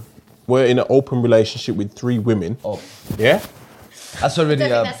you were in an open relationship with 3 women, that's already.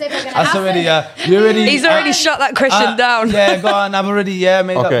 He's already shut that question down. Yeah, go on. I've already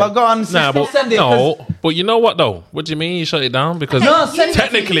made that. But go on. But you know what though? What do you mean you shut it down? Because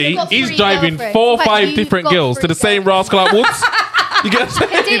technically he's driving 4 or 5 different girls to the same rascal at Woods. You get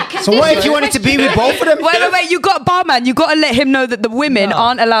what I'm saying? So what if you wanted to be with both of them? Wait. You got Barman. You got to let him know that the women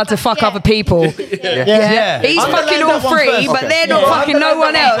aren't allowed to fuck other people. Yeah. He's fucking all 3, but they're not fucking no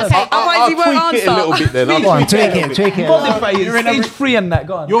one else. Otherwise he won't answer. It a little bit then. Go on, tweak it. You're in stage 3 and that.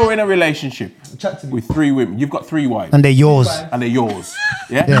 Go on. You're in a relationship with 3 women. You've got 3 wives. And they're yours.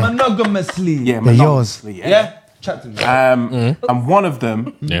 Yeah? Monogamously. Yeah, they're yours. Yeah? Chat to me. And one of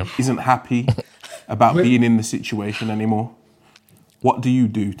them isn't happy about being in the situation anymore. What do you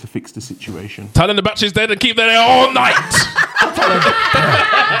do to fix the situation? Tell them the battery's dead and keep them there all night. Do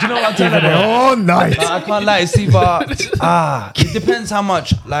you know what I'm telling you? All night. I can't lie, see, but it depends how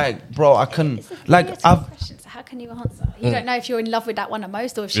much, like, bro, I can, like, I've. Questions. How can you answer? You don't know if you're in love with that one the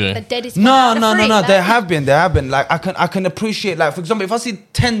most, or if she's the deadest. No. There have been. Like, I can appreciate, like, for example, if I see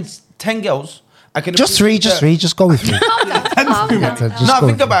 10 girls. I can just 3. Just go with 3. Think about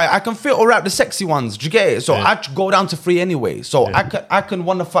it. I can fit all right the sexy ones. Do you get it? So I go down to 3 anyway. So I can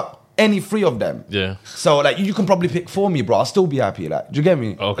want to fuck any 3 of them. Yeah. So like you can probably pick for me, bro. I'll still be happy. Like, do you get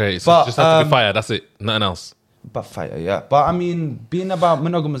me? Okay. So just have to be fire. That's it. Nothing else. But fire, yeah. But I mean, being about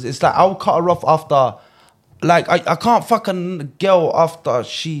monogamous, it's like I'll cut her off after. Like, I can't fuck a girl after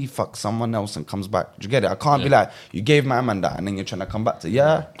she fucks someone else and comes back. Do you get it? I can't be like, you gave my man that and then you're trying to come back to,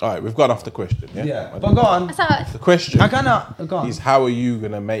 All right, we've gone off the question, Yeah, but go on. The question go on. is how are you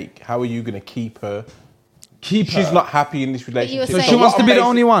going to keep her? She's not happy in this relationship. So she wants to be the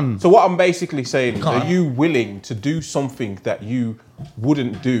only one. So what I'm basically saying is, are you willing to do something that you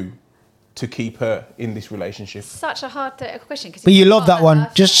wouldn't do to keep her in this relationship? Such a hard question. But you love that one.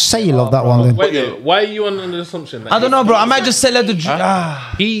 Just say you love that one then. Wait, why are you on the assumption that I don't know, bro. I might just say let the...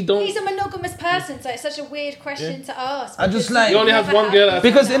 He's a monogamous person, so it's such a weird question to ask. I just like... You only have one girl.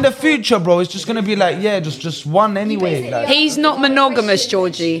 Because in the future, bro, it's just going to be like, just one anyway. Like. He's not monogamous,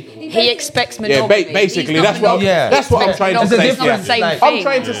 Georgie. He expects monogamy. Yeah, basically, that's what I'm trying to say. I'm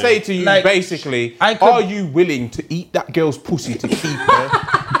trying to say to you, basically, are you willing to eat that girl's pussy to keep her?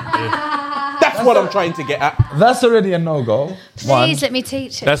 That's what I'm trying to get at. That's already a no-go. Please let me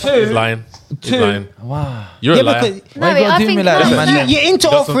teach it. That's his line. Wow. You're a liar. You're into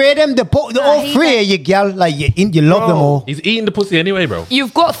all 3 of them. All 3 of you, girl. Like you love them all. He's eating the pussy anyway, bro.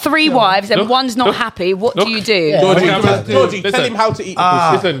 You've got 3 wives and one's not happy. What do you do? Georgie, tell him how to eat the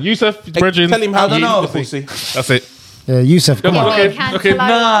pussy. Listen, Yusuf, Bridget, tell him how to eat the pussy. That's it. Yusuf, come on. Okay.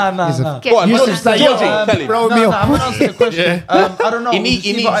 Nah. Yusuf's like, blow me up. I'm gonna answer the question. I don't know. He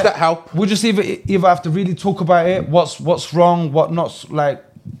needs that help. We just either have to really talk about it. What's wrong? What not? Like,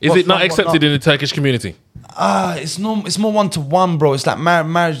 is it not accepted in the Turkish community? It's more 1-to-1, bro. It's like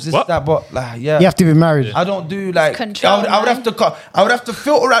marriage, this, that, but like, yeah. You have to be married. I don't do like. Control, I would have to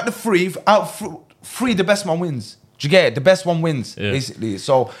filter out the free. The best one wins. Do you get it? The best one wins, basically.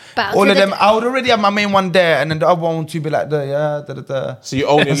 So But all of them, I would already have my main one there, and then the other one to be like the. So you're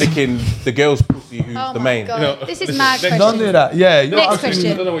only licking the girl's pussy, who's the main. God. This is mad question. Don't do that. Yeah. Next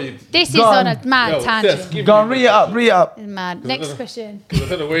question. This is on a mad tangent. Go on, read it up. It's mad. Next question. I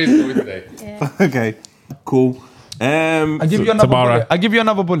don't know where he's going today. Okay, cool. I'll give you another tomorrow. bullet. I'll give you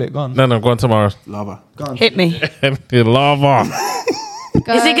another bullet. Go on. No, go on tomorrow. Lava. Hit me. Lava.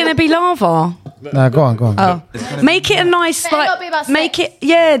 Is it going to be lava? No, go on. Oh, make it a nice not be about make sex.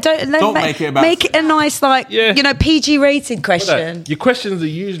 it don't make it about make it a nice PG rated question. Your questions are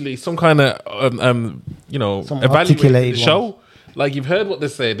usually some kind of Some evaluated articulated show. Like you've heard what they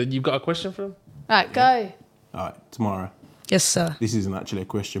said, and you've got a question for them. Right, go. All right, tomorrow. Yes, sir. This isn't actually a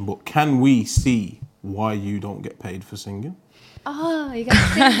question, but can we see why you don't get paid for singing? Oh, you're going to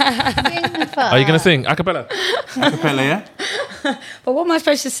sing for Are you going to sing a cappella? Acapella, yeah? But what am I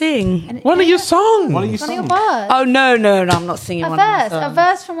supposed to sing? One of your songs. One of your One of your songs. bars. Oh no, I'm not singing one of my songs. A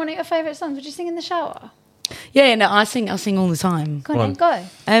verse from one of your favourite songs. Would you sing in the shower? Yeah, no, I sing all the time. Go on, go. I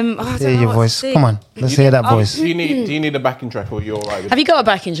don't Hear know your what voice. to sing. Come on, let's hear that voice. Do you need a backing track, or you're all right with Have you got a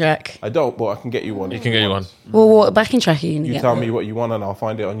backing track? I don't, but I can get you one. You can get you one. Well, what backing track are you going to You get? tell me what you want, and I'll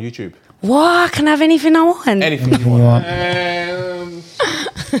find it on YouTube. What? I can have anything I want. Anything you You want. want.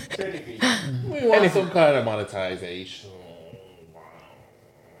 We want some kind of monetization.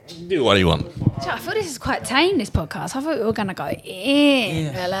 Do what you want. I thought this is quite tame, this podcast. I thought we were going to go in.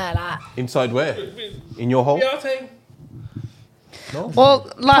 Like that. Inside where? In your hole? Well,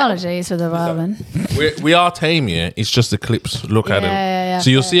 like, Apologies for the Roman. We are tame, yeah. It's just the clips. Look at them. Yeah, so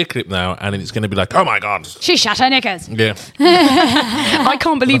you'll see a clip now, and it's going to be like, oh my god. She shut her knickers. Yeah. I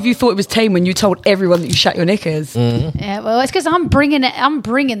can't believe you thought it was tame when you told everyone that you shat your knickers. Yeah, well, it's because I'm bringing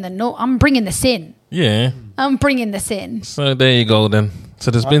the sin. Yeah. I'm bringing the sin. So there you go then.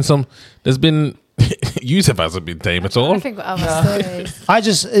 So there's been Yusuf hasn't been tame at all. I think what other stories. I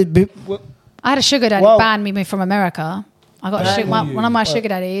had a sugar daddy ban me from America. I got one of my sugar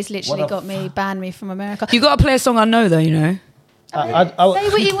daddies literally banned me from America. You got to play a song I know though, you know. Say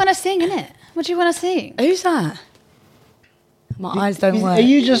what you want to sing, innit? What do you want to sing? Who's that? My eyes don't work. Are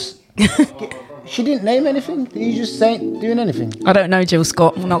you just? She didn't name anything. Are you just doing anything? I don't know, Jill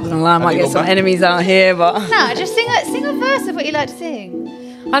Scott. I'm not gonna lie. I might get some enemies out here, but No, just sing a verse of what you like to sing.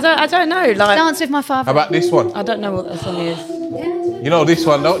 I don't know. Like, Dance with my father. How about this one? I don't know what that song is. You know this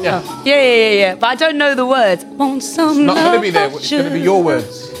one, don't you? Yeah. But I don't know the words. Want some It's not going to love be there. from It's going to be your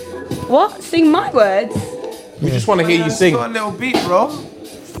words. What? Sing my words. We just want to hear you sing. Got a little beat, bro.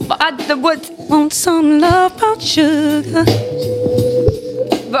 But the words. Want some love about sugar.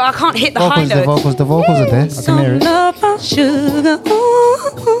 But I can't hit the high notes. The vocals are there. I can hear Some it. love about sugar.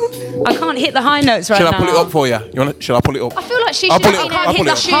 Ooh. I can't hit the high notes right now. Shall I pull it up for you? Shall I pull it up? I feel like she I'll should pull have it been up. able I'll to pull hit it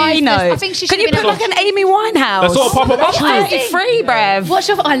the up. High notes. I think she should Can you have put been like an Amy Winehouse? Let's all pop up. I'm 33, bruv. What's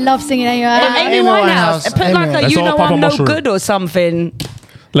your? I love singing Amy Winehouse. Amy Amy Winehouse. Winehouse. Put Amy like a Winehouse. You Let's all Know pop a I'm No mushroom Good or something.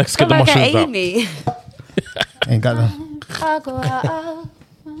 Let's get Put the like an mushrooms out. Amy. Ain't got them. I'll go out.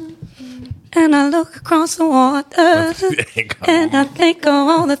 And I look across the water and I think of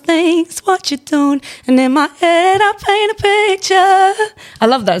all the things, what you're doing. And in my head I paint a picture. I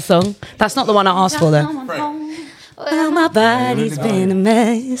love that song. That's not the one I asked for though. Well, my body's been a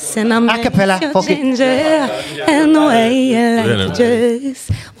mess and I'm Acapella, fuck it. ginger. And the way you like to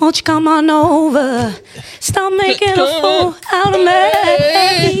dress. Won't you come on over? Stop making a fool out of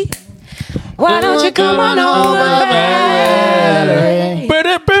me. Why don't you come on over, Valerie?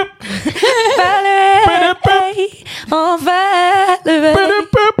 Valerie, oh Valerie.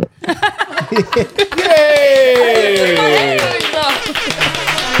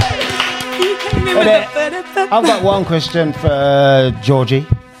 I've got one question for Georgie.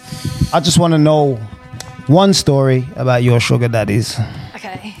 I just want to know one story about your sugar daddies.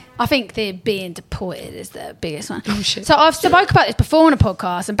 Okay. I think the being deported is the biggest one. Oh, shit. So I've spoke about this before on a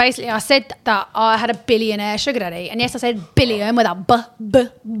podcast, and basically I said that I had a billionaire sugar daddy, and yes, I said billion with a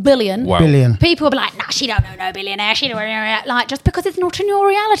billion. Wow. Billion. People will be like, "Nah, she don't know no billionaire. She don't know." Like, just because it's not in your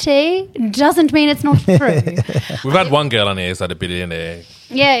reality doesn't mean it's not true. We've had one girl on here who's had a billionaire.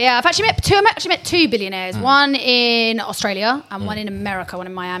 Yeah. I've actually met two billionaires. One in Australia and one in America, one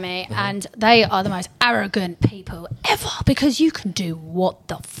in Miami. And they are the most arrogant people ever, because you can do what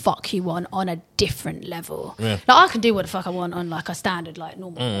the fuck you want on a different level. Like I can do what the fuck I want on like a standard like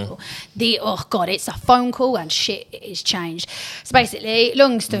normal level. It's a phone call and shit is changed. So basically,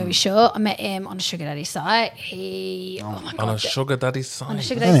 long story short, I met him on a sugar daddy site. On a sugar daddy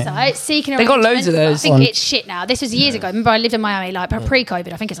site, seeking. They got loads of those. I think it's shit now. This was years ago. Remember, I lived in Miami like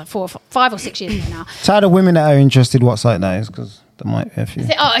pre-COVID. I think it's like 5 or 6 years ago now. So, how do women that are interested what site that is? Because there might be a few.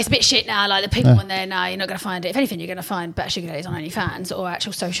 It's a bit shit now. Like the people on there now, you're not going to find it. If anything, you're going to find better sugar daddies on OnlyFans or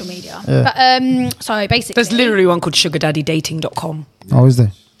actual social media. Yeah. But so basically, there's literally one called sugardaddydating.com. Oh, is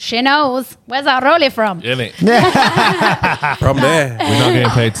there? She knows. Where's that rollie from? Isn't it? From there. We're not getting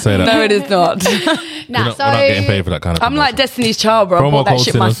paid to say that. No, it is not. We're not getting paid for that kind of I'm like Destiny's Child, bro. I bought that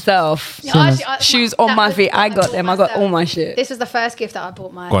shit myself. Shoes on my feet. I got them. I got all my shit. This was the first gift that I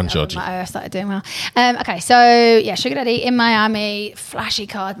bought myself. Go on, Georgie. I started doing well. Okay, so yeah, sugar daddy in Miami, flashy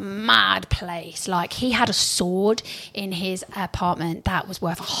card, mad place. Like he had a sword in his apartment that was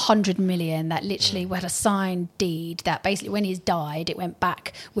worth 100 million. That literally had a signed deed that basically when he's died, it went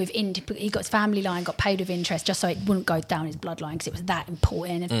back he got his family line, got paid with interest just so it wouldn't go down his bloodline because it was that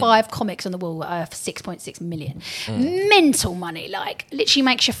important. And 5 comics on the wall were worth 6.6 million. Mental money, like literally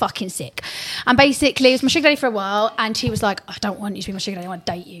makes you fucking sick. And basically, it was my sugar daddy for a while, and he was like, "I don't want you to be my sugar daddy. I want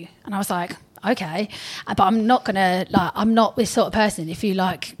to date you." And I was like, "Okay, but I'm not gonna like. I'm not this sort of person. If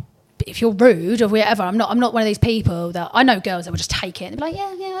you're rude or whatever, I'm not one of these people that I know girls that will just take it and be like,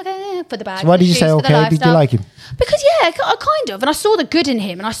 okay, for the bag. So why did you say okay? Did you like him? Because I kind of, and I saw the good in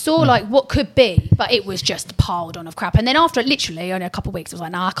him, and I saw like what could be, but it was just piled on of crap. And then after literally only a couple of weeks, I was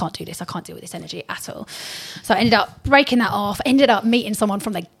like, nah, I can't do this. I can't deal with this energy at all. So I ended up breaking that off. Ended up meeting someone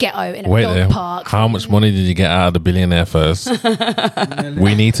from the ghetto in a dog park. How much money did you get out of the billionaire first?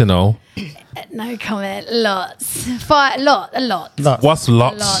 We need to know. No comment. Lots. A lot. What's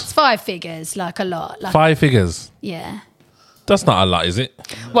lots? Lots. 5 figures, like a lot. Like 5 figures? Yeah. That's not a lot, is it?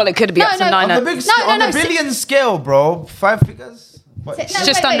 Well, it could be up to 9. On the billion scale, bro, 5 figures? It's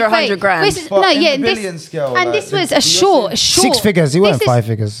just under 100 grand. This was a short. 6 figures. It weren't 5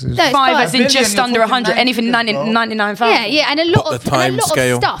 figures. No, 5 as in just under 100. Anything 99,000. Yeah, and a lot of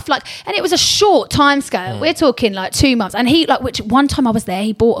stuff. Like, and it was a short time scale. We're talking like 2 months. And he which one time I was there,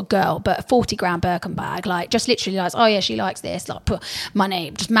 he bought a girl, but a 40 grand Birkin bag. Like, just literally like, oh yeah, she likes this. Like, put money,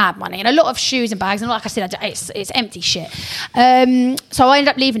 just mad money, and a lot of shoes and bags. And like I said, it's empty shit. So I ended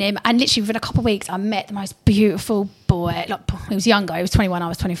up leaving him, and literally within a couple of weeks, I met the most beautiful boy. Like, he was younger. He was 21. I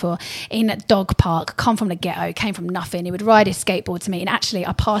was 24. In a dog park. Come from the ghetto. Came from nothing. He would ride his skateboard to me, and actually,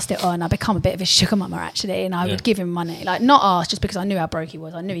 I passed it on. I become a bit of a sugar mama actually, and I would give him money, like not ask, just because I knew how broke he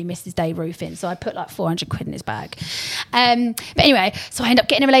was. I knew he missed his day roofing, so I put like 400 quid in his bag. But anyway, so I end up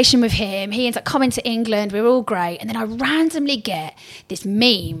getting a relation with him. He ends up coming to England. We were all great, and then I randomly get this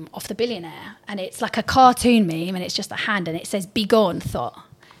meme of the billionaire, and it's like a cartoon meme, and it's just a hand, and it says "Begone, thought."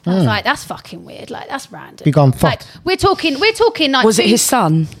 I was like, that's fucking weird. Like, that's random. Begone, thought. Like, we're talking like. Was it his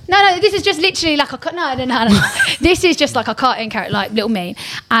son? No, this is just literally like no. This is just like a cartoon character, like little me.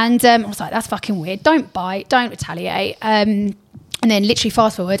 And I was like, that's fucking weird. Don't bite, don't retaliate. And then literally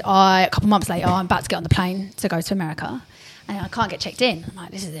fast forward, a couple months later, I'm about to get on the plane to go to America. And I can't get checked in. I'm like,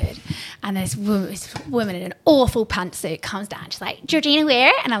 this is weird. And this woman in an awful pantsuit comes down. She's like, Georgina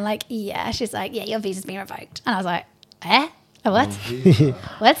Weir? And I'm like, yeah. She's like, yeah, your visa's been revoked. And I was like, eh? What?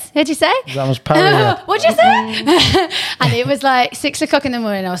 What? What'd you say? That was parallel. What'd you say? And it was like 6 o'clock in the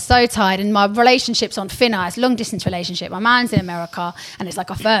morning. I was so tired, and my relationship's on thin ice, long distance relationship. My man's in America, and it's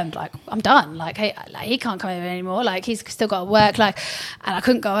like affirmed, like I'm done. Like, hey, like he can't come over anymore. Like he's still got to work. Like, and I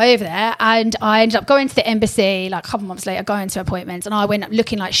couldn't go over there. And I ended up going to the embassy like a couple months later, going to appointments, and I went up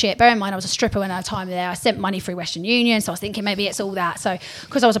looking like shit. Bear in mind, I was a stripper when I had time there. I sent money through Western Union, so I was thinking maybe it's all that. So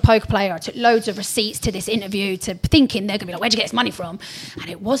because I was a poker player, I took loads of receipts to this interview, to thinking they're gonna be like, where'd you get this money from? And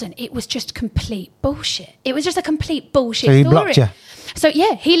it wasn't. It was just complete bullshit. It was just a complete bullshit story. So he blocked you? So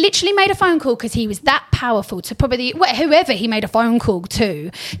yeah, he literally made a phone call because he was that powerful to probably whoever he made a phone call to.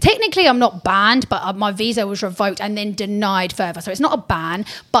 Technically, I'm not banned, but my visa was revoked and then denied further. So it's not a ban.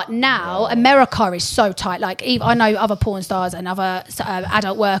 But now America is so tight. Like I know other porn stars and other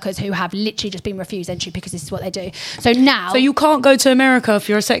adult workers who have literally just been refused entry because this is what they do. So now, so you can't go to America if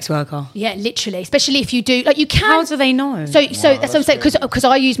you're a sex worker. Yeah, literally. Especially if you do, like you can. How do they know? So that's what I'm saying, because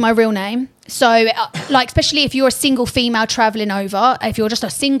I use my real name. So, like, especially if you're a single female traveling over, if you're just a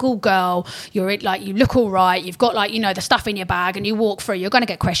single girl, you're like, you look all right, you've got like, you know, the stuff in your bag and you walk through, you're going to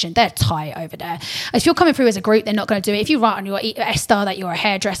get questioned. they're tight over there. If you're coming through as a group, they're not going to do it. If you write on your ESTA that you're a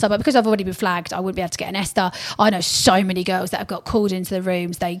hairdresser, but because I've already been flagged, I wouldn't be able to get an ESTA. I know so many girls that have got called into the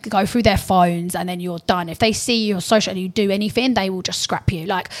rooms. They go through their phones and then you're done. If they see you on social and you do anything, they will just scrap you.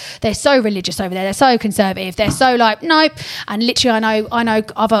 Like, they're so religious over there. They're so conservative. They're so like, nope. And literally, I know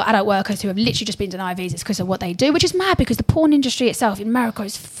other adult workers who have literally just been denied visas because of what they do, which is mad because the porn industry itself in America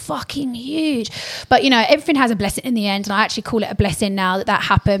is fucking huge. But, you know, everything has a blessing in the end. And I actually call it a blessing now that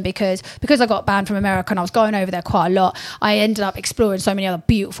happened because I got banned from America and I was going over there quite a lot. I ended up exploring so many other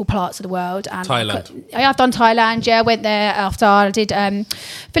beautiful parts of the world. And Thailand. I've done Thailand. Yeah, I went there after I did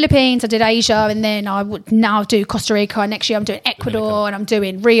Philippines. I did Asia, and then I would now do Costa Rica. And next year I'm doing Ecuador, and I'm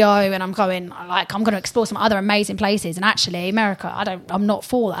doing Rio, and I'm going to explore some other amazing places. And actually, America, I'm not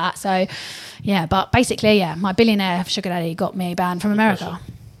for that. So, yeah. But basically, yeah, my billionaire sugar daddy got me banned from America.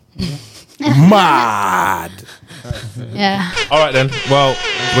 Mad. Yeah. All right then. Well,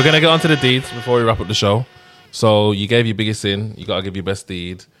 we're gonna get on to the deeds before we wrap up the show. So you gave your biggest sin. You gotta give your best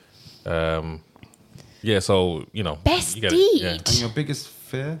deed. Yeah. So you know. Best you get deed. It. Yeah. And your biggest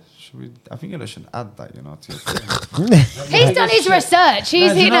fear? I think you should add that, you know, to your thing. He's done his research.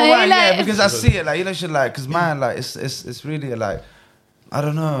 He's, yeah, because I see it, like, you know, should like, because man, like, it's really like, I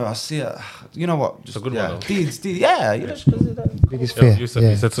don't know, I see it. You know what? Just a good yeah, one. Deeds, yeah, you know, Biggest fear. You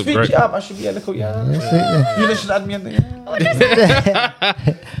said something speak great. it up. I should be a little, You know, should add me in there.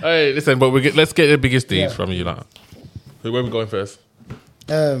 Hey, listen, but let's get the biggest deeds from you, like. Where are we going first?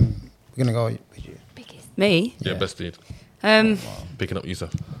 We're gonna go with you. Me? Yeah, best deed. Picking up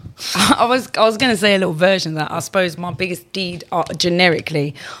Yusuf. I was going to say a little version of that. I suppose my biggest deed,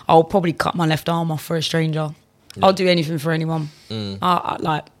 generically, I'll probably cut my left arm off for a stranger. Yeah. I'll do anything for anyone. I've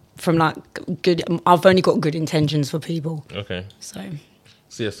only got good intentions for people. Okay. So.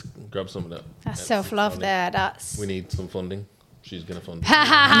 CS, grab some of that. That's self-love there. We need some funding. She's going to fund it. She's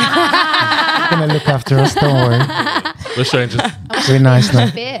gonna look after us. Don't worry. We're strangers. We're nice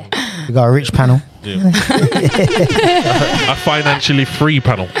now. We got a rich panel. Yeah. A financially free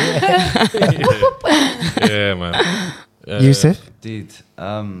panel. Yeah, man. Yusuf? Indeed.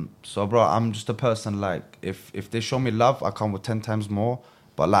 So, bro, I'm just a person, like, if they show me love, I come with 10 times more.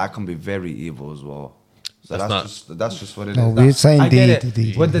 But, like, I can be very evil as well. So that's just what it is. No, we're saying deed.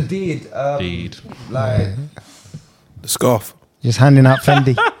 deed. With the deed. Deed. Like... The scarf. Just handing out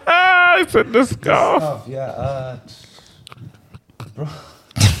Fendi. I said the scarf. Yeah, bro.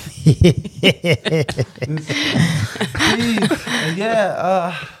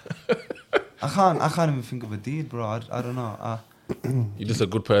 I can't even think of a deed, bro. I don't know. You're just a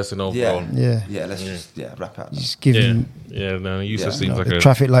good person overall. Yeah. Let's just wrap it up. Just give him Yusuf seems like the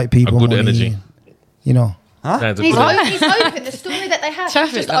traffic light people. a good money, energy. You know. Huh? He's open. The story that they have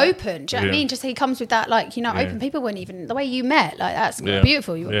Traffic is just light. open. Do you know what I mean? Just he comes with that, like, you know, open. People weren't even the way you met. Like, that's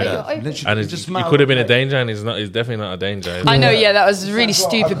beautiful. You're open. And you could have been a danger, and he's definitely not a danger. I know, that was really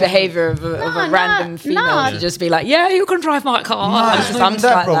stupid behaviour of a random female to just be like, yeah, you can drive my car. I'm just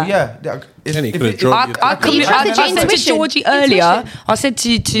like that. Yeah. I said to Georgie earlier, I said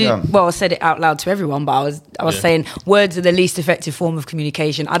I said it out loud to everyone, but I was saying words are the least effective form of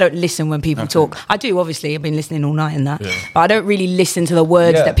communication. I don't listen when people talk. I do, obviously. I've been listening all night in that. Yeah. But I don't really listen to the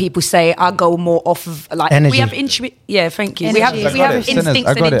words that people say. I go more off of, like, energy. We have intuition. Yeah, thank you. Energy. We have instincts and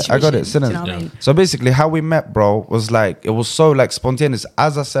intuition. I got it. Do you know what I mean? So basically, how we met, bro, was like, it was so, like, spontaneous.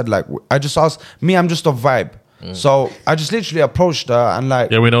 As I said, like, I just asked, I'm just a vibe. So I just literally approached her and,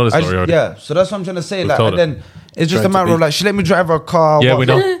 like... Yeah, we know the story already. Yeah, so that's what I'm trying to say. Like, and then it's just a matter of, like, she let me drive her car. Yeah, we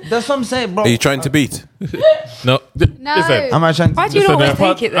know. That's what I'm saying, bro. Are you trying to beat? No. No. Listen, Am I trying to... Why do you always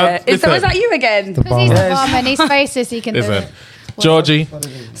take it there? Is that you again? Because he's the barman, he's faceless, he can do it. Georgie.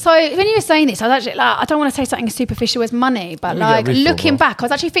 So when you were saying this, I was actually like, I don't want to say something as superficial as money, but like looking back, I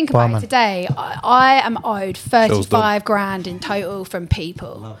was actually thinking about it today. I am owed 35 grand in total from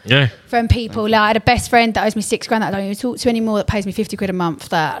people. Yeah. From people. Like, I had a best friend that owes me 6 grand that I don't even talk to anymore, that pays me 50 quid a month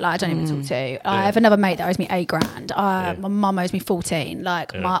that, like, I don't even talk to. I have another mate that owes me 8 grand. My mum owes me 14.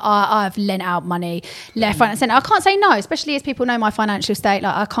 Like, I've lent out money left, right and centre. I can't say no, especially as people know my financial state.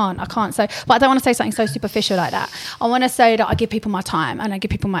 Like, I can't say, but I don't want to say something so superficial like that. I want to say that I give people my time and I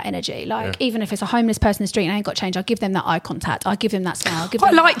give people my energy. Like, even if it's a homeless person in the street and I ain't got change, I'll give them that eye contact. I'll give them that smile.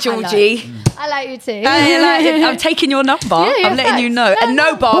 I like Georgie. I like you too. I'm taking your number. I'm letting you know. And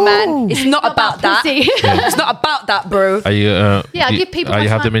no, barman, it's not about that. It's not about that, bro. Are you? I give people. You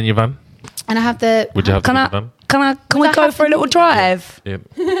have them in your van? And I have the. Would you have them in your van? Can we go for a little drive? Yeah.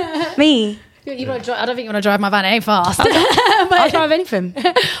 Me? You want to drive, I don't think you want to drive my van. It ain't fast. I'll drive anything.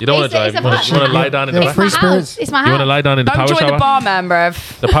 You don't want to drive. You want to lie down in the back. It's my house. It's my house. You want to lie down in the power shower? Don't join the barman,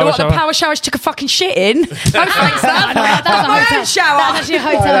 bruv. The power shower? The power shower took a fucking shit in. No thanks, that. That's my own shower. That's actually a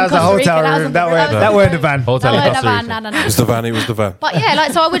hotel in Costa Rica. Room. That were the van. Hotel in Costa Rica. No. It was the van. It was the van. But yeah,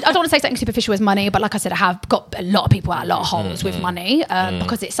 like so, I don't want to say something superficial as money, but like I said, I have got a lot of people out a lot of holes with money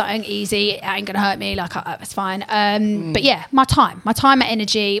because it's something easy. It ain't gonna hurt me. Like it's fine. But yeah, my time, my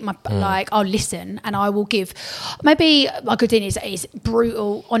energy, like I'll listen and I will give. Maybe my good thing is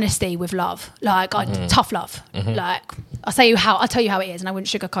brutal honesty with love, like tough love. Like I'll tell you how it is, and I wouldn't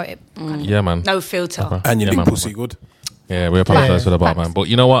sugarcoat it. Yeah, man. No filter. And you think pussy good? Yeah, we apologize for the barman. But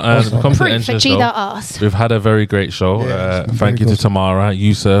you know what? Come to the end of the show. We've had a very great show. Thank you to Tamara,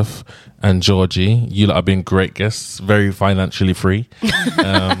 Yusuf, and Georgie. You lot have been great guests, very financially free.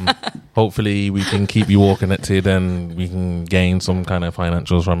 Hopefully we can keep you all connected and we can gain some kind of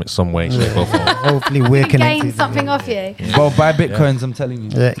financials from it some way, shape or form. Hopefully we're connected. Gain something off you. Well, buy bitcoins, I'm telling you.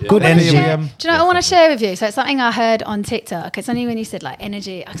 Yeah. Good energy. Do you know what I want to share with you? So it's something I heard on TikTok. It's only when you said like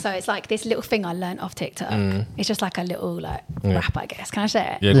energy. So it's like this little thing I learned off TikTok. It's just like a little rap, I guess. Can I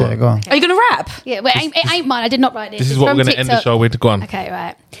share it? Yeah, go on. Okay. Are you going to rap? Yeah, well, it ain't mine. I did not write this. This is what we're going to end the show with. Go on. Okay,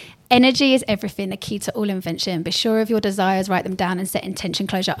 right. Energy is everything, the key to all invention. Be sure of your desires, write them down and set intention.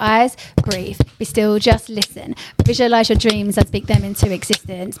 Close your eyes, breathe, be still, just listen. Visualize your dreams and speak them into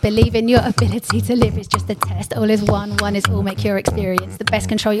existence. Believe in your ability to live is just a test. All is one is all. Make your experience the best.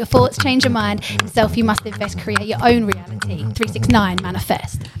 Control your thoughts, change your mind. Yourself, you must invest, create your own reality. 369,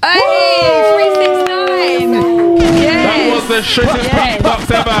 manifest. Hey, 369. That was the shittest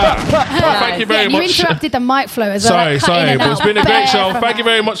box ever. Thank you very much. You interrupted the mic flow as well. Sorry, but it's been a great show. Thank you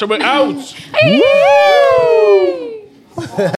very much and we're out.